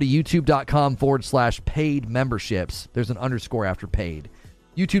want to go to youtube.com/paid memberships. There's an underscore after paid.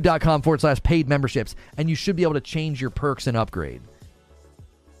 youtube.com/paid memberships, and you should be able to change your perks and upgrade.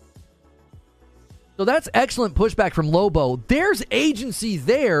 So that's excellent pushback from Lobo. There's agency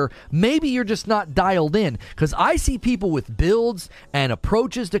there. Maybe you're just not dialed in, because I see people with builds and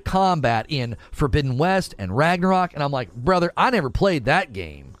approaches to combat in Forbidden West and Ragnarok, and I'm like, brother, I never played that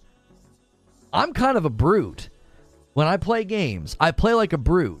game. I'm kind of a brute. When I play games, I play like a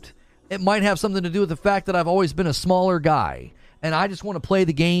brute. It might have something to do with the fact that I've always been a smaller guy, and I just want to play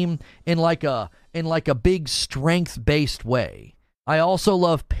the game in like a big strength-based way. I also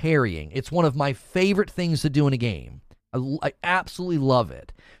love parrying. It's one of my favorite things to do in a game. I absolutely love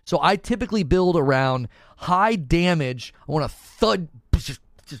it. So I typically build around high damage. I want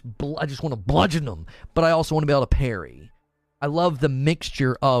to I just want to bludgeon them, but I also want to be able to parry. I love the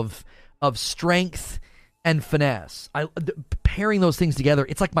mixture of strength and finesse. Pairing those things together,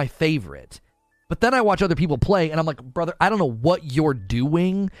 it's like my favorite. But then I watch other people play, and I'm like, brother, I don't know what you're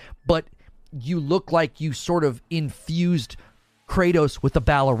doing, but you look like you sort of infused Kratos with a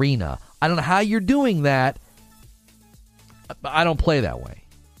ballerina. I don't know how you're doing that. I don't play that way,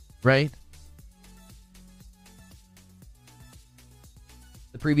 right?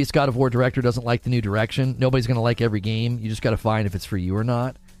 The previous God of War director doesn't like the new direction. Nobody's going to like every game. You just got to find if it's for you or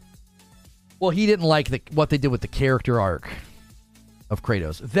not. Well, he didn't like what they did with the character arc of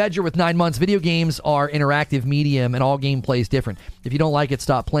Kratos. Vedger with 9 months. Video games are interactive medium, and all gameplay is different. If you don't like it,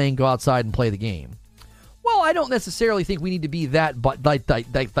 stop playing. Go outside and play the game. Well, I don't necessarily think we need to be that, but like that.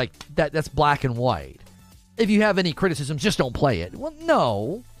 That's black and white. If you have any criticisms, just don't play it. Well,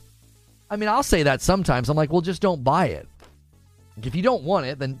 no. I mean, I'll say that sometimes. I'm like, well, just don't buy it. If you don't want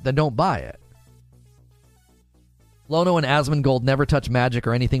it, then don't buy it. Lono and Asmongold never touch magic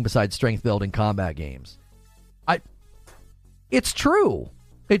or anything besides strength building combat games. It's true.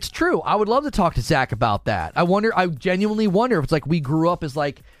 It's true. I would love to talk to Zach about that. I genuinely wonder if it's like we grew up as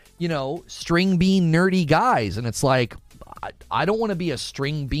like, you know, string bean nerdy guys, and it's like, I don't want to be a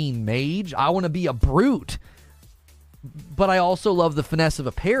string bean mage. I want to be a brute. But I also love the finesse of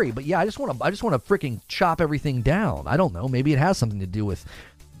a parry. But yeah, I just want to freaking chop everything down. I don't know. Maybe it has something to do with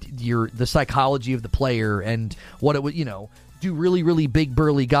the psychology of the player and what it would, you know, do really, really big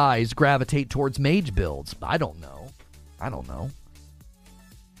burly guys gravitate towards mage builds. I don't know.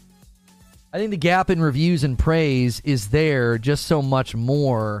 I think the gap in reviews and praise is there just so much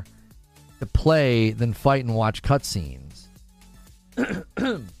more to play than fight and watch cutscenes.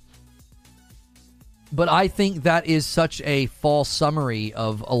 But I think that is such a false summary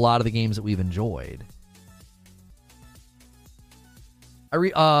of a lot of the games that we've enjoyed.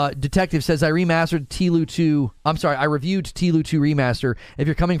 Detective says, I reviewed T-Lu 2 Remaster. If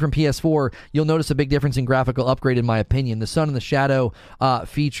you're coming from PS4, you'll notice a big difference in graphical upgrade, in my opinion. The Sun and the Shadow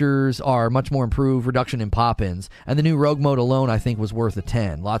features are much more improved, reduction in pop-ins, and the new Rogue Mode alone, I think, was worth a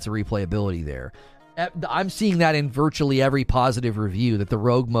 10. Lots of replayability there. I'm seeing that in virtually every positive review, that the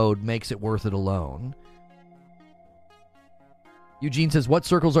Rogue Mode makes it worth it alone. Eugene says, what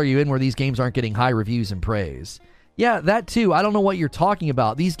circles are you in where these games aren't getting high reviews and praise? Yeah, that too. I don't know what you're talking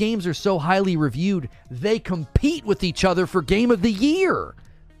about. These games are so highly reviewed, they compete with each other for Game of the Year.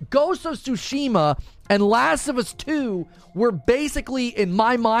 Ghost of Tsushima and Last of Us 2 were basically, in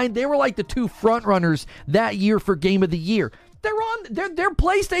my mind, they were like the two frontrunners that year for Game of the Year. They're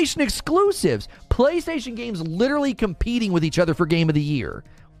PlayStation exclusives. PlayStation games literally competing with each other for Game of the Year.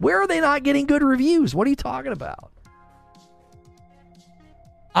 Where are they not getting good reviews? What are you talking about?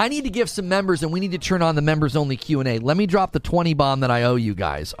 I need to give some members, and we need to turn on the members-only Q&A. Let me drop the 20 bomb that I owe you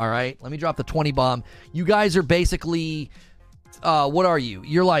guys, all right? Let me drop the 20 bomb. You guys are basically, what are you?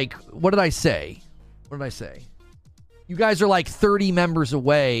 You're like, what did I say? You guys are like 30 members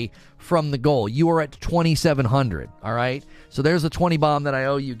away from the goal. You are at 2,700, all right? So there's the 20 bomb that I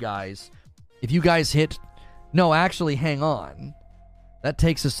owe you guys. If you guys hit, no, actually, hang on. That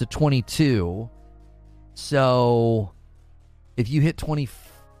takes us to 22. So if you hit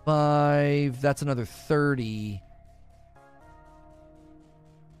 25, that's another 30.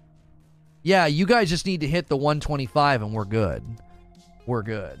 Yeah, you guys just need to hit the 125 and we're good.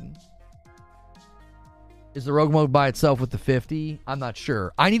 Is the Rogue Mode by itself with the 50? I'm not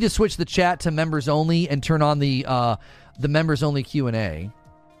sure. I need to switch the chat to members only and turn on the members only Q&A.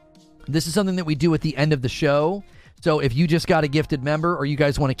 This is something that we do at the end of the show. So if you just got a gifted member or you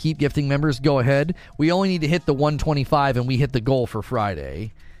guys want to keep gifting members, go ahead. We only need to hit the 125 and we hit the goal for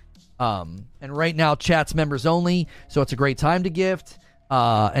Friday. And right now, chat's members only, so it's a great time to gift,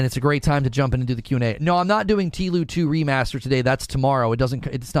 and it's a great time to jump in and do the Q&A. No, I'm not doing T-Lu 2 Remaster today. That's tomorrow.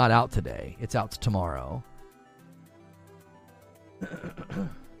 It's not out today. It's out tomorrow.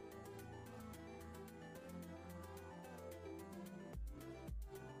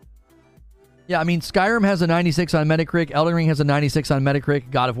 Yeah, I mean, Skyrim has a 96 on Metacritic, Elden Ring has a 96 on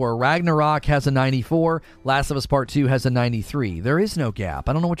Metacritic, God of War Ragnarok has a 94, Last of Us Part 2 has a 93. There is no gap.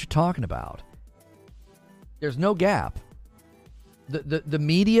 I don't know what you're talking about. There's no gap. The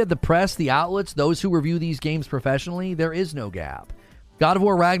media, the press, the outlets, those who review these games professionally, there is no gap. God of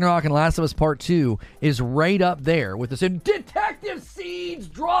War Ragnarok and Last of Us Part 2 is right up there with this. And Detective Seeds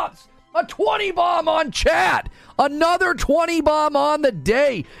drops a 20 bomb on chat. Another 20 bomb on the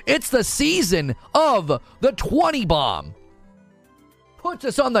day. It's the season of the 20 bomb. Puts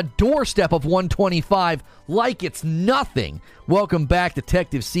us on the doorstep of 125 like it's nothing. Welcome back,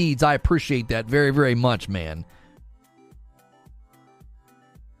 Detective Seeds. I appreciate that very, very much, man.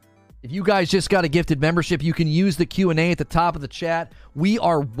 If you guys just got a gifted membership, you can use the Q&A at the top of the chat. We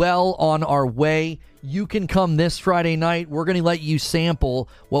are well on our way. You can come this Friday night. We're going to let you sample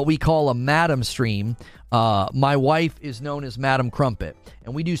what we call a Madam stream. My wife is known as Madam Crumpet,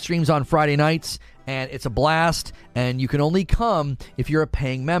 and we do streams on Friday nights, and it's a blast, and you can only come if you're a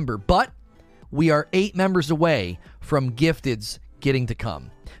paying member. But we are 8 members away from gifteds getting to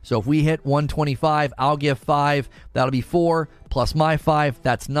come. So if we hit 125, I'll give 5. That'll be 4 plus my 5.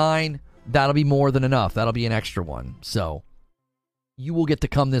 That's 9. That'll be more than enough. That'll be an extra one. So you will get to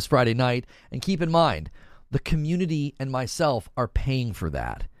come this Friday night. And keep in mind, the community and myself are paying for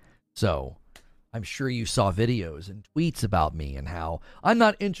that. So I'm sure you saw videos and tweets about me and how I'm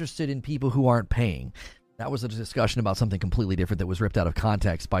not interested in people who aren't paying. That was a discussion about something completely different that was ripped out of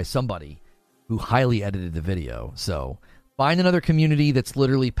context by somebody who highly edited the video. So find another community that's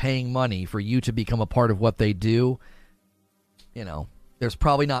literally paying money for you to become a part of what they do. You know, there's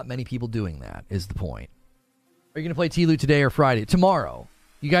probably not many people doing that, is the point. Are you going to play T-Loot today or Friday? Tomorrow.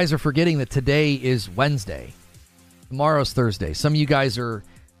 You guys are forgetting that today is Wednesday. Tomorrow's Thursday. Some of you guys are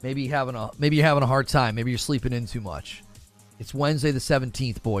maybe you're having a hard time. Maybe you're sleeping in too much. It's Wednesday the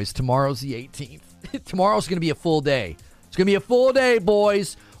 17th, boys. Tomorrow's the 18th. Tomorrow's going to be a full day. It's going to be a full day,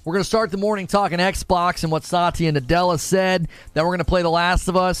 boys. We're going to start the morning talking Xbox and what Satya and Adela said. Then we're going to play The Last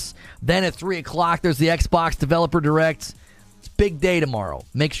of Us. Then at 3 o'clock, there's the Xbox Developer Direct. It's a big day tomorrow.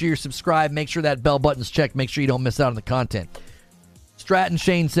 Make sure you're subscribed. Make sure that bell button's checked. Make sure you don't miss out on the content. Stratton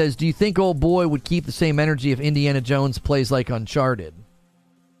Shane says, do you think old boy would keep the same energy if Indiana Jones plays like Uncharted?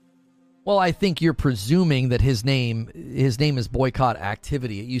 Well, I think you're presuming that his name is Boycott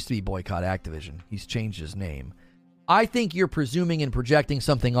Activity. It used to be Boycott Activision. He's changed his name. I think you're presuming and projecting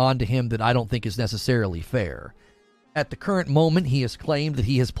something onto him that I don't think is necessarily fair. At the current moment, he has claimed that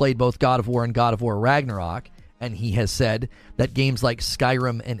he has played both God of War and God of War Ragnarok, and he has said that games like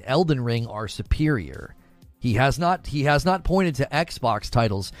Skyrim and Elden Ring are superior. He has not pointed to Xbox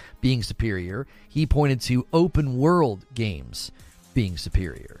titles being superior. He pointed to open world games being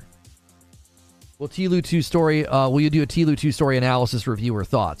superior. Will you do a T-Lu 2 story analysis, review, or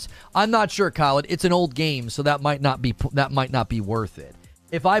thoughts? I'm not sure, Khaled. It's an old game, so that might not be worth it.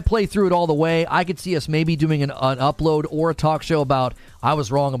 If I play through it all the way, I could see us maybe doing an upload or a talk show about I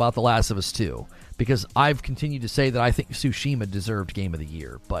was wrong about The Last of Us 2, because I've continued to say that I think Tsushima deserved Game of the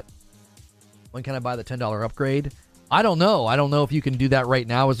Year. But when can I buy the $10 upgrade? I don't know. I don't know if you can do that right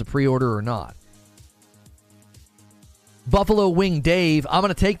now as a pre-order or not. Buffalo Wing Dave, I'm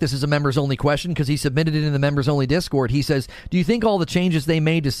going to take this as a members-only question because he submitted it in the members-only Discord. He says, do you think all the changes they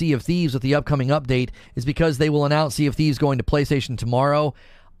made to Sea of Thieves with the upcoming update is because they will announce Sea of Thieves going to PlayStation tomorrow?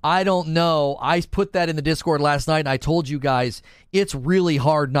 I don't know. I put that in the Discord last night, and I told you guys it's really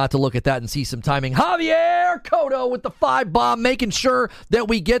hard not to look at that and see some timing. Javier Cotto with the 5-bomb, making sure that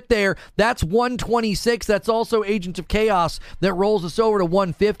we get there. That's 126. That's also Agents of Chaos that rolls us over to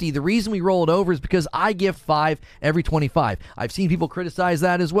 150. The reason we roll it over is because I give 5 every 25. I've seen people criticize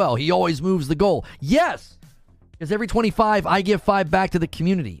that as well. He always moves the goal. Yes, because every 25, I give 5 back to the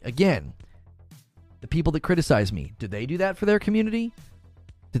community. Again, the people that criticize me, do they do that for their community?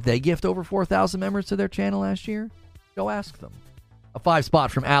 Did they gift over 4,000 members to their channel last year? Go ask them. A 5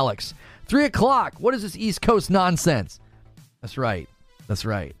 spot from Alex. 3 o'clock. What is this East Coast nonsense? That's right. That's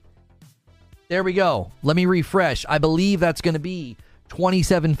right. There we go. Let me refresh. I believe that's going to be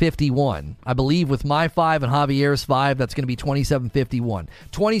 2751. I believe with my 5 and Javier's 5, that's going to be 2751.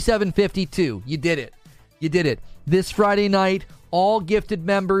 2752. You did it. You did it. This Friday night, all gifted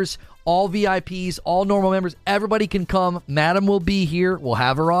members, all VIPs, all normal members, everybody can come. Madam will be here. We'll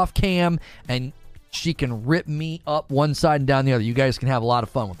have her off cam, and she can rip me up one side and down the other. You guys can have a lot of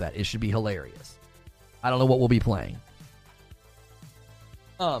fun with that. It should be hilarious. I don't know what we'll be playing.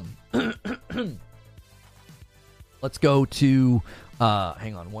 Let's go to,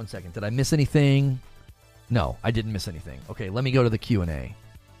 hang on one second. Did I miss anything? No, I didn't miss anything. Okay, let me go to the Q&A.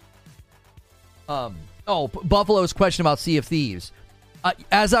 Buffalo's question about Sea of Thieves.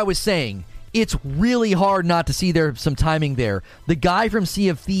 As I was saying, it's really hard not to see there some timing there. The guy from Sea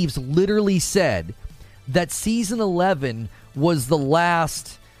of Thieves literally said that Season 11 was the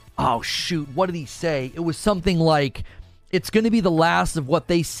last... Oh, shoot. What did he say? It was something like, it's going to be the last of what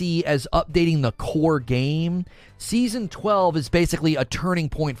they see as updating the core game. Season 12 is basically a turning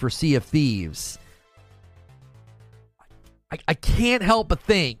point for Sea of Thieves. I can't help but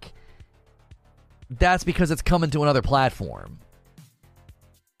think that's because it's coming to another platform.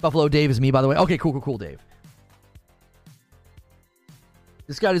 Buffalo Dave is me, by the way. Okay, cool, Dave.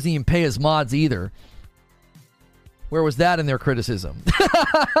 This guy doesn't even pay his mods either. Where was that in their criticism?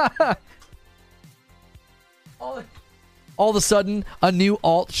 all of a sudden a new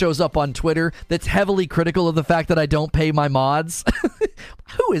alt shows up on Twitter that's heavily critical of the fact that I don't pay my mods.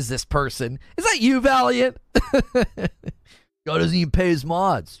 Who is this person? Is that you, Valiant? God doesn't even pay his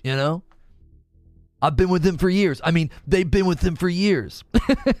mods, you know? I've been with him for years. I mean, they've been with him for years.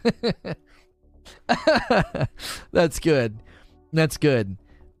 That's good. That's good.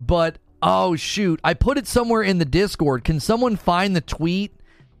 But, oh, shoot. I put it somewhere in the Discord. Can someone find the tweet?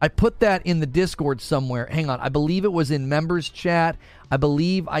 I put that in the Discord somewhere. Hang on. I believe it was in members chat. I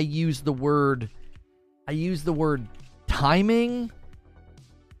believe I used the word timing.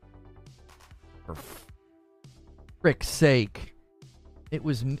 For frick's sake. It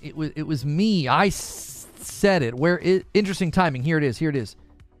was me. I said it. Interesting timing. Here it is. All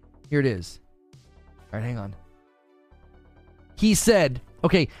right, hang on. He said,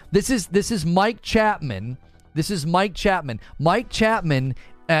 okay, this is Mike Chapman. Mike Chapman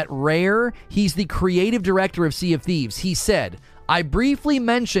at Rare, he's the creative director of Sea of Thieves. He said, I briefly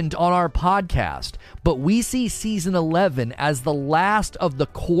mentioned on our podcast, but we see Season 11 as the last of the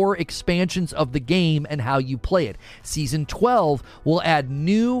core expansions of the game and how you play it. Season 12 will add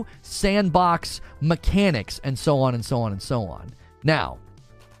new sandbox mechanics and so on and so on and so on. Now,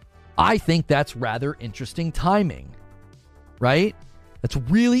 I think that's rather interesting timing, right? That's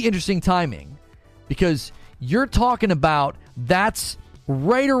really interesting timing because you're talking about that's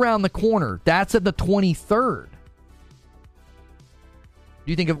right around the corner. That's at the 23rd.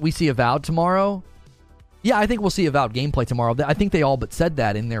 Do you think if we see Avowed tomorrow? Yeah, I think we'll see Avowed gameplay tomorrow. I think they all but said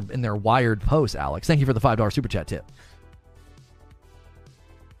that in their Wired post, Alex. Thank you for the $5 super chat tip.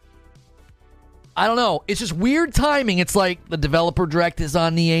 I don't know. It's just weird timing. It's like the developer direct is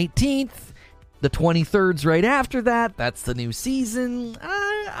on the 18th. The 23rd's right after that. That's the new season.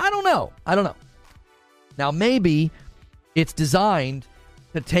 I don't know. Now, maybe it's designed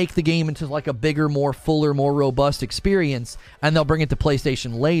to take the game into like a bigger, more fuller, more robust experience, and they'll bring it to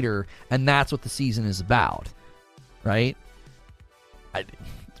PlayStation later, and that's what the season is about, right?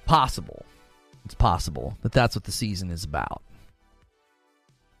 It's possible. It's possible that that's what the season is about.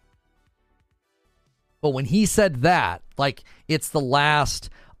 But when he said that, like it's the last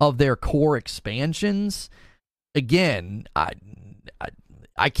of their core expansions, again,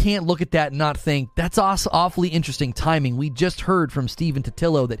 I can't look at that and not think that's awfully interesting timing. We just heard from Steven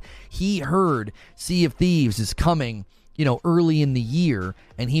Totillo that he heard Sea of Thieves is coming, early in the year,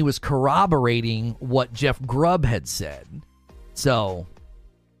 and he was corroborating what Jeff Grubb had said. So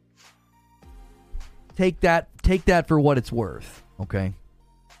take that for what it's worth, okay?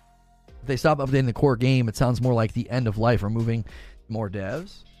 If they stop updating the core game, it sounds more like the end of life, removing more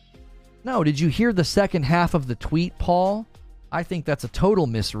devs. No, did you hear the second half of the tweet, Paul? I think that's a total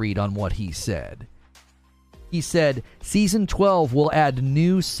misread on what he said. He said, Season 12 will add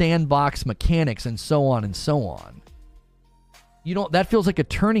new sandbox mechanics and so on and so on. That feels like a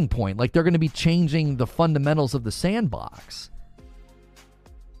turning point, like they're going to be changing the fundamentals of the sandbox.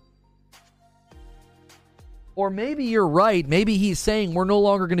 Or maybe you're right. Maybe he's saying we're no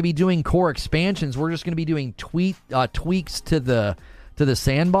longer going to be doing core expansions. We're just going to be doing tweaks to the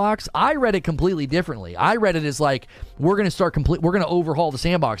sandbox. I read it completely differently. I read it as like we're going to overhaul the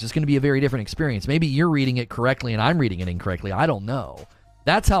sandbox. It's going to be a very different experience. Maybe you're reading it correctly and I'm reading it incorrectly. I don't know.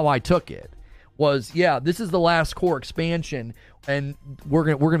 That's how I took it. This is the last core expansion and we're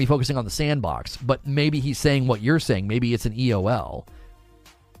going to be focusing on the sandbox. But maybe he's saying what you're saying. Maybe it's an EOL.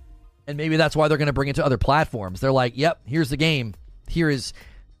 And maybe that's why they're going to bring it to other platforms. They're like, yep, here's the game. Here is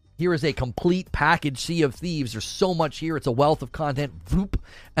a complete package, Sea of Thieves. There's so much here. It's a wealth of content. Voop.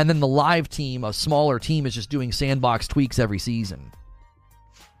 And then the live team, a smaller team, is just doing sandbox tweaks every season.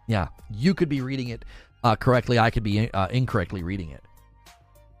 Yeah, you could be reading it correctly. I could be incorrectly reading it.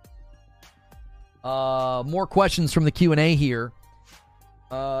 More questions from the Q&A here.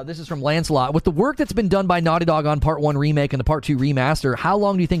 This is from Lancelot. With the work that's been done by Naughty Dog on Part 1 Remake and the Part 2 Remaster, how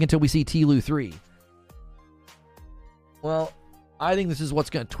long do you think until we see TLOU 3? Well, I think this is what's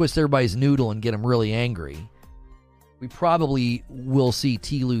going to twist everybody's noodle and get them really angry. We probably will see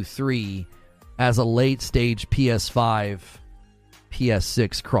TLOU 3 as a late-stage PS5,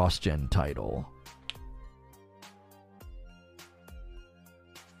 PS6 cross-gen title.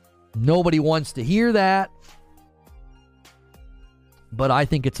 Nobody wants to hear that, but I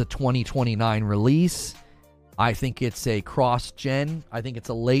think it's a 2029 release. I think it's a cross-gen. I think it's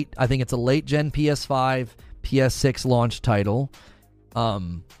a late-gen PS5, PS6 launch title.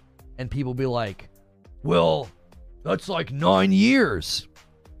 And people be like, well, that's like 9 years.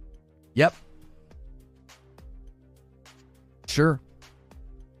 Yep. Sure.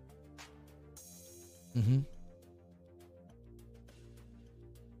 Mm-hmm.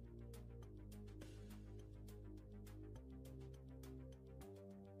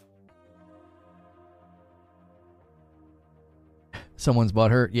 Someone's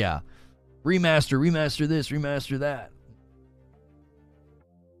butthurt. Yeah. Remaster this, remaster that.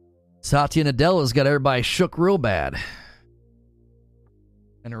 Satya Nadella's got everybody shook real bad.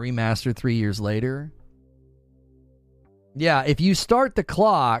 And a remaster 3 years later. Yeah, if you start the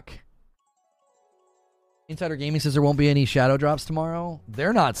clock... Insider Gaming says there won't be any shadow drops tomorrow.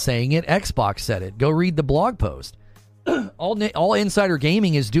 They're not saying it. Xbox said it. Go read the blog post. All Insider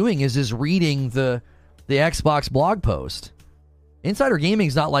Gaming is doing is reading the Xbox blog post. Insider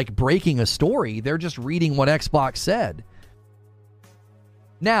Gaming's not like breaking a story. They're just reading what Xbox said.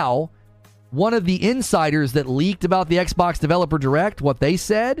 Now, one of the insiders that leaked about the Xbox Developer Direct, what they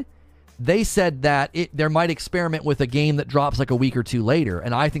said that there might experiment with a game that drops like a week or two later,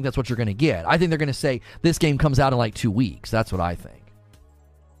 and I think that's what you're going to get. I think they're going to say this game comes out in like 2 weeks. That's what I think.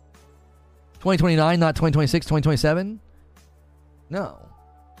 2029, not 2026, 2027?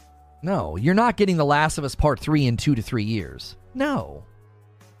 No, you're not getting The Last of Us Part 3 in 2 to 3 years. No.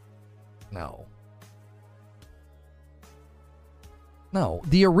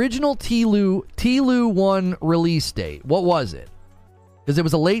 The original TLU 1 release date, what was it? Because it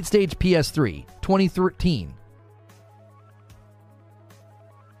was a late-stage PS3, 2013.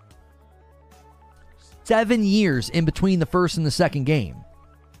 7 years in between the first and the second game.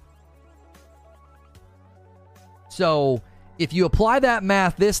 So, if you apply that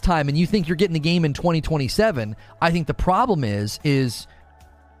math this time and you think you're getting the game in 2027, I think the problem is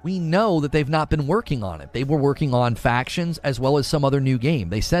we know that they've not been working on it. They were working on Factions as well as some other new game.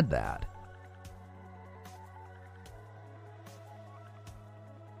 They said that.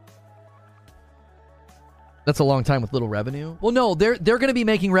 That's a long time with little revenue. Well, no, they're going to be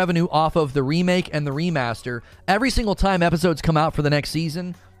making revenue off of the remake and the remaster. Every single time episodes come out for the next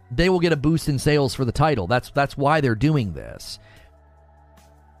season, they will get a boost in sales for the title. That's why they're doing this.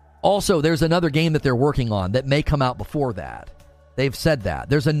 Also, there's another game that they're working on that may come out before that. They've said that.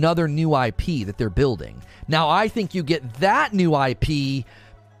 There's another new IP that they're building. Now, I think you get that new IP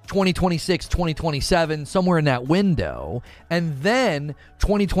 2026, 2027, somewhere in that window. And then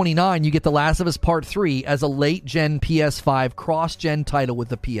 2029, you get The Last of Us Part 3 as a late-gen PS5 cross-gen title with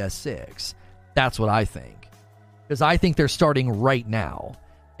the PS6. That's what I think. Because I think they're starting right now.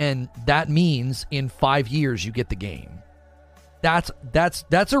 And that means in 5 years, you get the game. That's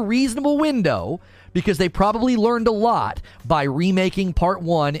a reasonable window because they probably learned a lot by remaking Part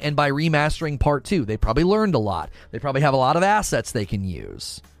 1 and by remastering Part 2. They probably learned a lot. They probably have a lot of assets they can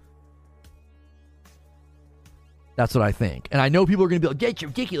use. That's what I think. And I know people are going to be like, that's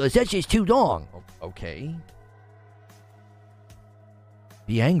ridiculous. That's just too long. Okay.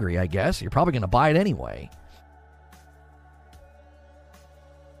 Be angry, I guess. You're probably going to buy it anyway.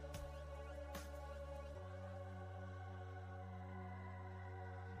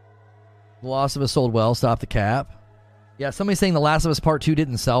 The Last of Us sold well. Stop the cap. Yeah, somebody's saying The Last of Us Part 2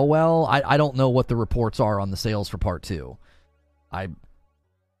 didn't sell well. I don't know what the reports are on the sales for Part 2. I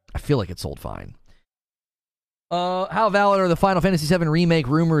feel like it sold fine. How valid are the Final Fantasy VII Remake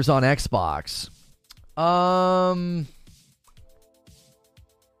rumors on Xbox? I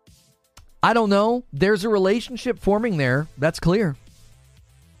don't know. There's a relationship forming there. That's clear.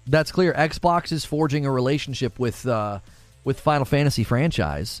 Xbox is forging a relationship with Final Fantasy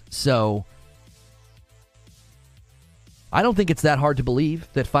franchise. So I don't think it's that hard to believe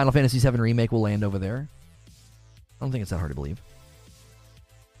that Final Fantasy VII Remake will land over there. I don't think it's that hard to believe.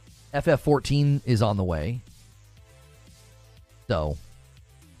 FF14 is on the way. So,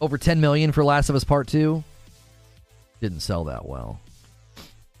 over 10 million for Last of Us Part 2. Didn't sell that well.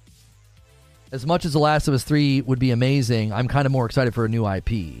 As much as The Last of Us 3 would be amazing, I'm kind of more excited for a new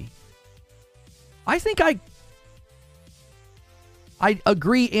IP. I think I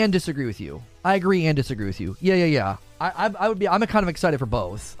agree and disagree with you. Yeah. I would be. I'm kind of excited for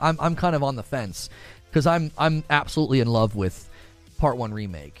both. I'm kind of on the fence because I'm absolutely in love with Part 1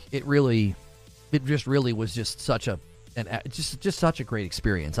 Remake. It just really was just such a such a great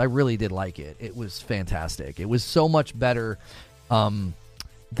experience. I really did like it. It was fantastic. It was so much better than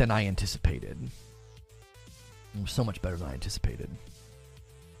I anticipated. It was so much better than I anticipated.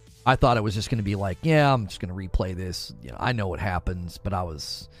 I thought it was just going to be like, yeah, I'm just going to replay this. You know, I know what happens, but I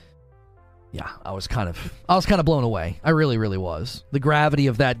was kind of blown away. I really, really was. The gravity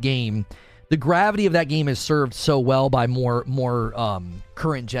of that game is served so well by more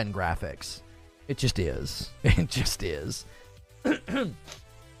current gen graphics. It just is. It's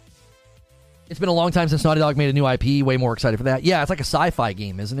been a long time since Naughty Dog made a new IP. Way more excited for that. Yeah, it's like a sci-fi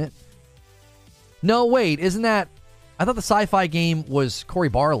game, isn't it? No, wait, isn't that... I thought the sci-fi game was Cory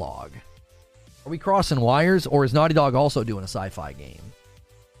Barlog. Are we crossing wires, or is Naughty Dog also doing a sci-fi game?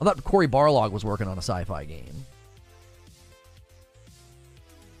 I thought Cory Barlog was working on a sci-fi game.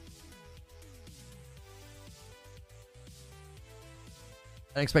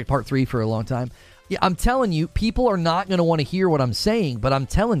 I expect part 3 for a long time. Yeah, I'm telling you, people are not going to want to hear what I'm saying, but I'm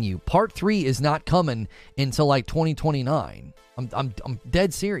telling you, part 3 is not coming until like 2029. I'm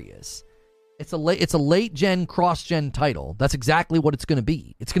dead serious. It's a late gen cross gen title. That's exactly what it's going to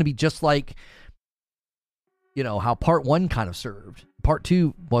be. It's going to be just like, you know, how part 1 kind of served. Part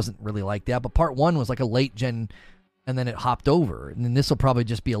 2 wasn't really like that, but part 1 was like a late gen, and then it hopped over, and then this will probably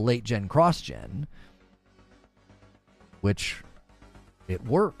just be a late gen cross gen, which it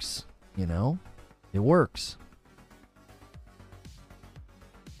works, you know. It works.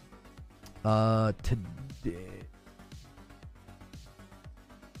 Today,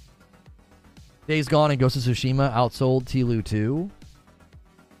 Days Gone and Ghost of Tsushima outsold TLU 2.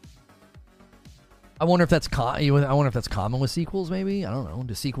 I wonder if that's common with sequels. Maybe, I don't know.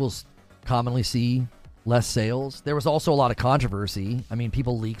 Do sequels commonly see less sales? There was also a lot of controversy. I mean,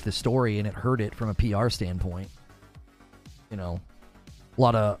 people leaked the story and it hurt it from a PR standpoint. You know, a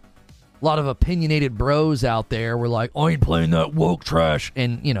lot of opinionated bros out there were like, I ain't playing that woke trash.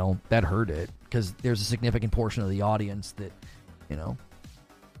 And, you know, that hurt it because there's a significant portion of the audience that, you know,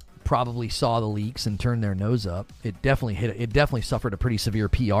 probably saw the leaks and turned their nose up. It definitely suffered a pretty severe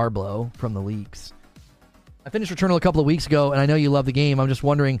PR blow from the leaks. I finished Returnal a couple of weeks ago, and I know you love the game. I'm just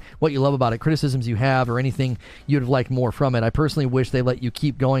wondering what you love about it, criticisms you have, or anything you'd have liked more from it. I personally wish they let you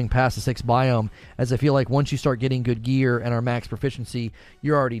keep going past the 6th biome, as I feel like once you start getting good gear and our max proficiency,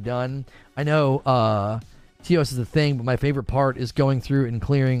 you're already done. I know Teos is the thing, but my favorite part is going through and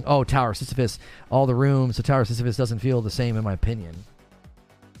clearing, Tower Sisyphus, all the rooms. So Tower Sisyphus doesn't feel the same in my opinion.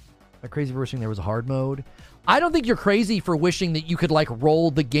 Am I crazy for wishing there was a hard mode? I don't think you're crazy for wishing that you could, like,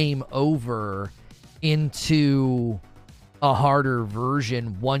 roll the game over into a harder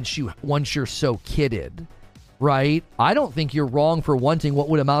version once you're so kitted, right? I don't think you're wrong for wanting what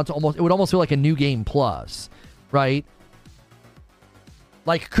would amount to it would almost feel like a new game plus, right?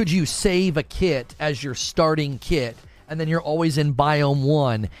 Like, could you save a kit as your starting kit and then you're always in biome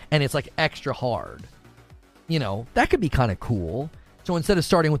 1 and it's like extra hard? You know, that could be kind of cool. So instead of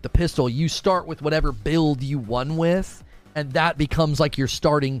starting with the pistol, you start with whatever build you won with, and that becomes like your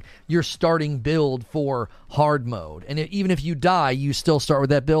starting build for hard mode. And even if you die, you still start with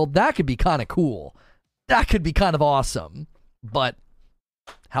that build. That could be kind of cool. That could be kind of awesome. But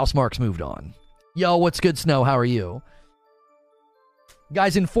Housemarque's moved on. Yo, what's good, Snow? How are you?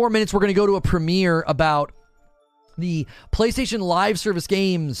 Guys, in 4 minutes, we're going to go to a premiere about the PlayStation Live Service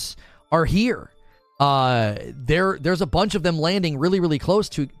games are here. There's a bunch of them landing really, really close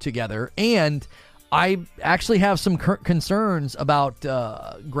together, and I actually have some concerns about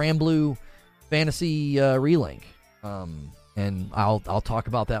Granblue Fantasy Relink, and I'll talk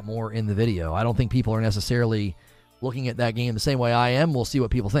about that more in the video. I don't think people are necessarily looking at that game the same way I am. We'll see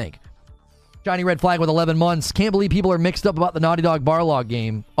what people think. Shiny Red Flag with 11 months. Can't believe people are mixed up about the Naughty Dog Barlog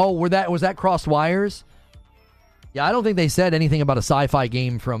game. Oh, was that crossed wires? Yeah, I don't think they said anything about a sci-fi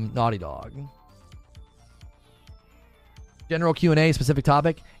game from Naughty Dog. General Q&A, specific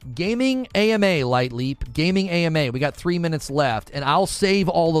topic. Gaming AMA, Light Leap. Gaming AMA. We got 3 minutes left, and I'll save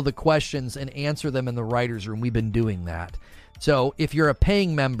all of the questions and answer them in the writer's room. We've been doing that. So if you're a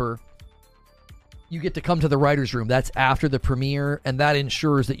paying member, you get to come to the writer's room. That's after the premiere, and that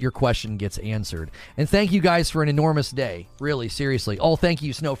ensures that your question gets answered. And thank you guys for an enormous day. Really, seriously. Oh, thank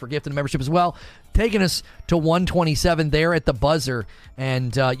you, Snow, for gifting a membership as well. Taking us to 127 there at the buzzer,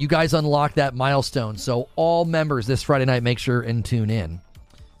 and you guys unlocked that milestone. So all members this Friday night, make sure and tune in.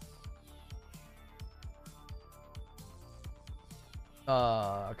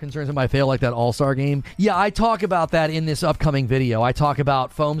 Concerns that might fail like that All-Star game. Yeah, I talk about that in this upcoming video. I talk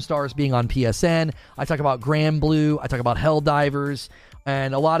about Foam Stars being on PSN. I talk about Granblue. I talk about Helldivers.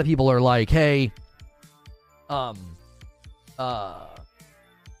 And a lot of people are like, hey,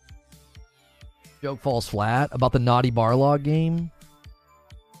 joke falls flat about the Naughty Barlog game.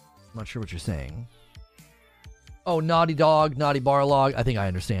 I'm not sure what you're saying. Oh, Naughty Dog, Naughty Barlog. I think I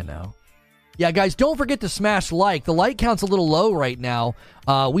understand now. Yeah, guys, don't forget to smash like. The like count's a little low right now.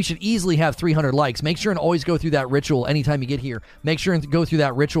 We should easily have 300 likes. Make sure and always go through that ritual anytime you get here. Make sure and go through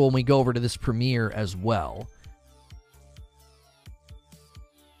that ritual when we go over to this premiere as well.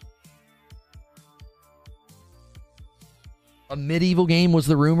 A medieval game was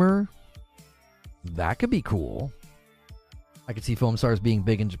the rumor. That could be cool. I could see Foam Stars being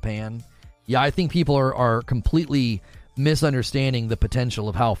big in Japan. Yeah, I think people are completely misunderstanding the potential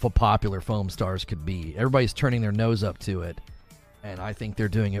of how popular Foam Stars could be. Everybody's turning their nose up to it, and I think they're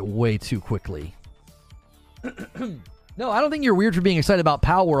doing it way too quickly. No, I don't think you're weird for being excited about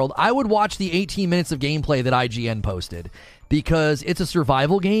Pal World. I would watch the 18 minutes of gameplay that IGN posted because it's a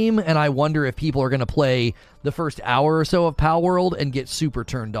survival game, and I wonder if people are going to play the first hour or so of Pal World and get super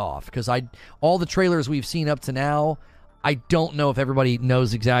turned off. Because all the trailers we've seen up to now, I don't know if everybody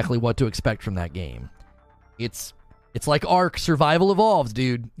knows exactly what to expect from that game. It's like Ark Survival Evolved,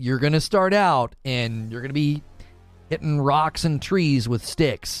 dude. You're going to start out, and you're going to be hitting rocks and trees with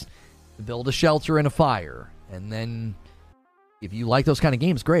sticks to build a shelter and a fire. And then if you like those kind of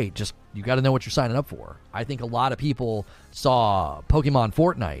games, great. Just, you got to know what you're signing up for. I think a lot of people saw Pokemon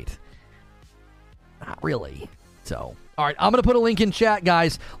Fortnite. Not really. So, all right, I'm going to put a link in chat,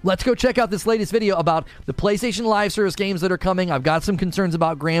 guys. Let's go check out this latest video about the PlayStation Live Service games that are coming. I've got some concerns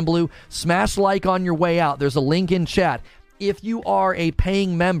about Granblue. Smash like on your way out. There's a link in chat. If you are a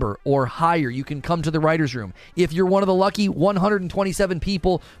paying member or higher, you can come to the writer's room. If you're one of the lucky 127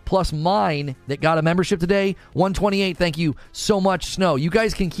 people plus mine that got a membership today, 128, thank you so much, Snow. You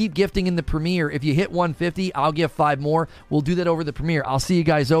guys can keep gifting in the premiere. If you hit 150, I'll give 5 more. We'll do that over the premiere. I'll see you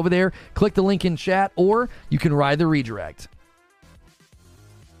guys over there. Click the link in chat, or you can ride the redirect.